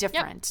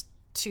indifferent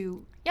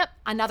to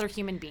another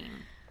human being.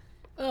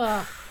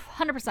 Ugh.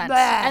 100%.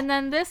 And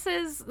then this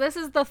is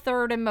the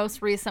third and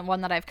most recent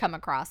one that I've come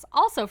across,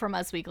 also from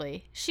Us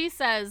Weekly. She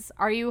says,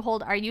 "Are you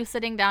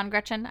sitting down,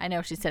 Gretchen?" I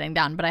know she's sitting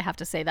down, but I have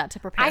to say that to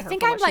prepare her for what she's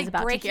about to hear. I think I'm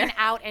like breaking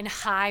out in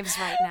hives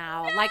right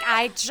now. Like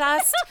I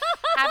just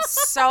have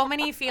so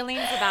many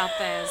feelings about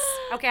this.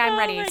 Okay, I'm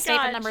ready.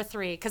 Statement number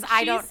 3, because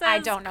I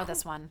don't know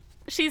this one.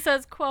 She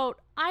says, quote,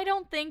 "I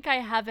don't think I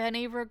have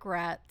any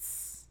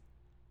regrets.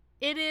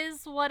 It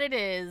is what it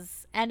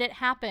is, and it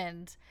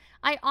happened.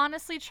 I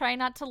honestly try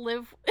not to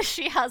live."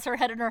 She has her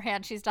head in her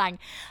hand. She's dying.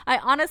 "I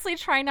honestly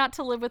try not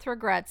to live with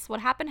regrets. What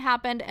happened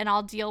happened, and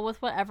I'll deal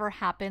with whatever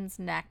happens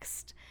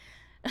next."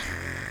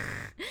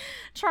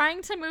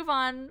 Trying to move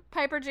on,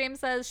 Piper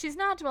James says she's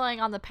not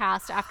dwelling on the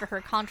past after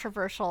her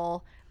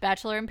controversial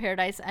Bachelor in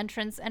Paradise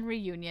entrance and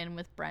reunion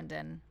with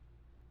Brendan.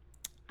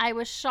 "I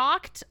was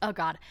shocked,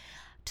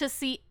 to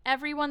see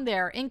everyone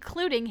there,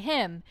 including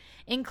him,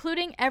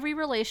 including every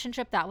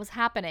relationship that was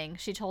happening,"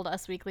 she told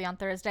Us Weekly on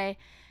Thursday.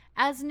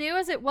 "As new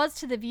as it was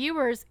to the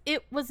viewers,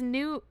 As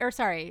new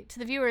as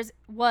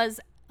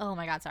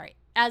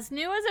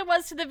it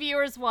was to the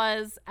viewers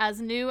was as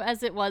new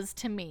as it was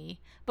to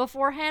me.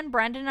 Beforehand,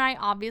 Brendan and I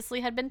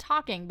obviously had been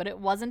talking, but it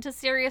wasn't a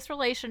serious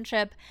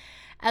relationship.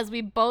 As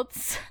we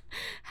both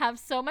have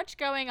so much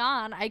going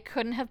on, I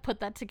couldn't have put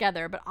that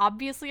together. But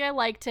obviously I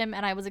liked him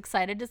and I was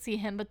excited to see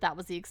him, but that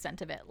was the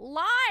extent of it."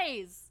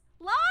 Lies!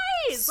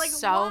 Like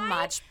so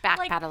much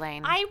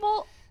backpedaling. Like, I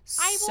will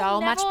so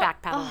never, much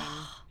backpedaling.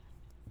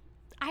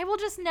 I will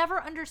just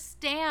never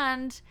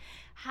understand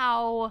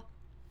how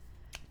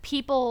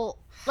people,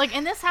 like,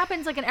 and this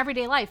happens like in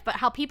everyday life, but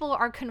how people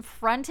are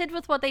confronted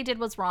with what they did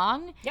was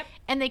wrong. Yep.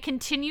 And they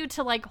continue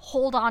to like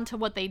hold on to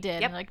what they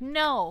did. And like,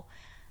 no.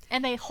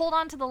 And they hold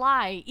on to the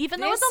lie, even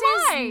though it's a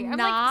lie. I'm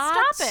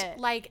like, stop it.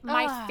 Like,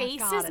 my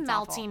face is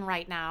melting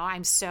right now.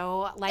 I'm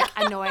so like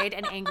annoyed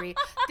and angry.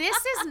 This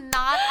is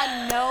not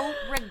a no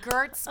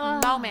regrets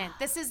moment.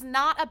 This is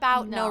not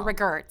about no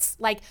regrets.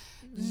 Like,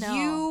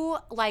 you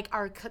like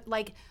are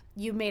like,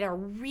 you made a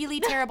really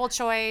terrible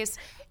choice.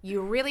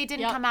 You really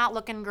didn't come out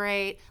looking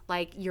great.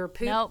 Like, your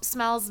poop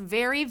smells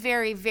very,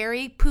 very,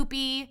 very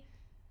poopy.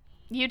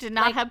 You did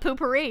not have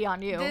poopery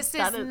on you. This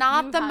is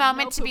not the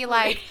moment to be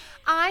like,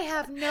 I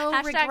have no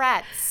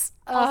regrets.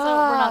 Also,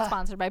 we're not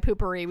sponsored by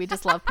Poopery. We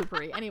just love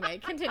Poopery. Anyway,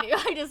 continue.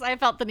 I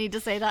felt the need to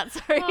say that.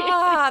 Sorry.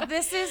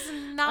 This is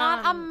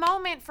not a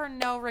moment for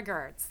no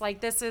regrets. Like,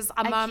 this is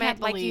a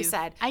moment, like you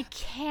said. I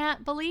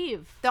can't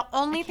believe. The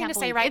only thing to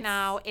say right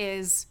now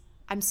is,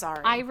 I'm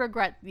sorry.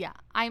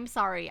 I'm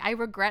sorry. I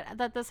regret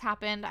that this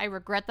happened. I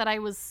regret that I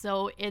was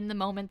so in the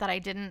moment that I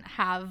didn't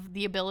have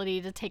the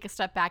ability to take a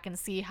step back and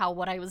see how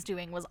what I was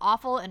doing was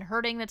awful and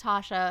hurting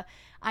Natasha.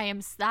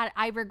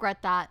 I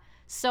regret that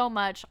so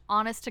much.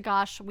 Honest to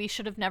gosh, we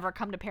should have never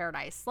come to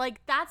Paradise. Like,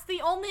 that's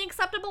the only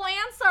acceptable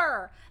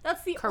answer.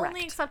 That's the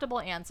only acceptable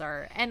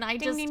answer. And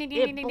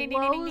it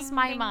blows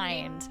my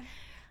mind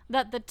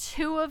that the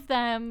two of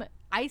them,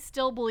 I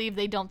still believe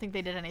they don't think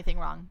they did anything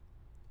wrong.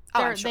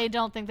 Sure. They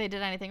don't think they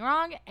did anything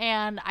wrong,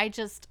 and I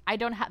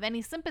don't have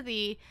any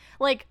sympathy.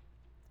 Like,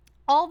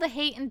 all the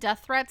hate and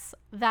death threats,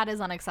 that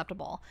is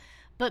unacceptable.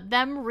 But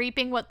them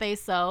reaping what they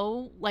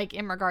sow, like,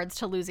 in regards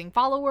to losing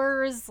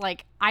followers,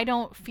 like, I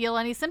don't feel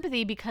any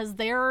sympathy because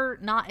they're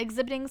not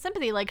exhibiting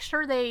sympathy. Like,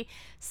 sure, they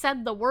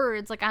said the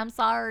words, like, I'm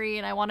sorry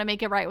and I want to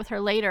make it right with her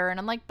later.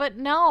 And I'm like, but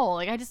no,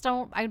 like, I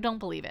don't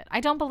believe it. I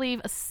don't believe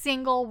a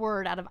single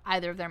word out of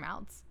either of their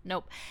mouths.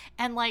 Nope.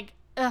 And, like,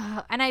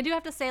 and I do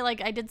have to say,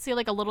 like, I did see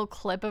like a little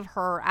clip of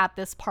her at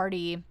this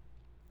party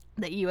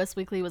that US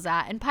Weekly was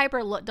at, and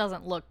Piper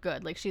doesn't look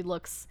good. Like, she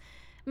looks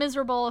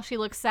miserable, she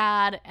looks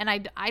sad, and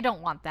I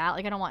don't want that.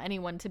 Like, I don't want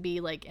anyone to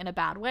be like in a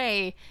bad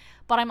way,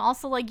 but I'm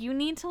also like, you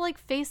need to like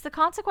face the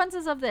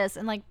consequences of this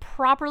and like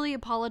properly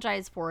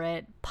apologize for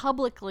it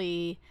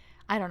publicly.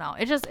 I don't know.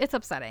 It's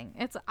upsetting.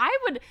 I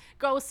would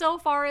go so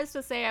far as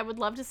to say I would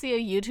love to see a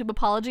YouTube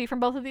apology from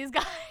both of these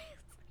guys.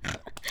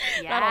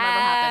 Yes. That'll never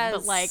happen.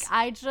 But like,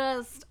 I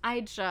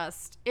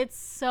just, it's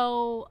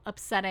so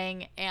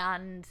upsetting.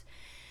 And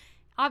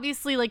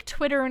obviously, like,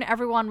 Twitter and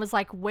everyone was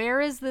like,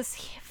 where is this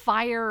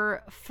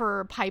fire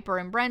for Piper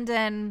and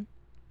Brendan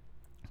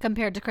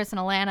compared to Chris and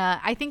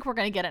Alana? I think we're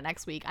going to get it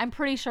next week. I'm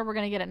pretty sure we're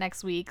going to get it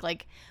next week.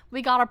 Like,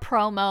 we got a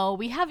promo.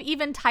 We have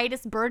even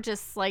Titus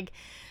Burgess, like,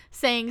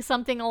 saying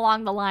something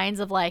along the lines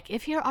of, like,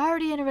 if you're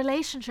already in a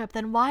relationship,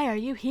 then why are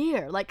you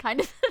here? Like,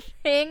 kind of a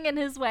thing in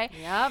his way.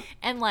 Yep.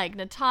 And, like,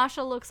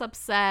 Natasha looks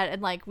upset,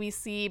 and, like, we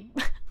see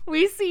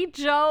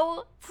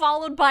Joe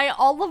followed by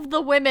all of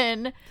the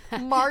women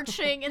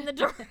marching in the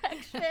direction of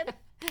Brendan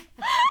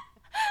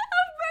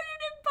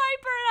and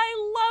Piper, and I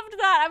loved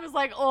that. I was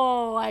like,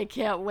 oh, I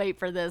can't wait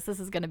for this. This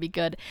is going to be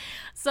good.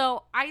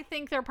 So I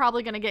think they're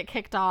probably going to get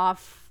kicked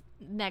off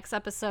next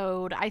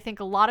episode. I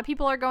think a lot of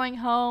people are going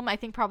home. I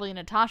think probably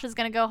Natasha's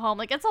going to go home.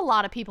 Like, it's a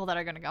lot of people that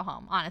are going to go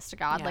home, honest to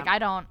God. Yeah. Like,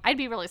 I'd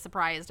be really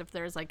surprised if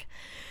there's, like,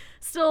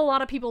 still a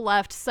lot of people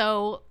left.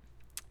 So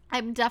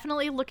I'm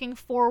definitely looking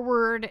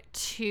forward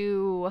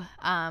to,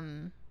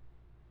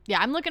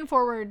 I'm looking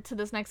forward to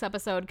this next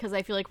episode because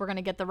I feel like we're going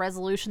to get the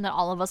resolution that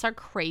all of us are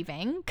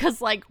craving,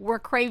 because, like,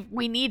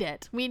 we need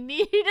it. We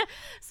need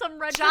some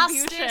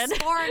retribution. Justice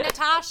for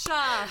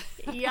Natasha.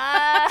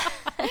 Yeah.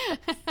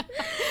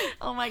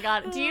 Oh my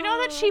God. Do you know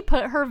that she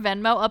put her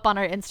Venmo up on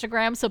her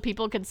Instagram so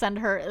people could send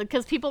her,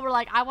 because people were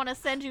like, I want to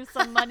send you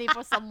some money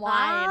for some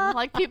wine.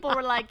 Like, people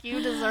were like,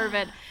 you deserve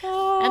it.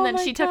 And then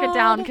she took it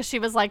down because she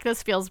was like,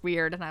 this feels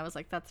weird. And I was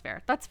like, that's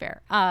fair. That's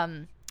fair.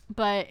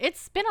 But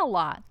it's been a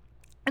lot.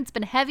 It's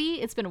been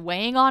heavy. It's been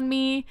weighing on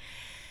me.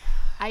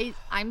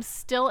 I'm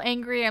still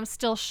angry. I'm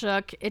still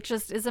shook. It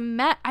just is a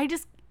mess. I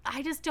just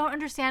don't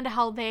understand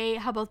how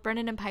both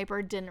Brendan and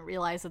Piper didn't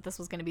realize that this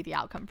was going to be the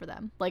outcome for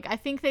them. Like, I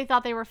think they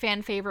thought they were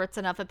fan favorites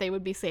enough that they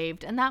would be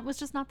saved, and that was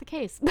just not the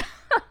case.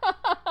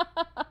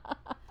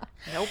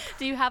 Nope.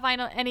 Do you have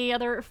any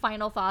other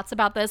final thoughts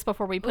about this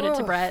before we put it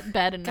to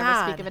bed and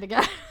never speak of it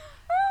again?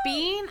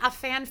 Being a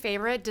fan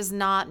favorite does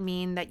not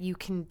mean that you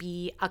can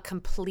be a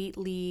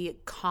completely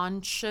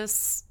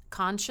conscienceless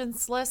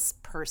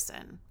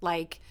person.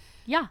 Like,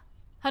 yeah,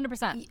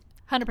 100%.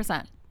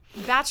 100%.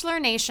 Bachelor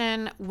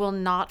Nation will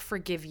not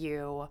forgive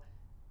you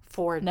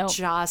for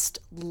just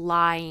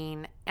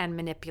lying and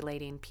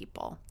manipulating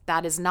people.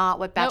 That is not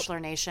what Bachelor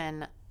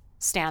Nation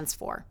stands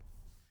for.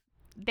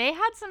 They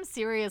had some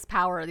serious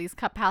power these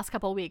past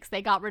couple weeks.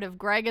 They got rid of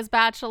Greg as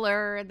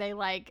Bachelor. They,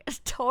 like,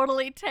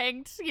 totally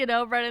tanked,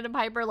 Brendan and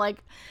Piper.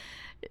 Like,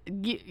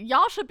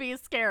 y'all should be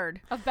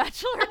scared of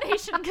Bachelor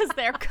Nation because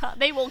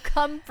they will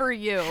come for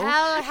you.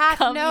 Hell hath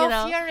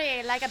no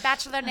fury like a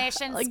Bachelor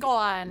Nation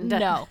scorned.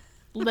 No,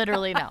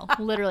 literally no.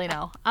 Literally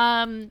no.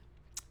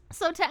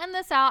 So to end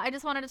this out, I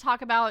just wanted to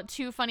talk about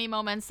two funny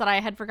moments that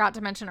I had forgot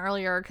to mention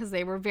earlier because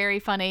they were very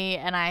funny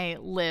and I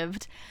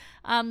lived.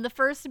 The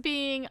first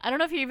being, I don't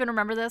know if you even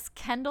remember this,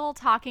 Kendall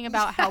talking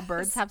about how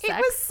birds have sex. It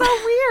was so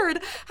weird.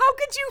 How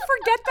could you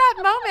forget that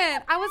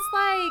moment? I was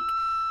like,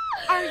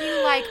 are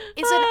you like,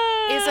 is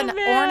an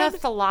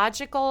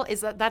ornithological,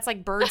 that's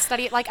like bird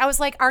study? Like, I was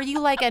like, are you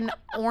like an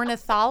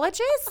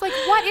ornithologist? Like,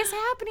 what is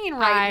happening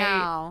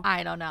now?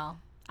 I don't know.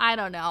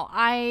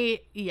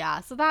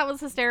 So that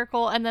was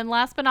hysterical. And then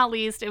last but not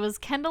least, it was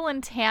Kendall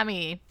and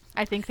Tammy.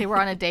 I think they were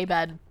on a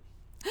daybed.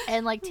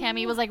 And, like,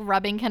 Tammy was, like,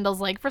 rubbing Kendall's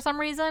leg for some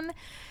reason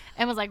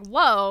and was like,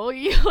 whoa,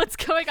 what's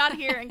going on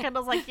here? And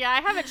Kendall's like, yeah,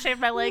 I haven't shaved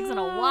my legs in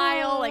a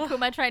while. Like, who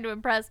am I trying to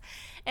impress?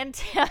 And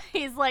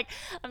Tammy's like,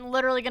 I'm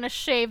literally going to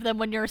shave them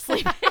when you're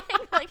sleeping.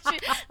 Like, I'm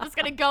just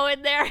going to go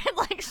in there and,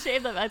 like,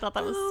 shave them. I thought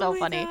that was so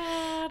funny.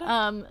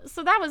 God.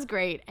 So that was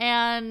great.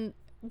 And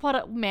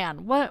what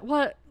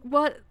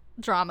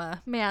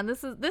drama. Man,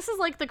 this is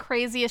like the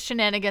craziest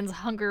shenanigans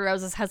Hungry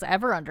Roses has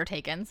ever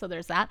undertaken. So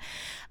there's that.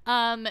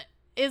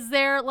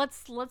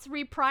 Let's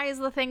reprise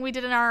the thing we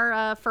did in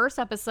our first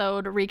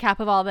episode recap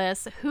of all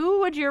this. Who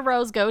would your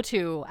rose go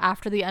to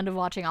after the end of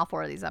watching all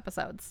 4 of these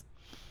episodes?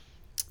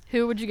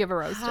 Who would you give a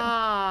rose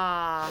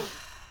to?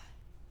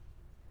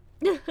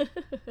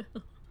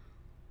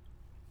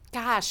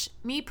 Gosh,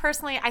 me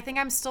personally, I think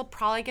I'm still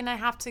probably gonna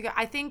have to go.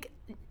 I think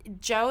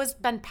Joe has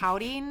been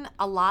pouting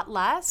a lot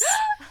less.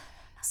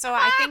 So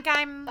I think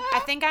I'm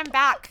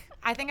back.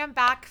 I think I'm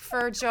back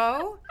for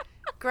Joe.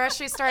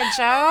 Grocery store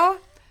Joe.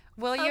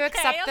 Will you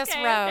accept this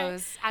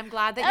rose? Okay. I'm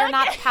glad that you're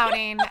not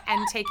pouting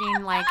and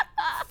taking like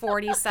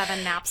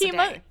 47 naps a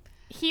day.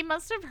 He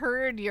must have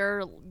heard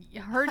you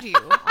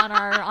on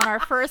our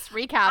first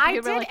recap. I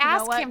did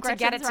ask him to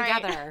get it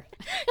together.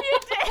 You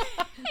did.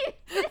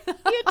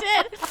 You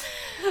did.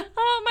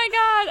 Oh my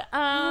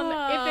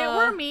God.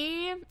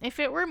 If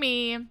it were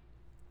me,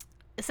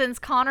 since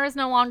Connor is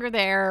no longer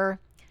there,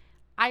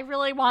 I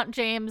really want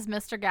James,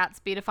 Mr.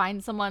 Gatsby, to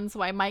find someone,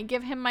 so I might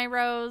give him my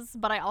rose,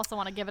 but I also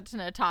want to give it to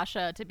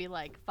Natasha to be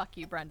like, fuck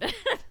you, Brendan.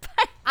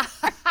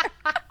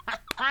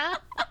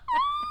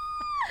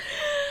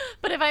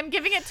 But if if I'm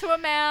giving it to a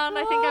man,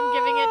 I think I'm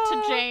giving it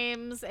to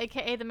James,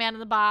 aka the man in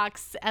the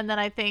box, and then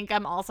I think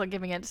I'm also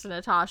giving it to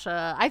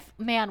Natasha.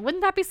 Man,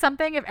 wouldn't that be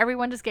something if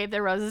everyone just gave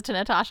their roses to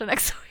Natasha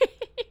next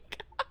week?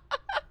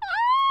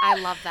 I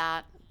love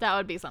that. That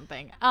would be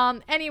something.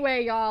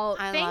 Anyway, y'all,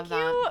 thank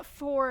you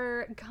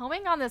for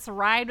going on this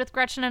ride with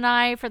Gretchen and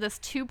I for this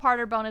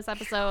 2-parter bonus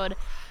episode.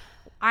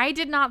 I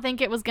did not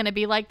think it was going to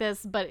be like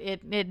this, but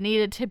it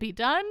needed to be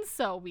done,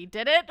 so we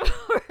did it.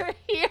 We're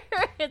here.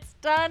 It's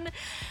done.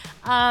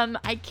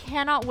 I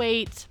cannot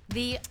wait for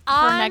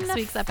next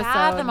week's episode.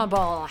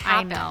 Unfathomable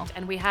happened, I know.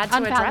 And we had to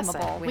address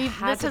it.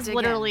 This is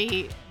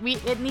literally,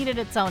 it needed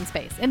its own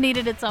space. It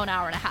needed its own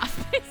hour and a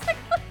half, basically.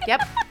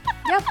 Yep.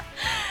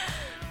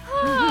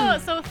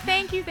 So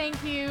thank you.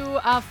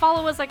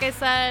 Follow us, like I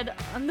said,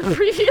 on the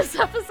previous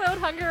episode,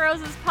 Hungry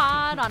Roses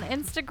Pod on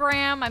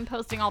Instagram. I'm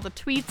posting all the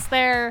tweets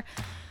there.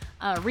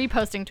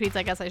 Reposting tweets,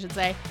 I guess I should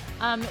say.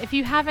 If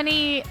you have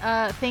any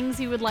things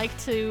you would like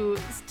to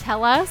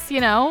tell us,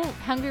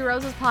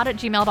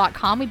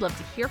 hungryrosespod@gmail.com. We'd love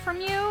to hear from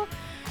you.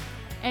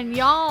 And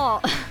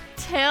y'all,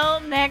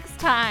 till next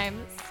time,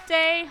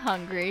 stay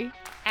hungry.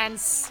 And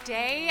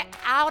stay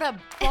out of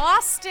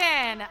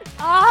Boston.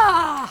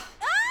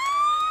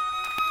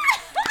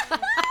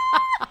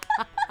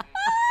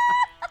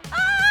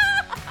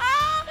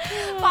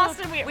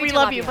 Boston, we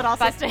love you, but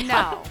also stay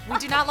out. No, we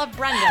do not love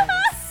Brendan.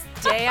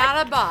 Stay out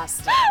of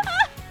Boston.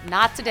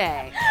 Not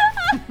today.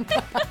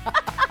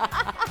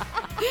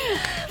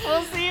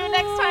 We'll see you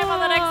next time on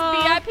the next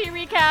VIP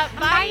recap.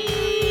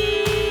 Bye.